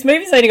 this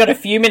movie's only got a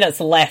few minutes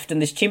left,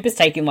 and this chimp is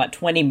taking like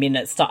 20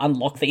 minutes to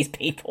unlock these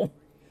people.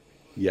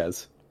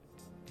 Yes.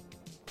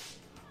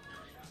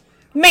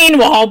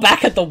 Meanwhile,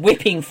 back at the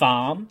whipping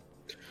farm.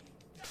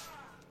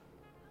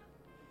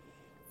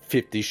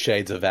 50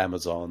 Shades of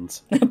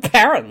Amazons.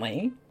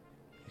 Apparently.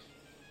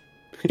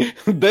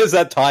 There's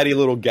that tiny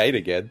little gate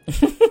again.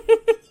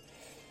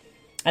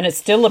 And it's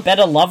still a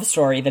better love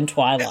story than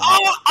Twilight.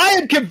 Oh, I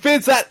am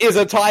convinced that is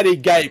a tiny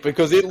gate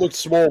because it looked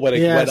small when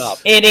it went up.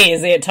 It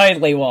is. It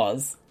totally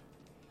was.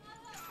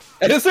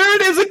 And there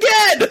it is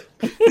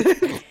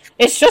again!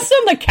 It's just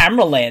on the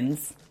camera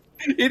lens.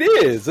 It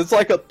is. It's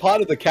like a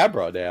part of the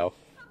camera now.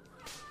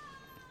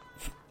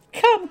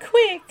 Come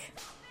quick.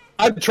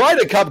 I'm trying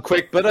to come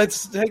quick, but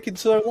it's taking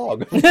so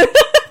long.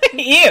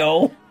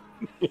 Ew.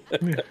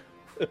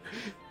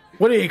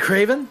 What are you,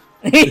 Craven?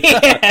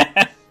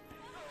 Yeah.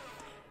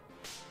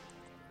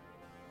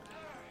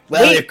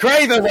 Well, if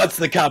Craven wants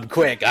to come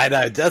quick, I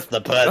know just the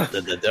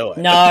person to do it.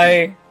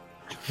 No.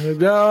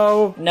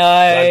 No.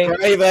 No.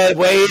 Craven,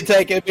 where you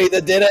taking me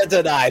to dinner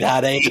tonight,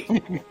 honey?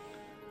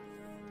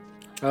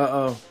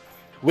 Uh-oh.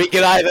 We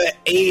can either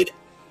eat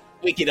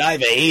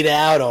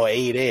out or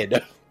eat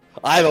in.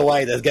 Either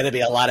way, there's going to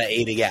be a lot of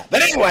eating out.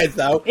 But anyways,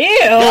 though, Ew.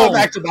 going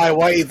back to my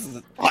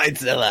ways,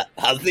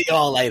 I'll see you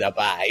all later.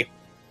 Bye.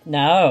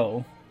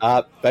 No.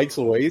 Thanks,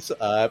 Louise,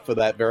 for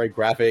that very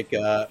graphic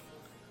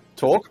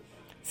talk.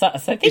 So I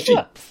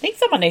think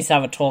someone needs to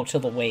have a talk to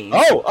Louise.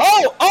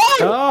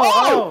 Oh,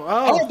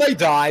 they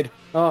died.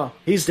 Oh,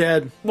 he's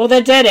dead. Well,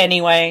 they're dead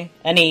anyway,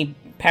 and he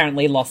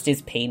apparently lost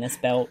his penis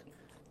belt.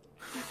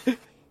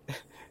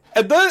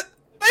 And they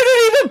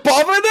didn't even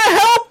bother to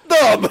help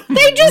them!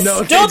 They just No,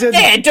 they stood didn't.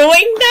 there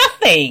doing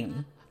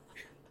nothing!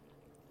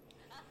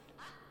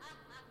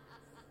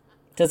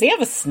 Does he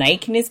have a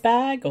snake in his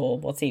bag, or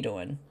what's he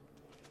doing?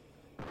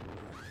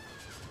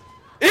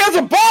 He has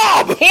a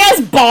bomb! He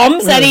has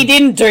bombs, and he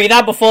didn't do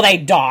that before they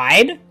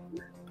died.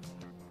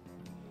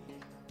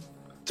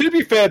 To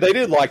be fair, they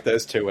didn't like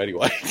those two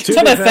anyway. To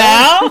be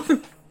fair.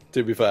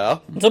 To be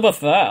fair. To be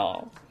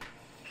fair.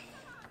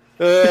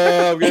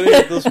 I'm gonna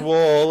hit this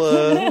wall.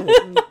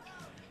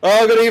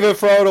 I'm gonna even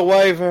throw it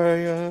away for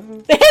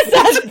you.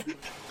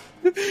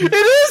 It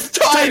is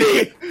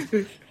tiny!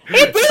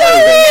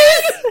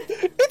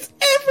 It's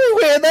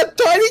everywhere, that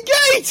tiny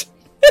gate!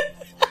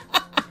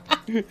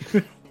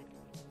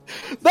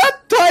 That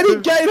tiny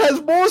gate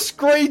has more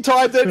screen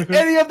time than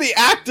any of the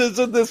actors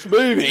in this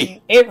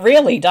movie. It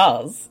really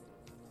does.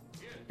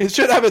 It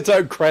should have its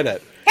own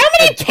credit. How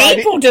many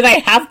people do they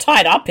have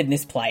tied up in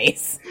this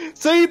place?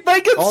 See,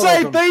 they can All of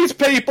save them. these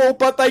people,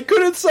 but they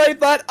couldn't save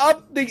that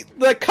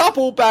the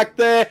couple back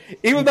there,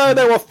 even though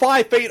they were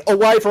 5 feet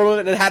away from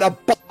it and had a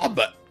bomb.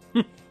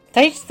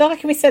 They just,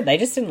 like we said, they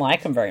just didn't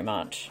like him very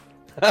much.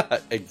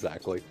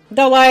 Exactly.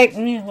 They're like,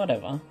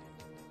 whatever.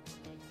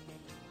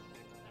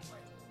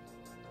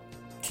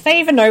 Do they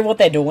even know what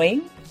they're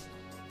doing?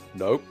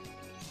 Nope.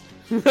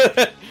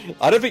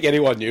 I don't think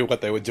anyone knew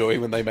what they were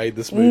doing when they made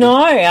this movie. No,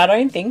 I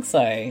don't think so.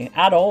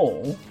 At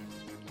all.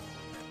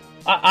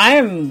 I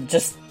am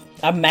just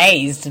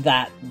amazed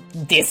that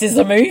this is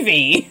a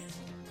movie.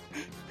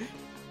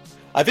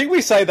 I think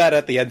we say that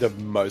at the end of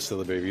most of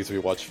the movies we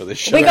watch for this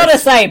show. We gotta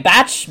say,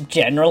 Batch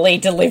generally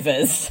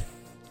delivers.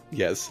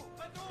 Yes.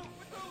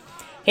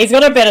 He's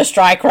got a better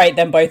strike rate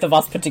than both of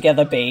us put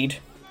together, Bede.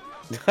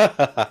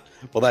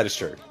 Well, that is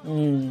true.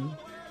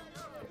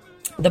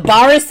 The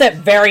bar is set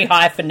very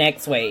high for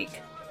next week.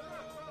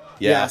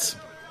 Yes.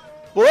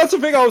 Well, that's the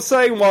thing I was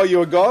saying while you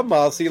were gone,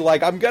 Marcy.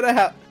 Like, I'm gonna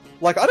have...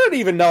 Like, I don't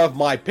even know if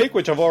my pick,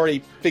 which I've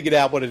already figured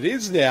out what it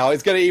is now,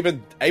 is gonna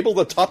even able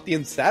to top the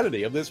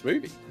insanity of this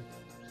movie.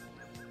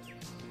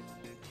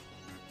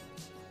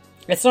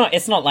 It's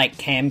not like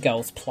Cam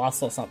Girls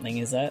Plus or something,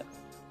 is it?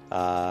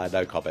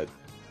 No comment.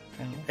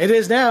 It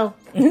is now.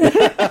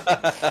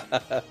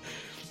 It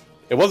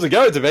wasn't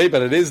going to be,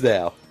 but it is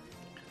now.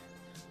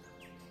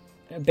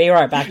 Be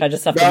right back, I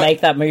just have to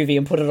make that movie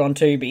and put it on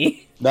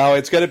Tubi. No,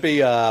 it's gonna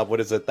be, what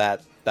is it,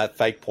 that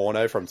fake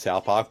porno from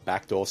South Park,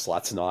 Backdoor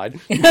Sluts 9.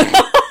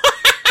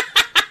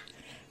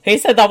 Who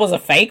said that was a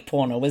fake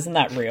porno? Isn't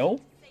that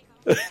real?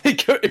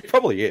 It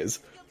probably is.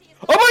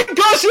 Oh my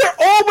gosh, they're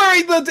all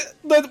wearing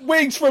the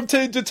wings from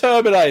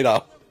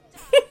Terminator!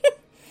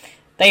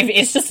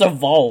 It's just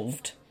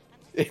evolved.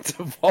 It's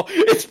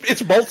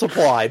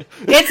multiplied.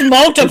 It's Become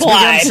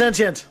multiplied.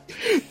 sentient.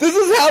 This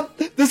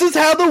is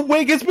how the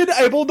wing has been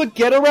able to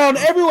get around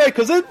everywhere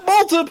because it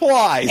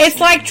multiplies.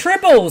 It's like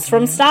Tribbles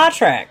from Star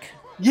Trek.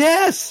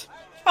 Yes.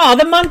 Oh,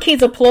 the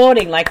monkey's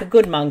applauding like a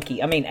good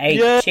monkey. I mean,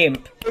 a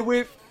chimp.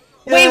 We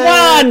We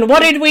won!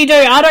 What did we do?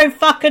 I don't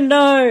fucking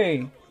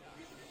know.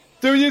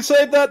 Do you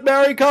save that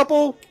married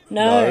couple?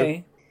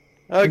 No.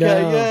 Okay,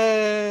 No.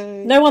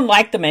 yay. No one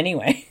liked them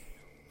anyway.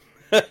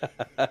 Hey,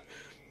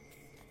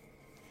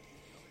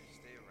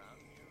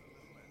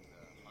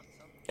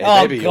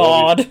 Oh, baby,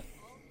 God.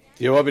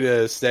 Do you want me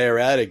to stay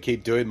around and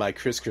keep doing my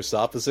Chris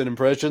Christopherson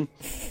impression?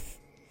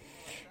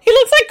 He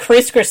looks like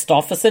Chris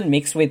Christopherson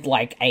mixed with,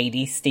 like,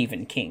 80s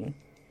Stephen King.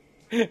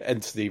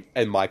 And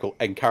Michael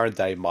and current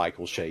day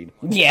Michael Sheen.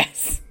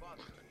 Yes.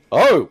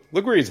 Oh,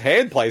 look where his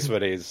hand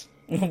placement is.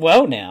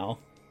 Well, now.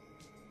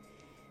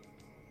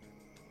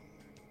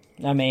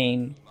 I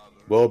mean...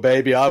 Well,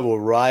 baby, I will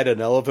ride an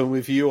elephant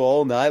with you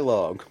all night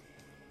long.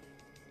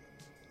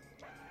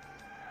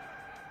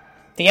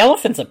 The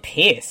elephants are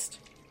pissed.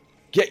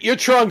 Get your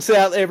trunks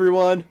out,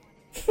 everyone.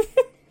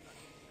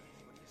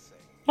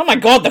 Oh my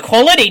god, the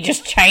quality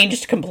just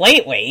changed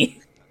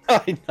completely.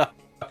 I know.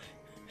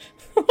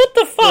 What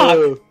the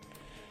fuck?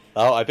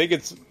 Oh, I think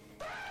it's...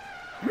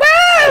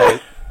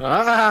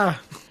 Gotta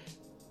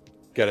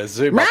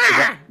zoom up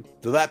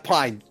to that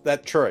pine,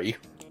 that tree.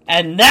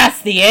 And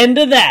that's the end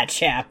of that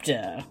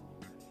chapter.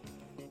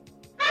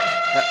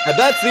 And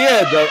that's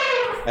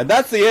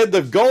the end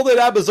of Golden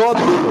Amazon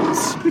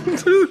Movies.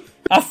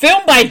 A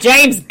film by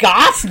James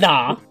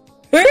Gartner.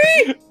 Who?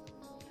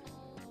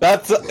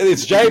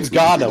 It's James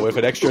Garner with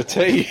an extra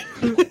T.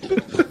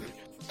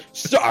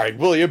 Starring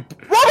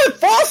Robert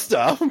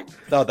Foster.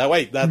 No,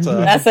 wait, that's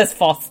That says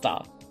Foster.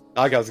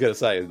 like I was gonna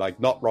say, like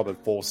not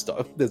Robert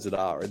Forster. There's an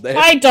R in there.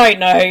 I don't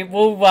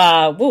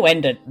know. We'll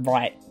end it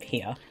right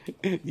here.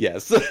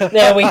 Yes.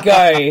 There we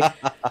go.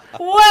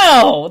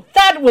 Well,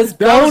 that was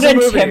Golden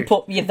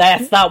Temple.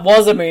 Yes, that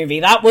was a movie.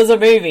 That was a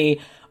movie.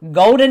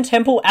 Golden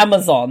Temple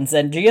Amazons.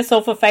 And do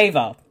yourself a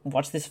favor.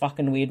 Watch this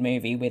fucking weird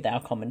movie with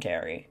our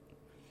commentary.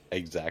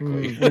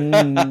 Exactly.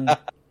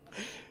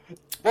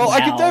 Wow.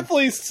 I can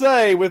definitely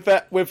say with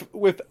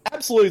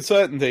absolute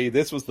certainty,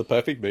 this was the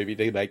perfect movie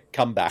to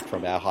come back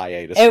from our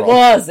hiatus. It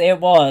was.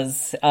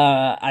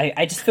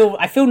 I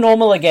feel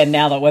normal again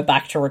now that we're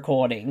back to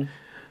recording.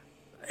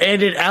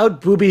 And it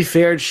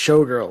out-booby-fared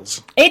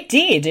Showgirls. It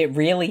did. It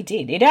really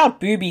did. It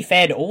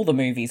out-booby-fed all the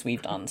movies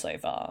we've done so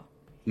far.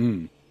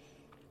 Mm.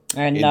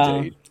 And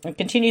Indeed. It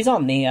continues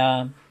on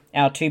our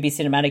 2B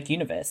cinematic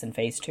universe in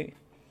Phase 2.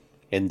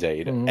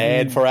 Indeed.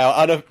 And for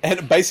our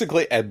and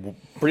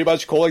pretty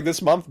much calling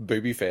this month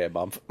Booby Fair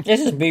month.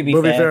 This is Booby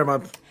Booby Fair. Fair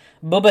month.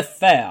 Booby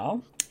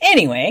Fair.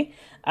 Anyway,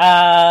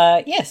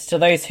 yes, to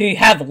those who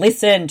have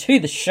listened to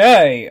the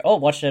show or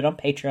watched it on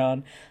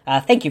Patreon,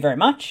 thank you very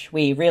much.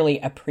 We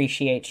really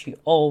appreciate you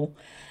all.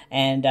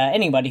 And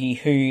anybody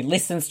who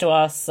listens to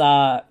us,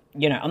 on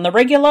the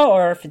regular,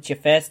 or if it's your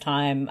first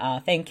time,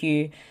 thank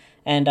you.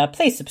 And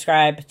please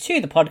subscribe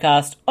to the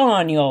podcast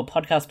on your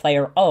podcast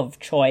player of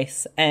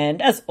choice. And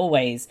as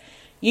always,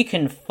 you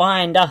can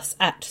find us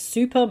at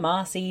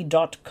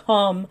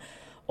supermarcy.com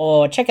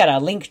or check out our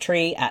link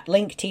tree at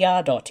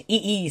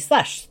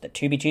linktr.ee/the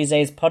 2B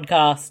Tuesdays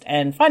podcast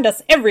and find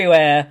us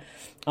everywhere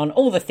on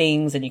all the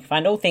things. And you can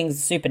find all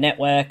things Super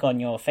Network on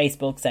your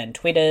Facebooks and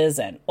Twitters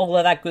and all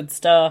of that good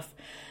stuff.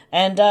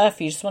 And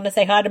if you just want to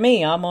say hi to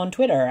me, I'm on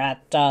Twitter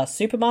at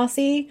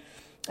supermarcy.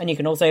 And you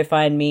can also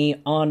find me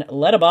on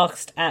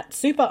Letterboxd at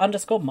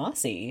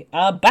super_Marcy.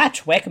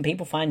 Batch, where can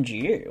people find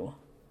you?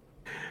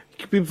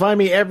 You can find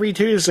me every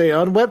Tuesday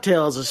on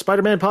WebTales, a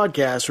Spider-Man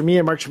podcast, where me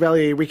and Mark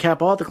Chevalier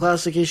recap all the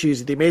classic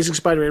issues of The Amazing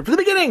Spider-Man from the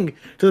beginning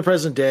to the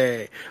present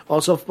day.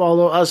 Also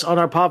follow us on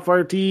our Pop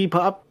 4D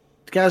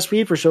podcast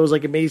feed for shows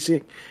like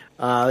Amazing,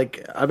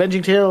 like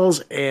Avenging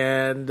Tales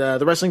and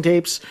the Wrestling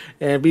Tapes.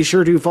 And be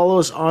sure to follow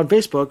us on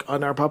Facebook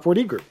on our Pop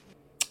 4D group.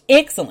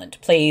 Excellent.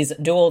 Please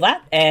do all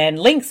that. And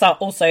links are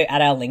also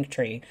at our link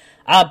tree.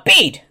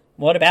 Bede,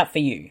 what about for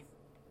you?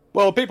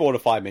 Well, if people want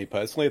to find me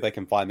personally, they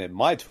can find me at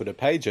my Twitter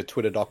page at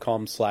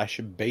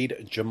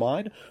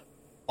twitter.com/BedeJamide,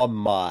 on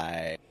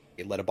my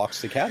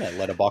Letterboxd account at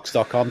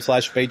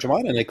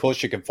letterboxd.com/BedeJamide, and of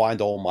course you can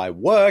find all my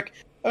work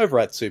over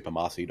at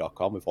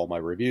supermarcy.com with all my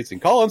reviews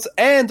and columns.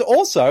 And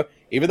also,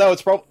 even though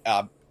it's by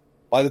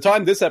the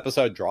time this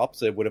episode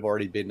drops, it would have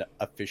already been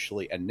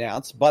officially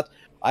announced, but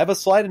I have a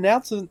slight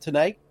announcement to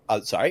make.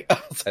 Sorry,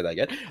 I'll say that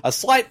again. A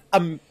slight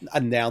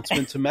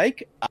announcement to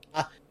make.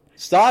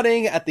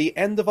 Starting at the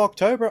end of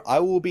October, I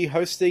will be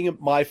hosting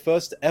my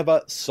first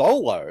ever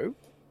solo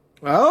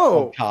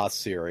podcast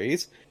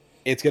series.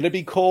 It's going to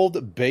be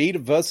called Bede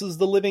versus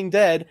the Living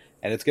Dead,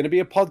 and it's going to be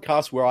a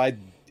podcast where I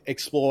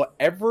explore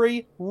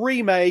every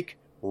remake,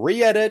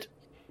 re-edit,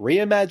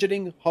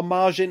 reimagining,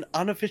 homage, and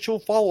unofficial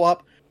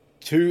follow-up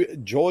to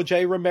George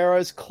A.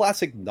 Romero's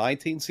classic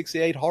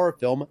 1968 horror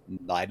film,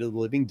 Night of the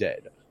Living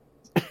Dead.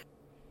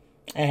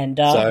 And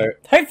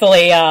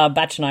hopefully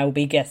Batch and I will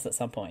be guests at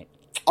some point.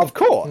 Of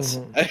course.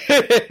 But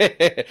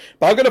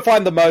I'm going to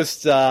find the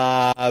most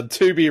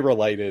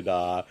to-be-related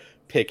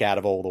pick out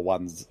of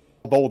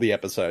all the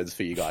episodes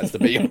for you guys to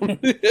be on.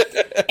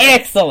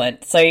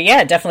 Excellent. So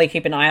yeah, definitely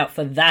keep an eye out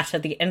for that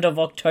at the end of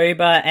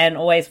October, and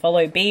always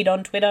follow Bede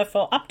on Twitter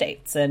for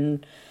updates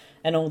and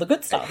all the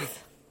good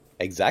stuff.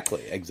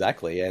 Exactly.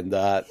 And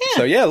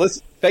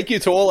thank you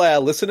to all our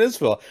listeners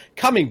for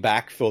coming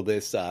back for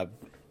this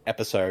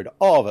episode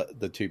of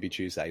the 2B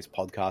Tuesdays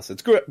podcast.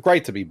 It's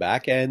great to be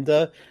back, and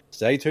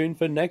stay tuned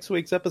for next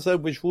week's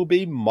episode, which will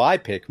be my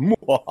pick.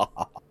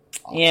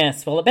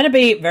 Yes, well, it better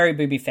be very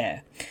booby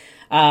fair.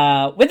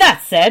 With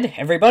that said,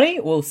 everybody,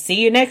 we'll see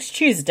you next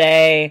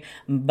Tuesday.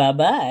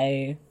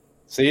 Bye-bye.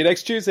 See you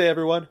next Tuesday,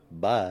 everyone.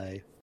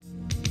 Bye.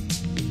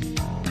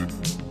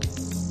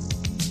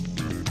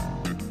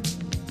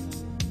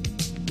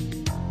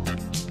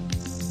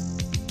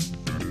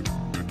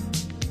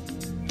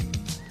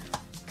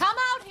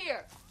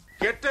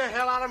 Get the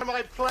hell out of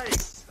my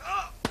place!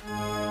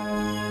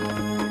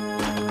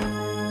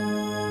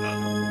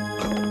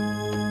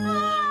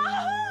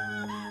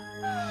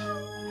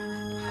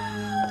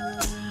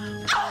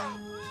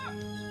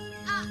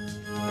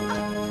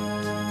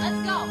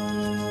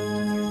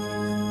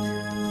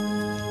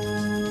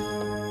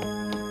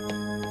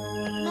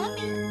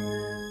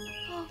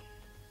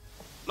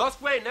 Lost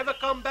way, never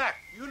come back.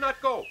 You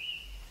not go.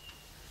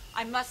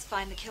 I must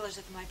find the killers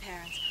of my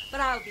parents,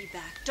 but I'll be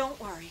back. Don't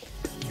worry.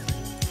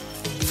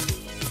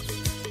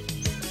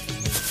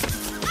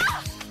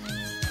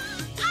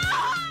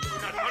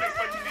 Not punished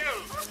but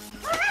killed.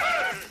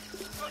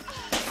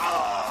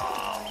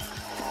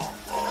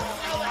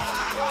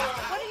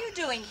 What are you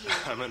doing here?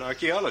 I'm an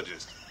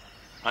archaeologist.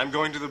 I'm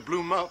going to the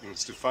Blue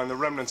Mountains to find the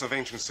remnants of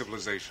ancient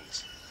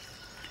civilizations.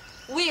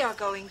 We are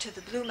going to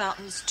the Blue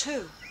Mountains,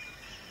 too,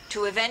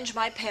 to avenge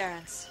my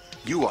parents.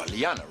 You are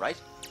Liana, right?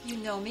 You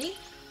know me?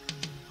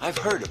 I've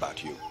heard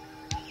about you.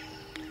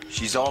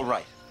 She's all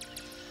right.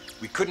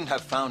 We couldn't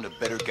have found a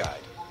better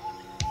guide.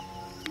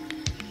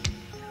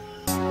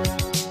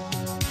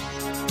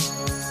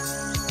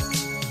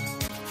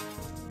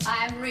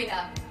 I'm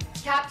Rita,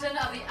 captain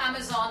of the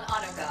Amazon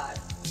Honor Guard.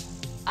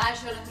 I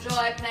shall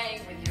enjoy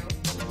playing with you.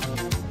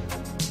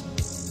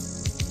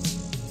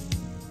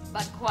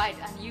 But quite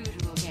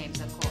unusual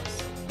games, of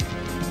course.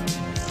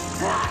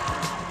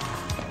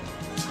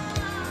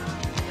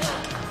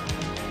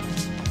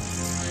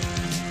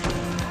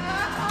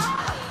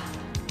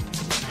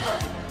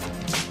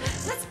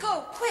 Let's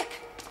go, quick!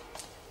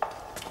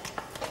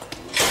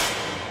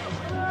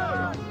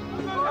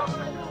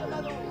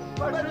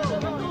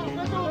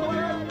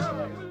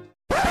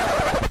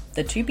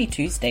 The To Be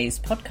Tuesdays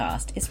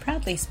podcast is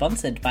proudly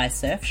sponsored by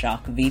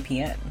Surfshark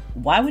VPN.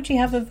 Why would you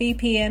have a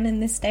VPN in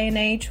this day and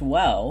age?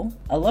 Well,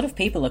 a lot of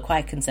people are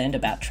quite concerned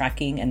about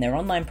tracking and their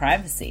online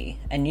privacy,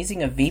 and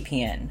using a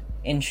VPN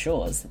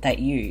ensures that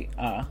you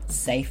are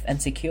safe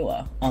and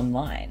secure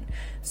online.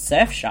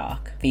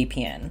 Surfshark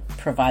VPN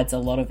provides a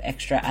lot of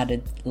extra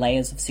added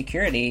layers of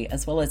security,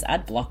 as well as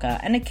ad blocker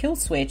and a kill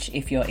switch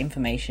if your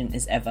information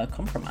is ever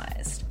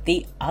compromised.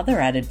 The other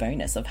added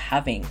bonus of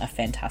having a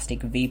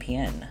fantastic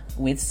VPN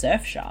with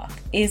Surfshark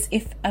is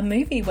if a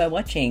movie we're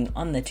watching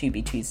on the To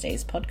Be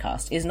Tuesdays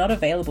podcast is not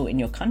available in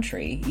your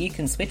country, you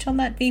can switch on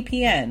that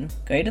VPN,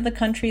 go to the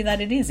country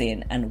that it is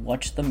in, and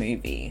watch the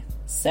movie.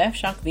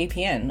 Surfshark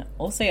VPN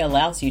also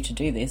allows you to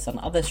do this on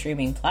other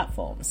streaming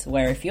platforms,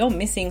 where if you're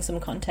missing some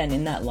content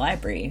in that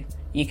library,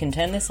 you can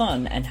turn this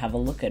on and have a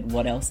look at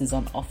what else is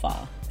on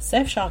offer.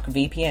 Surfshark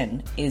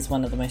VPN is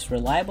one of the most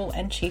reliable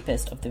and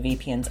cheapest of the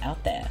VPNs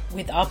out there,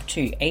 with up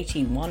to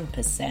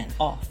 81%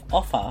 off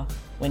offer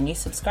when you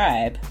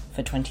subscribe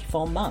for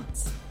 24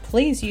 months.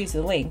 Please use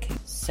the link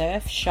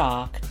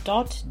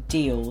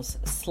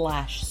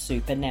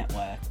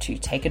surfshark.deals/supernetwork to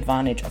take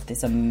advantage of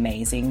this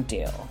amazing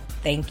deal.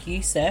 Thank you,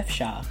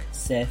 Surfshark.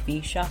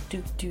 Surfy shark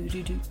do do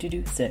do do do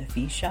do.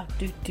 Surfy shark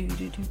do do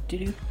do do do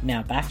do.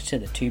 Now back to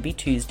the To Be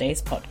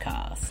Tuesdays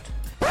podcast.